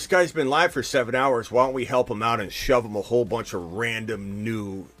 oh, this guy's been live for 7 hours. Why don't we help him out and shove him a whole bunch of random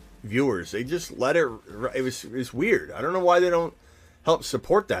new viewers? They just let it. It was weird. I don't know why they don't help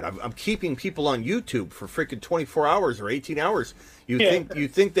support that. I'm keeping people on YouTube for freaking 24 hours or 18 hours. You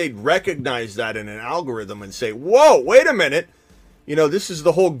think they'd recognize that in an algorithm and say, whoa, wait a minute. You know, this is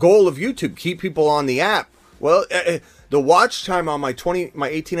the whole goal of YouTube. Keep people on the app. Well, the watch time on my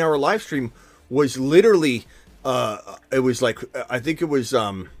 18-hour live stream was literally, it was like, I think we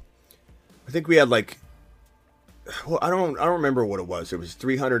had like, well, I don't remember what it was. It was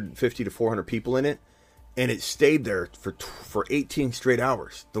 350 to 400 people in it, and it stayed there for 18 straight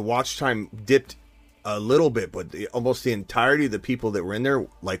hours. The watch time dipped a little bit, but almost the entirety of the people that were in there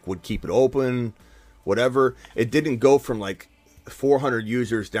like would keep it open, whatever. It didn't go from like 400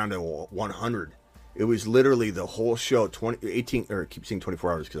 users down to 100. It was literally the whole show, 18, or I keep saying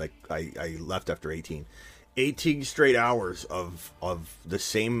 24 hours because I left after 18. 18 straight hours of the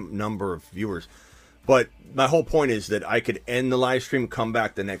same number of viewers. But my whole point is that I could end the live stream, come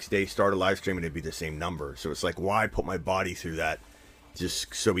back the next day, start a live stream, and it'd be the same number. So it's like, why put my body through that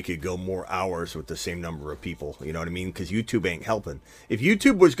just so we could go more hours with the same number of people? You know what I mean? Because YouTube ain't helping. If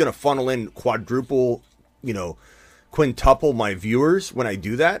YouTube was going to funnel in quadruple, quintuple my viewers when I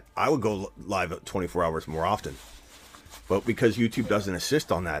do that, I would go live at 24 hours more often. But because YouTube doesn't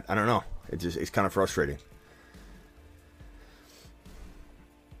assist on that, I don't know. It's kind of frustrating.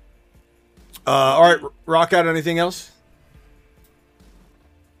 All right, Rock Out, anything else?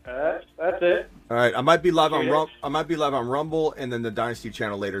 That's it. All right, I might be live on Rumble and then the Dynasty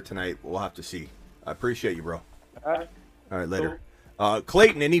channel later tonight. We'll have to see. I appreciate you, bro. All right, later.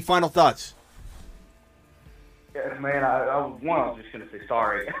 Clayton, any final thoughts? Yeah, man, I was just gonna say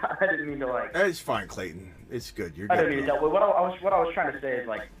sorry. I didn't mean to like. It's fine, Clayton. It's good. You're I good. didn't mean to. What I was trying to say is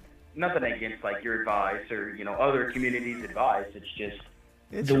like nothing against like your advice or other communities' advice. It's just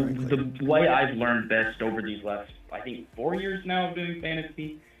the way I've learned best over these last, I think, 4 years now of doing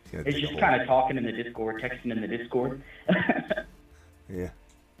fantasy. It's just kind of talking in the Discord, texting in the Discord. Yeah.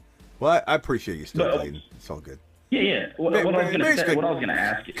 Well, I appreciate you still, Clayton. It's all good. Yeah. What I was going to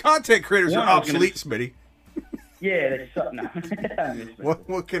ask you. Content creators are obsolete, Smitty. Yeah, they suck now.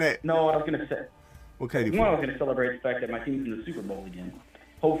 What can I? No, what I was going to say. What can I do? One, I was going to celebrate the fact that my team's in the Super Bowl again.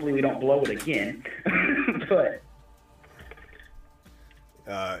 Hopefully, we don't blow it again. But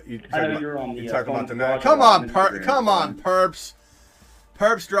you're talking about the night. Come on, Perps.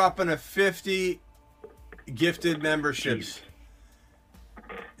 Perps dropping a 50 gifted memberships.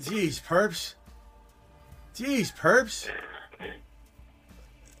 Jeez, Perps.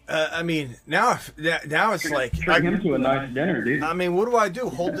 I mean, now it's like treat him to a nice dinner, dude. I mean, what do I do?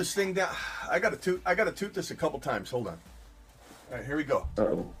 Hold this thing down. I gotta toot this a couple times. Hold on. All right, here we go.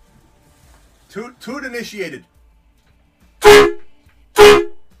 Uh-oh. Toot initiated.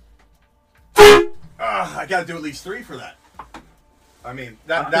 I gotta do at least 3 for that. I mean,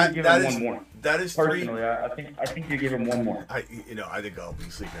 that is one more. That is personally, 3. I think you give him one more. I think I'll be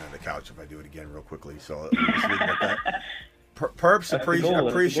sleeping on the couch if I do it again real quickly. So I'll just leave it at that. Perps,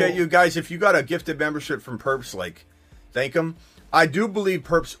 appreciate you guys. If you got a gifted membership from Perps, like, thank them. I do believe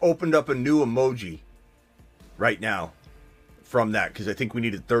Perps opened up a new emoji right now from that because I think we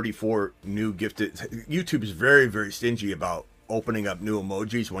needed 34 new gifted. YouTube is very, very stingy about opening up new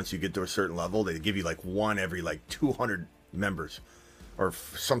emojis. Once you get to a certain level, they give you like one every like 200 members, or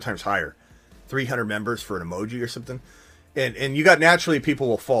sometimes higher, 300 members for an emoji or something. And you got naturally people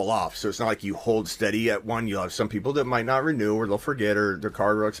will fall off, so it's not like you hold steady at one. You'll have some people that might not renew, or they'll forget, or their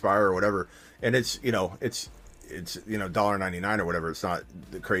card will expire, or whatever. And it's $1.99 or whatever. It's not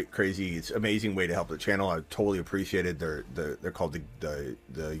the crazy. It's an amazing way to help the channel. I totally appreciated they're called the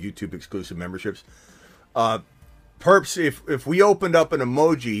YouTube exclusive memberships. Perps, if we opened up an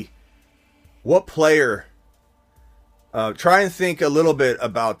emoji, what player? Try and think a little bit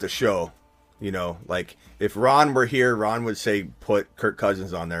about the show. Like if Ron were here, Ron would say put Kirk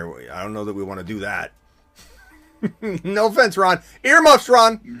Cousins on there. I don't know that we want to do that. No offense, Ron. Earmuffs,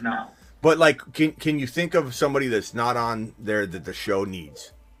 Ron. No. But like, can you think of somebody that's not on there that the show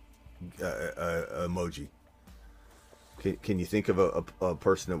needs emoji? Can you think of a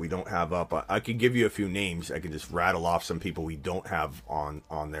person that we don't have up? I could give you a few names. I could just rattle off some people we don't have on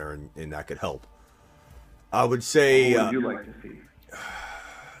there, and that could help. I would say... What would you like to see?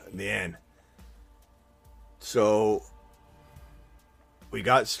 Man. So, we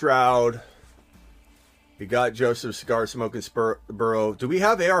got Stroud. We got Joseph Cigar Smoking Burrow. Do we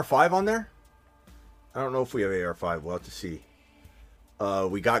have AR5 on there? I don't know if we have AR5. We'll have to see.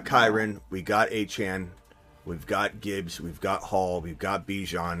 We got Kyron. We got Achan. We've got Gibbs. We've got Hall. We've got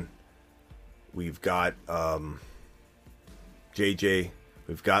Bijan. We've got JJ.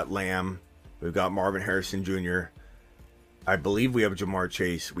 We've got Lamb. We've got Marvin Harrison Jr. I believe we have Jamar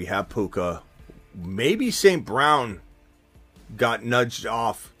Chase. We have Puka. Maybe St. Brown got nudged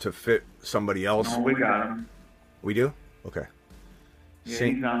off to fit somebody else. No, we got him. We do? Okay. Yeah,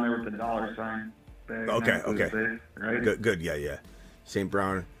 he's on there with the dollar sign. Okay. Face, right? Good. Yeah. St.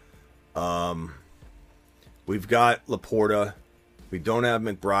 Brown. We've got Laporta. We don't have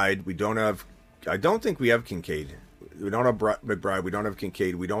McBride. We don't have... I don't think we have Kincaid. We don't have McBride. We don't have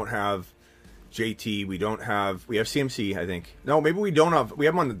Kincaid. We don't have JT. We don't have... We have CMC, I think. No, maybe we don't have... We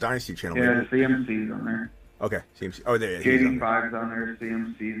have him on the Dynasty channel. Yeah, CMC's on there. Okay, CMC. Oh, there. JD5's on there.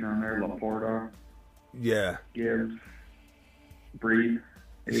 CMC's on there. Laporta. Yeah. Gibbs. Breed.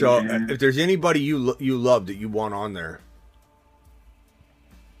 So, if there's anybody you love that you want on there...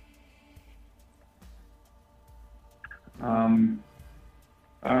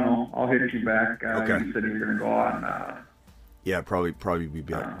 I don't know. I'll hit you back. Okay. You said you're going to go on. Yeah, probably be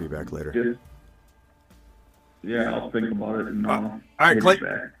back later. Yeah, I'll think about it. And all right,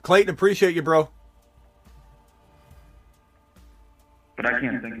 Clayton, appreciate you, bro. But I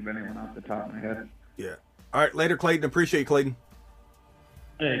can't think of anyone off the top of my head. Yeah. All right, later, Clayton. Appreciate you, Clayton.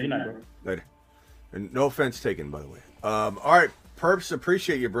 Hey, good night, bro. Later. And no offense taken, by the way. All right. Perps,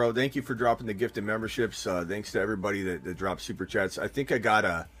 appreciate you, bro. Thank you for dropping the gifted memberships. Thanks to everybody that dropped super chats. I think I got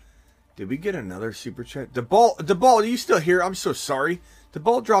a... Did we get another super chat? The ball, are you still here? I'm so sorry. The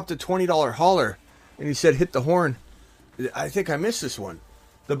ball dropped a $20 hauler, and he said, hit the horn. I think I missed this one.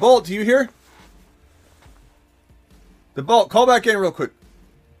 The Bolt, do you hear? The Bolt, call back in real quick.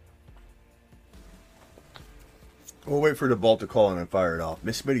 We'll wait for the Bolt to call and then fire it off.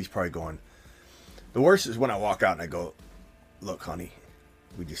 Miss Smitty's probably going. The worst is when I walk out and I go, look, honey,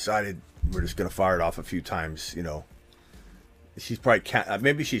 we decided we're just going to fire it off a few times, you know. She's probably,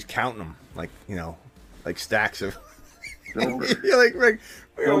 maybe she's counting them, like, you know, like stacks of. You're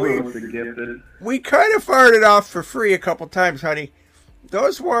we kind of fired it off for free a couple times, honey.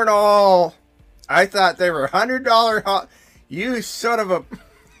 Those weren't all, I thought they were $100 You son of a,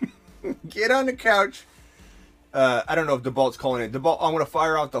 get on the couch. I don't know if DeBalt's calling it. DeBalt, I'm going to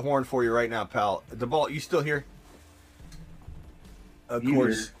fire out the horn for you right now, pal. DeBalt, you still here? Of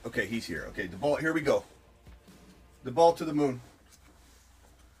course. Okay, he's here. Okay, DeBalt, here we go. The ball to the moon.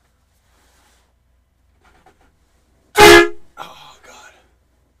 Oh, God.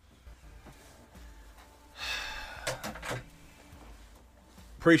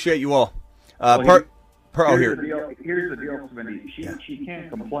 Appreciate you all. Here's the deal, Smitty. She can't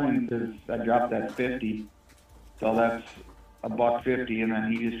complain because I dropped that 50. So that's $1.50, and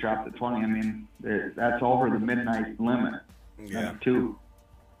then he just dropped the 20. I mean, that's over the midnight limit. Yeah. 2.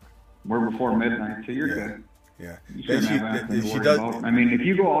 We're before midnight, so you're good. Yeah. You shouldn't have anything to worry about. I mean, if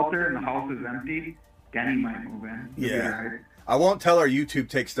you go out there and the house is empty, Denny might move in. Yeah. Right. I won't tell her YouTube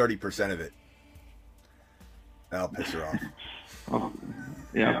takes 30% of it. That'll piss her off. Oh,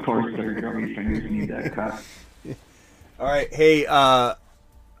 yeah, of course. Their grubby fingers need that cut. All right. Hey,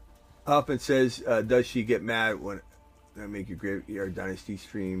 Huffman says, does she get mad when I make your Graveyard Dynasty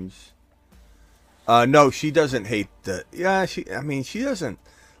streams? No, she doesn't hate the... Yeah, she doesn't...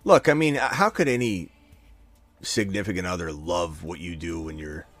 Look, I mean, how could any significant other love what you do when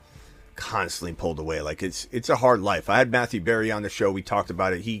you're constantly pulled away? Like, it's a hard life. I had Matthew Berry on the show. We talked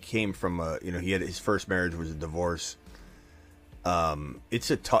about it. He came from he had his first marriage was a divorce.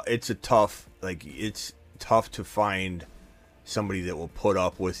 It's tough to find somebody that will put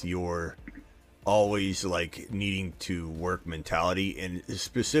up with your always like needing to work mentality, and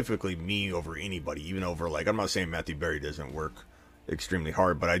specifically me over anybody, even over like, I'm not saying Matthew Berry doesn't work extremely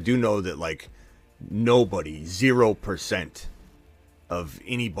hard, but I do know that like nobody, 0% of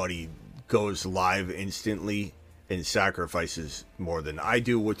anybody goes live instantly and sacrifices more than I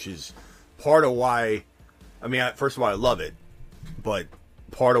do, which is part of why, I mean, first of all, I love it, but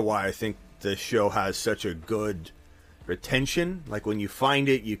part of why I think the show has such a good retention. Like when you find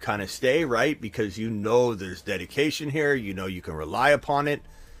it, you kind of stay, right? Because you know there's dedication here, you know you can rely upon it.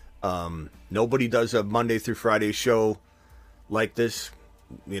 Nobody does a Monday through Friday show like this.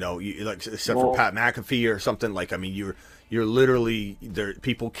 you like except for Pat McAfee or something. Like, I mean, you're literally there.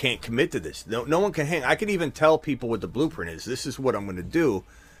 People can't commit to this. No one can hang. I can even tell people what the blueprint is. This is what I'm going to do,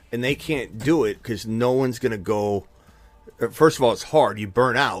 and they can't do it because no one's going to go. First of all, it's hard. You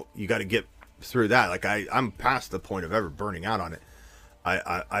burn out. You got to get through that. Like I'm past the point of ever burning out on it.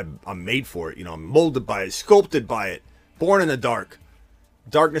 I'm made for it. I'm molded by it, sculpted by it, born in the dark.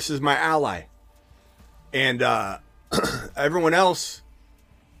 Darkness is my ally. And everyone else,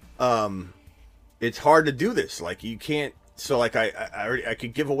 it's hard to do this. Like you can't. So like I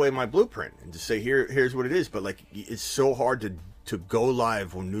could give away my blueprint and just say here's what it is. But like it's so hard to go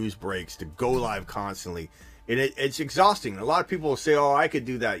live when news breaks, to go live constantly. And it's exhausting. A lot of people will say, "Oh, I could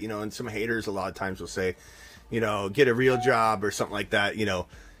do that," and some haters a lot of times will say, get a real job or something like that,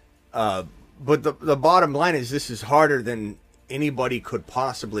 But the bottom line is this is harder than anybody could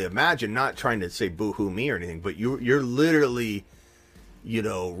possibly imagine. Not trying to say boo-hoo me or anything, but you're literally,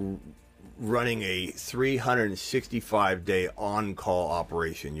 running a 365-day on-call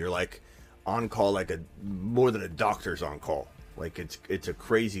operation. You're like on call like more than a doctor's on call. Like it's a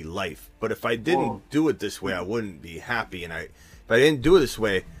crazy life. But if I didn't do it this way, I wouldn't be happy. And if I didn't do it this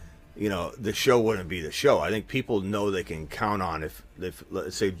way, the show wouldn't be the show. I think people know they can count on if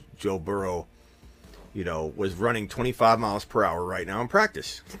let's say Joe Burrow, was running 25 miles per hour right now in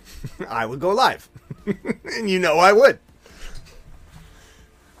practice, I would go live. And I would.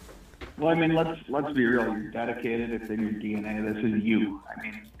 Well, I mean, let's be real. You're dedicated. It's in your DNA. This is you. I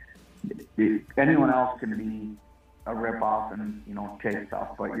mean, anyone else can be a rip-off and, take stuff,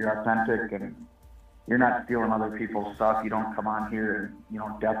 but you're authentic and you're not stealing other people's stuff. You don't come on here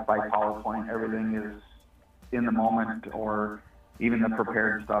and, death by PowerPoint. Everything is in the moment, or even the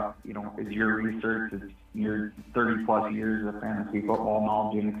prepared stuff, is your research. It's your 30-plus years of fantasy football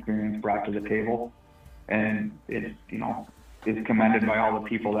knowledge and experience brought to the table. And it's, is commended by all the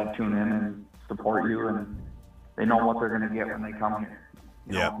people that tune in and support you, and they know what they're going to get when they come here.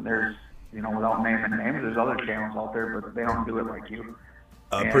 There's, without naming names, there's other channels out there, but they don't do it like you.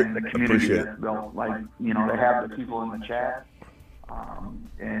 And the community that's built, like, they have the people in the chat,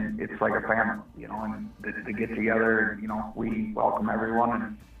 and it's like a family, and they get together, and, we welcome everyone,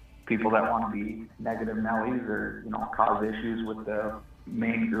 and people that want to be negative Nellies or, cause issues with the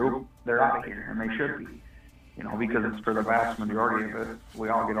main group, they're out of here, and they should be. Because it's for the vast majority of it. We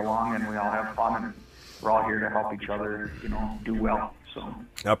all get along and we all have fun, and we're all here to help each other, do well. So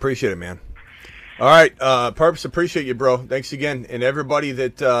I appreciate it, man. All right, Purps, appreciate you, bro. Thanks again, and everybody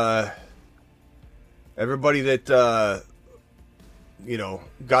that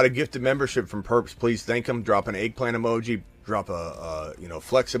got a gifted membership from Purps, please thank him. Drop an eggplant emoji, drop a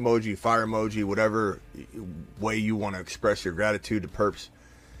flex emoji, fire emoji, whatever way you want to express your gratitude to Purps.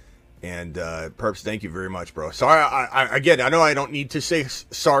 And Purps, thank you very much, bro. Sorry, I know I don't need to say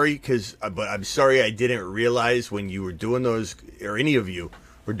sorry, but I'm sorry I didn't realize when you were doing those, or any of you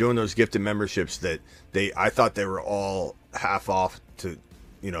were doing those gifted memberships, that I thought they were all half off to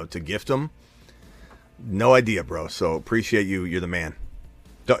gift them. No idea, bro. So appreciate you. You're the man.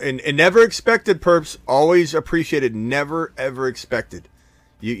 And never expected, Purps. Always appreciated. Never ever expected.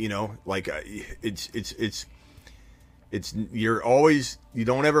 You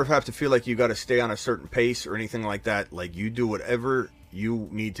don't ever have to feel like you got to stay on a certain pace or anything like that. Like, you do whatever you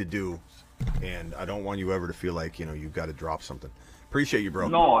need to do, and I don't want you ever to feel like you've got to drop something. Appreciate you, bro.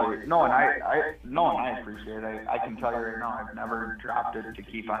 No, and I appreciate it. I can tell you right now, I've never dropped it to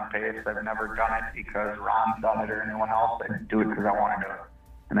keep on pace. I've never done it because Ron's done it or anyone else. I do it because I want to do it.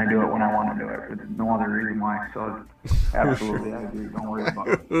 And I do it when I want to do it. There's no other reason why. So, absolutely, I agree. Don't worry about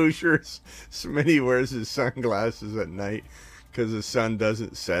it. Oh, sure. Smitty wears his sunglasses at night because the sun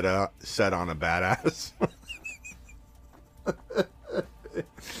doesn't set on a badass.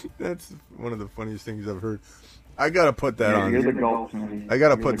 That's one of the funniest things I've heard. I gotta put that on. You're the goat, Smitty. I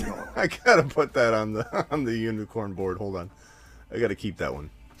gotta put that on the unicorn board. Hold on. I gotta keep that one.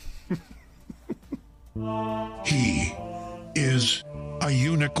 He is a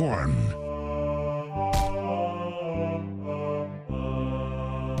unicorn.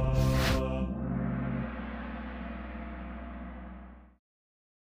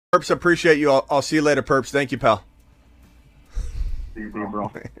 Perps, appreciate you. I'll see you later, Perps. Thank you, pal. See you, bro.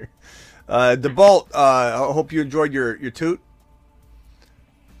 DeBolt, I hope you enjoyed your toot.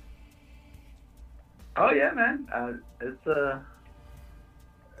 Oh yeah, man. It's a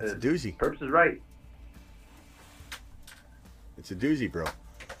doozy. Perps is right. It's a doozy, bro.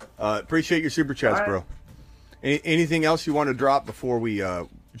 Appreciate your super chats, right, bro. Anything else you want to drop before we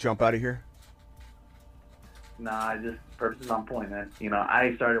jump out of here? Nah, just purpose is on point, man. You know,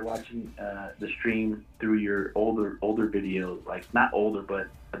 I started watching the stream through your older videos, like not older, but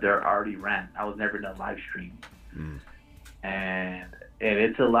they're already ran. I was never in a live stream, and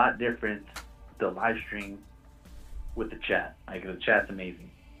it's a lot different. The live stream with the chat, like the chat's amazing.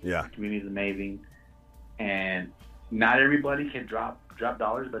 Yeah, the community's amazing, and not everybody can drop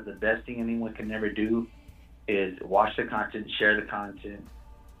dollars, but the best thing anyone can never do is watch the content, share the content,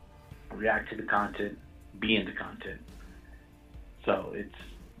 react to the content, be into content. So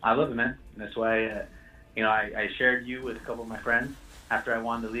I love it, man. That's why, I shared you with a couple of my friends after I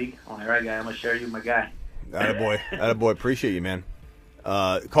won the league. I'm like, all right, guy, I'm going to share you with my guy. Attaboy. Appreciate you, man.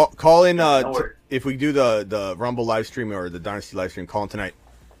 Call in if we do the Rumble live stream or the Dynasty live stream. Call in tonight.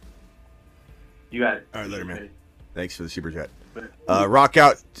 You got it. All right, later, man. Thanks for the super chat. Rock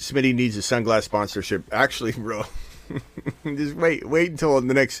out. Smitty needs a sunglass sponsorship. Actually, bro, just wait until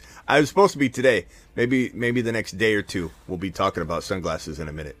the next. I was supposed to be today. Maybe the next day or two. We'll be talking about sunglasses in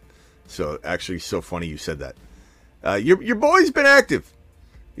a minute. So actually, so funny you said that. Your boy's been active,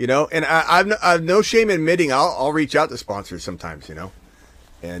 and I've no shame admitting I'll reach out to sponsors sometimes,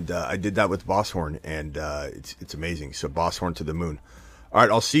 and I did that with BOSSHORN, and it's amazing. So BOSSHORN to the moon. All right,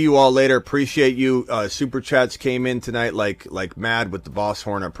 I'll see you all later. Appreciate you. Super chats came in tonight like mad with the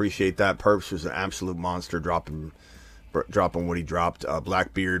BOSSHORN. I appreciate that. Perps was an absolute monster dropping what he dropped.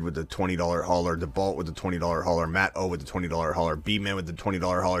 Blackbeard with the $20 hauler. DeBalt with the $20 hauler. Matt O with the $20 hauler. B-Man with the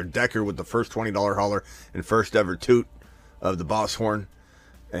 $20 hauler. Decker with the first $20 hauler and first ever toot of the BOSSHORN.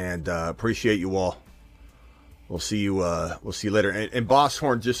 And appreciate you all. We'll see you later. And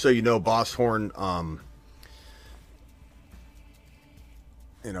BOSSHORN, just so you know, BOSSHORN,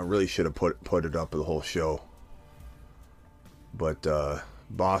 really should have put it up the whole show. But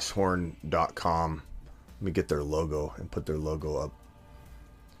BOSSHORN.com. Let me get their logo and put their logo up.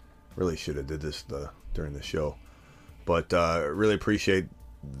 Really should have did this during the show. But really appreciate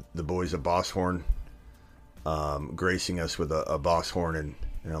the boys at BOSSHORN gracing us with a BOSSHORN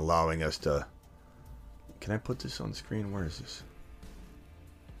and allowing us to... Can I put this on screen? Where is this?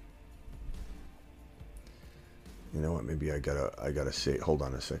 You know what? Maybe I gotta say. Hold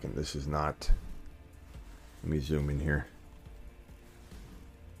on a second. This is not. Let me zoom in here.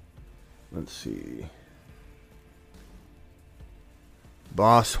 Let's see.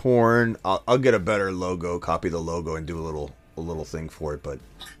 BOSSHORN. I'll get a better logo. Copy the logo and do a little thing for it. But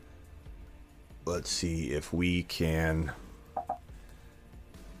let's see if we can.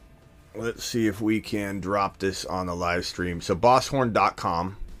 Let's see if we can drop this on the live stream. So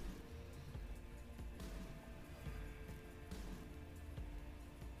BOSSHORN.com.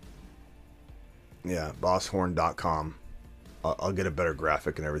 Yeah, BOSSHORN.com. I'll get a better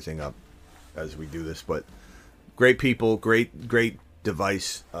graphic and everything up as we do this. But great people, great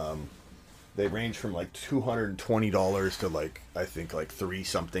device. They range from like $220 to I think $3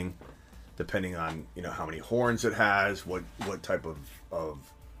 something, depending on how many horns it has, what type of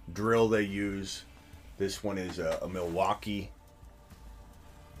drill they use. This one is a Milwaukee.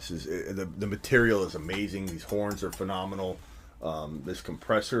 This is the material is amazing. These horns are phenomenal. This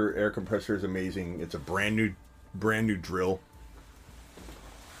air compressor is amazing. It's a brand new drill.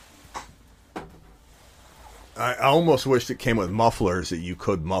 I almost wish it came with mufflers that you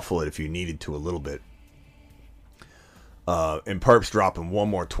could muffle it if you needed to a little bit. And Perp's dropping one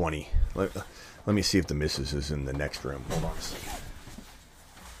more 20. Let me see if the missus is in the next room. Hold on a second.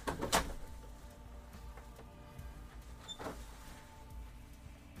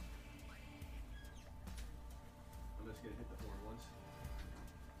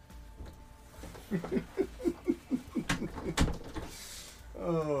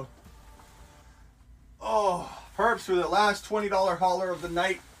 Perps for the last $20 hauler of the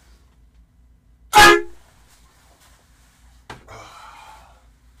night.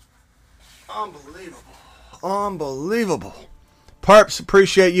 Unbelievable. Perps,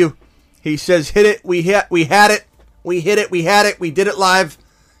 appreciate you. He says, hit it. We had it. We hit it. We had it. We did it live.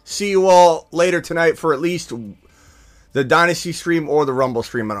 See you all later tonight for at least the Dynasty stream or the Rumble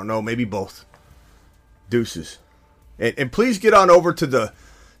stream. I don't know. Maybe both. Deuces. And please get on over to the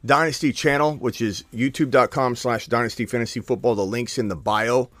Dynasty channel, which is youtube.com/Dynasty Fantasy Football. The link's in the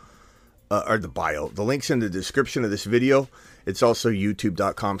bio. The link's in the description of this video. It's also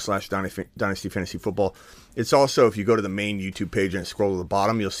youtube.com/Dynasty Fantasy Football. It's also, if you go to the main YouTube page and scroll to the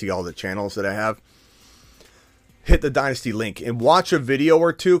bottom, you'll see all the channels that I have. Hit the Dynasty link and watch a video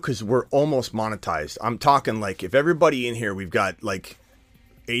or two, because we're almost monetized. I'm talking if everybody in here, we've got 80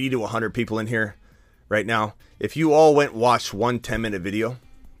 to 100 people in here right now. If you all went and watched one 10-minute video,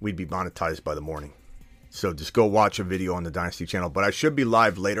 we'd be monetized by the morning. So just go watch a video on the Dynasty channel. But I should be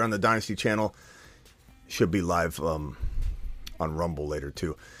live later on the Dynasty channel should be live on Rumble later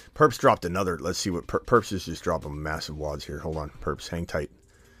too. Perps dropped another. Let's see what Perps is just dropping massive wads here. Hold on, Perps, hang tight.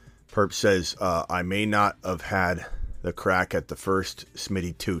 Perps says, I may not have had the crack at the first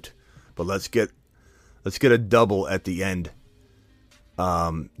Smitty toot, but let's get a double at the end.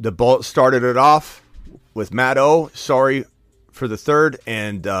 The Bolt started it off with Matt O. Sorry for the third,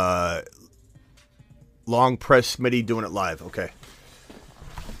 and long press Smitty doing it live. Okay.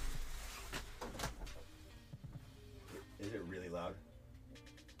 Is it really loud?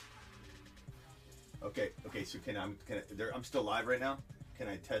 Okay. So I'm still live right now. Can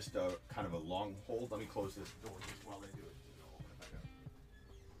I test kind of a long hold? Let me close this door just while I do it. Open it back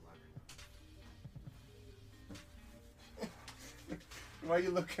up. Why are you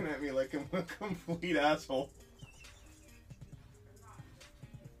looking at me like I'm a complete asshole?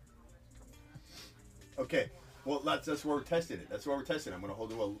 Okay, well that's where we're testing it. That's where we're testing it. I'm gonna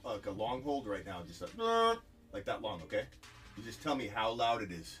hold a long hold right now, just like that long. Okay, you just tell me how loud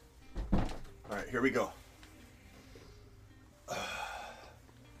it is. All right, here we go.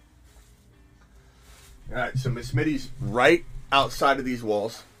 All right, so Miss Smitty's right outside of these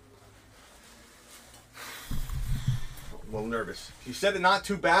walls. A little nervous. She said it's not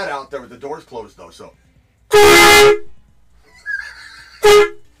too bad out there with the doors closed, though, so.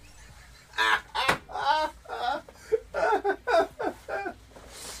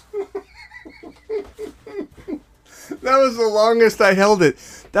 That was the longest I held it.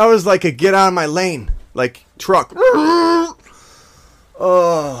 That was like a get out of my lane, like truck. Oh.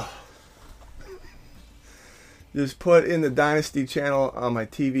 Just put in the Dynasty channel on my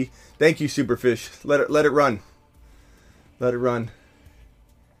TV. Thank you, Superfish. Let it run. Let it run.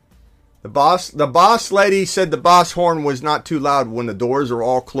 The boss lady said the boss horn was not too loud when the doors were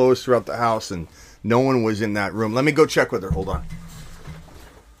all closed throughout the house and no one was in that room. Let me go check with her. Hold on.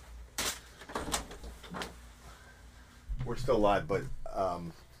 We're still live, but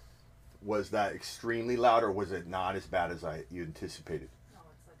was that extremely loud or was it not as bad as you anticipated? No,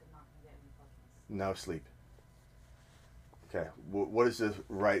 it's like I'm not going to get any bugs. No sleep. Okay, what is the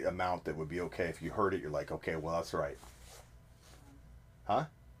right amount that would be okay? If you heard it, you're like, okay, well, that's right. Huh?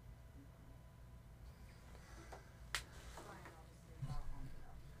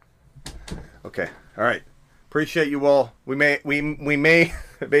 Okay, all right. Appreciate you all. We may,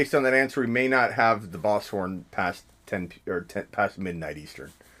 based on that answer, we may not have the boss horn past past midnight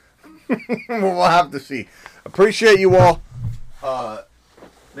Eastern. We'll have to see. Appreciate you all.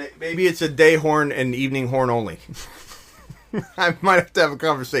 Maybe it's a day horn and evening horn only. I might have to have a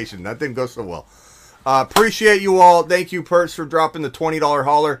conversation. That didn't go so well. Appreciate you all. Thank you, Perks, for dropping the $20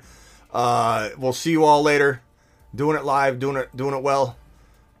 holler. We'll see you all later. Doing it live, doing it well.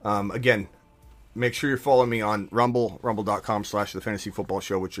 Again, make sure you're following me on Rumble, rumble.com/The Fantasy Football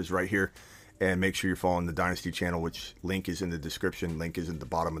Show, which is right here. And make sure you're following the Dynasty channel, which link is in the description. Link is at the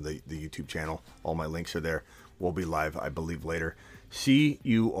bottom of the YouTube channel. All my links are there. We'll be live, I believe, later. See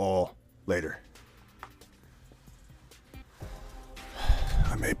you all later.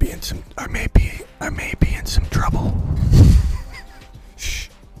 I may be in some trouble. Shh.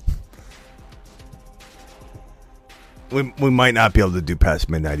 We might not be able to do past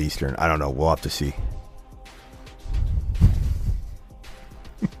midnight Eastern. I don't know. We'll have to see.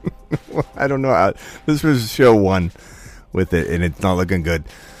 I don't know. This was show 1 with it, and it's not looking good.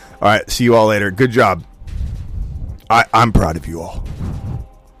 All right. See you all later. Good job. I'm proud of you all.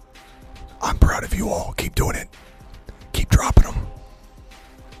 I'm proud of you all. Keep doing it. Keep dropping them.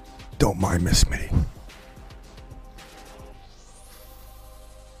 Don't mind Miss Smitty.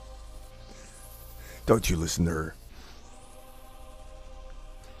 Don't you listen to her.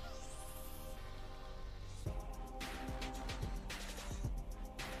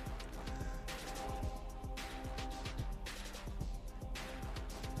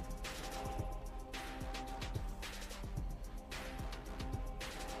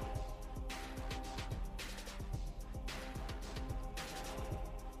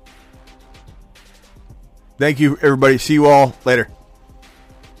 Thank you, everybody. See you all later.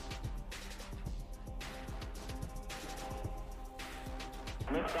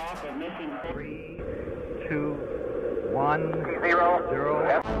 Liftoff of mission 3, 2, 1,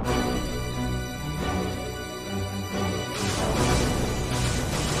 0.